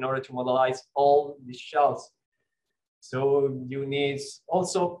enough in order to modelize all the shells. So you need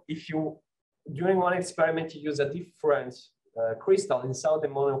also, if you, during one experiment, you use a different crystal inside the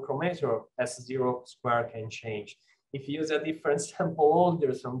monochromator, S0 square can change. If you use a different sample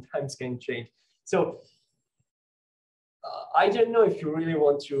order, sometimes can change. So I don't know if you really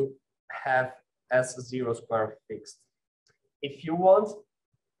want to have S0 square fixed. If you want,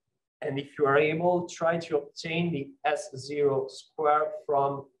 and if you are able, try to obtain the S0 square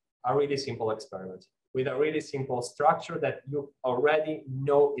from a really simple experiment with a really simple structure that you already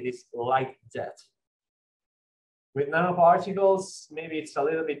know it is like that. With nanoparticles, maybe it's a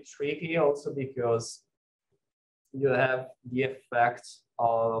little bit tricky also because you have the effect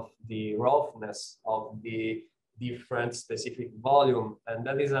of the roughness of the different specific volume, and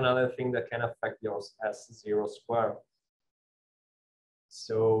that is another thing that can affect your S0 square.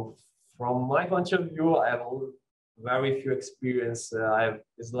 So from my point of view, I have very few experience.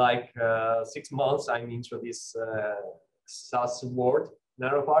 It's like 6 months I'm into this XAS world.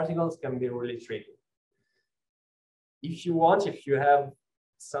 Nanoparticles can be really tricky. If you want, if you have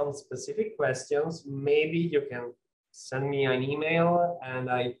some specific questions, maybe you can send me an email and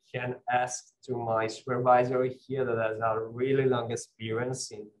I can ask to my supervisor here that has a really long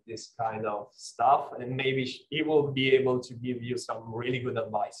experience in this kind of stuff, and maybe he will be able to give you some really good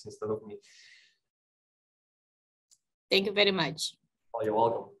advice instead of me. Thank you very much. Oh, you're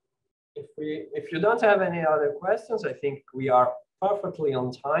welcome. If you don't have any other questions, I think we are perfectly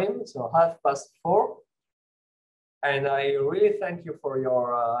on time, so 4:30. And I really thank you for your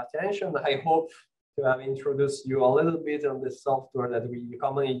attention. I hope to have introduced you a little bit on the software that we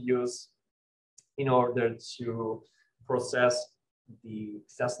commonly use in order to process the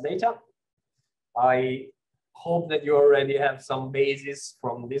XAS data. I hope that you already have some basis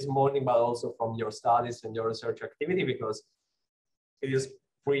from this morning, but also from your studies and your research activity, because it is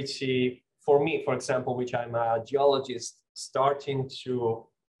pretty, for me, for example, which I'm a geologist, starting to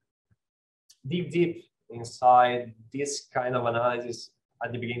dig deep inside this kind of analysis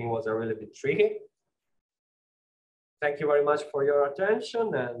at the beginning was a really bit tricky. Thank you very much for your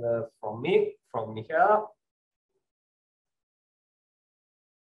attention, and from me, from Michela.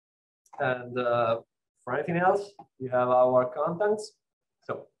 And for anything else, you have our contacts.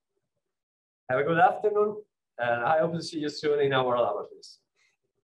 So have a good afternoon, and I hope to see you soon in our laboratories.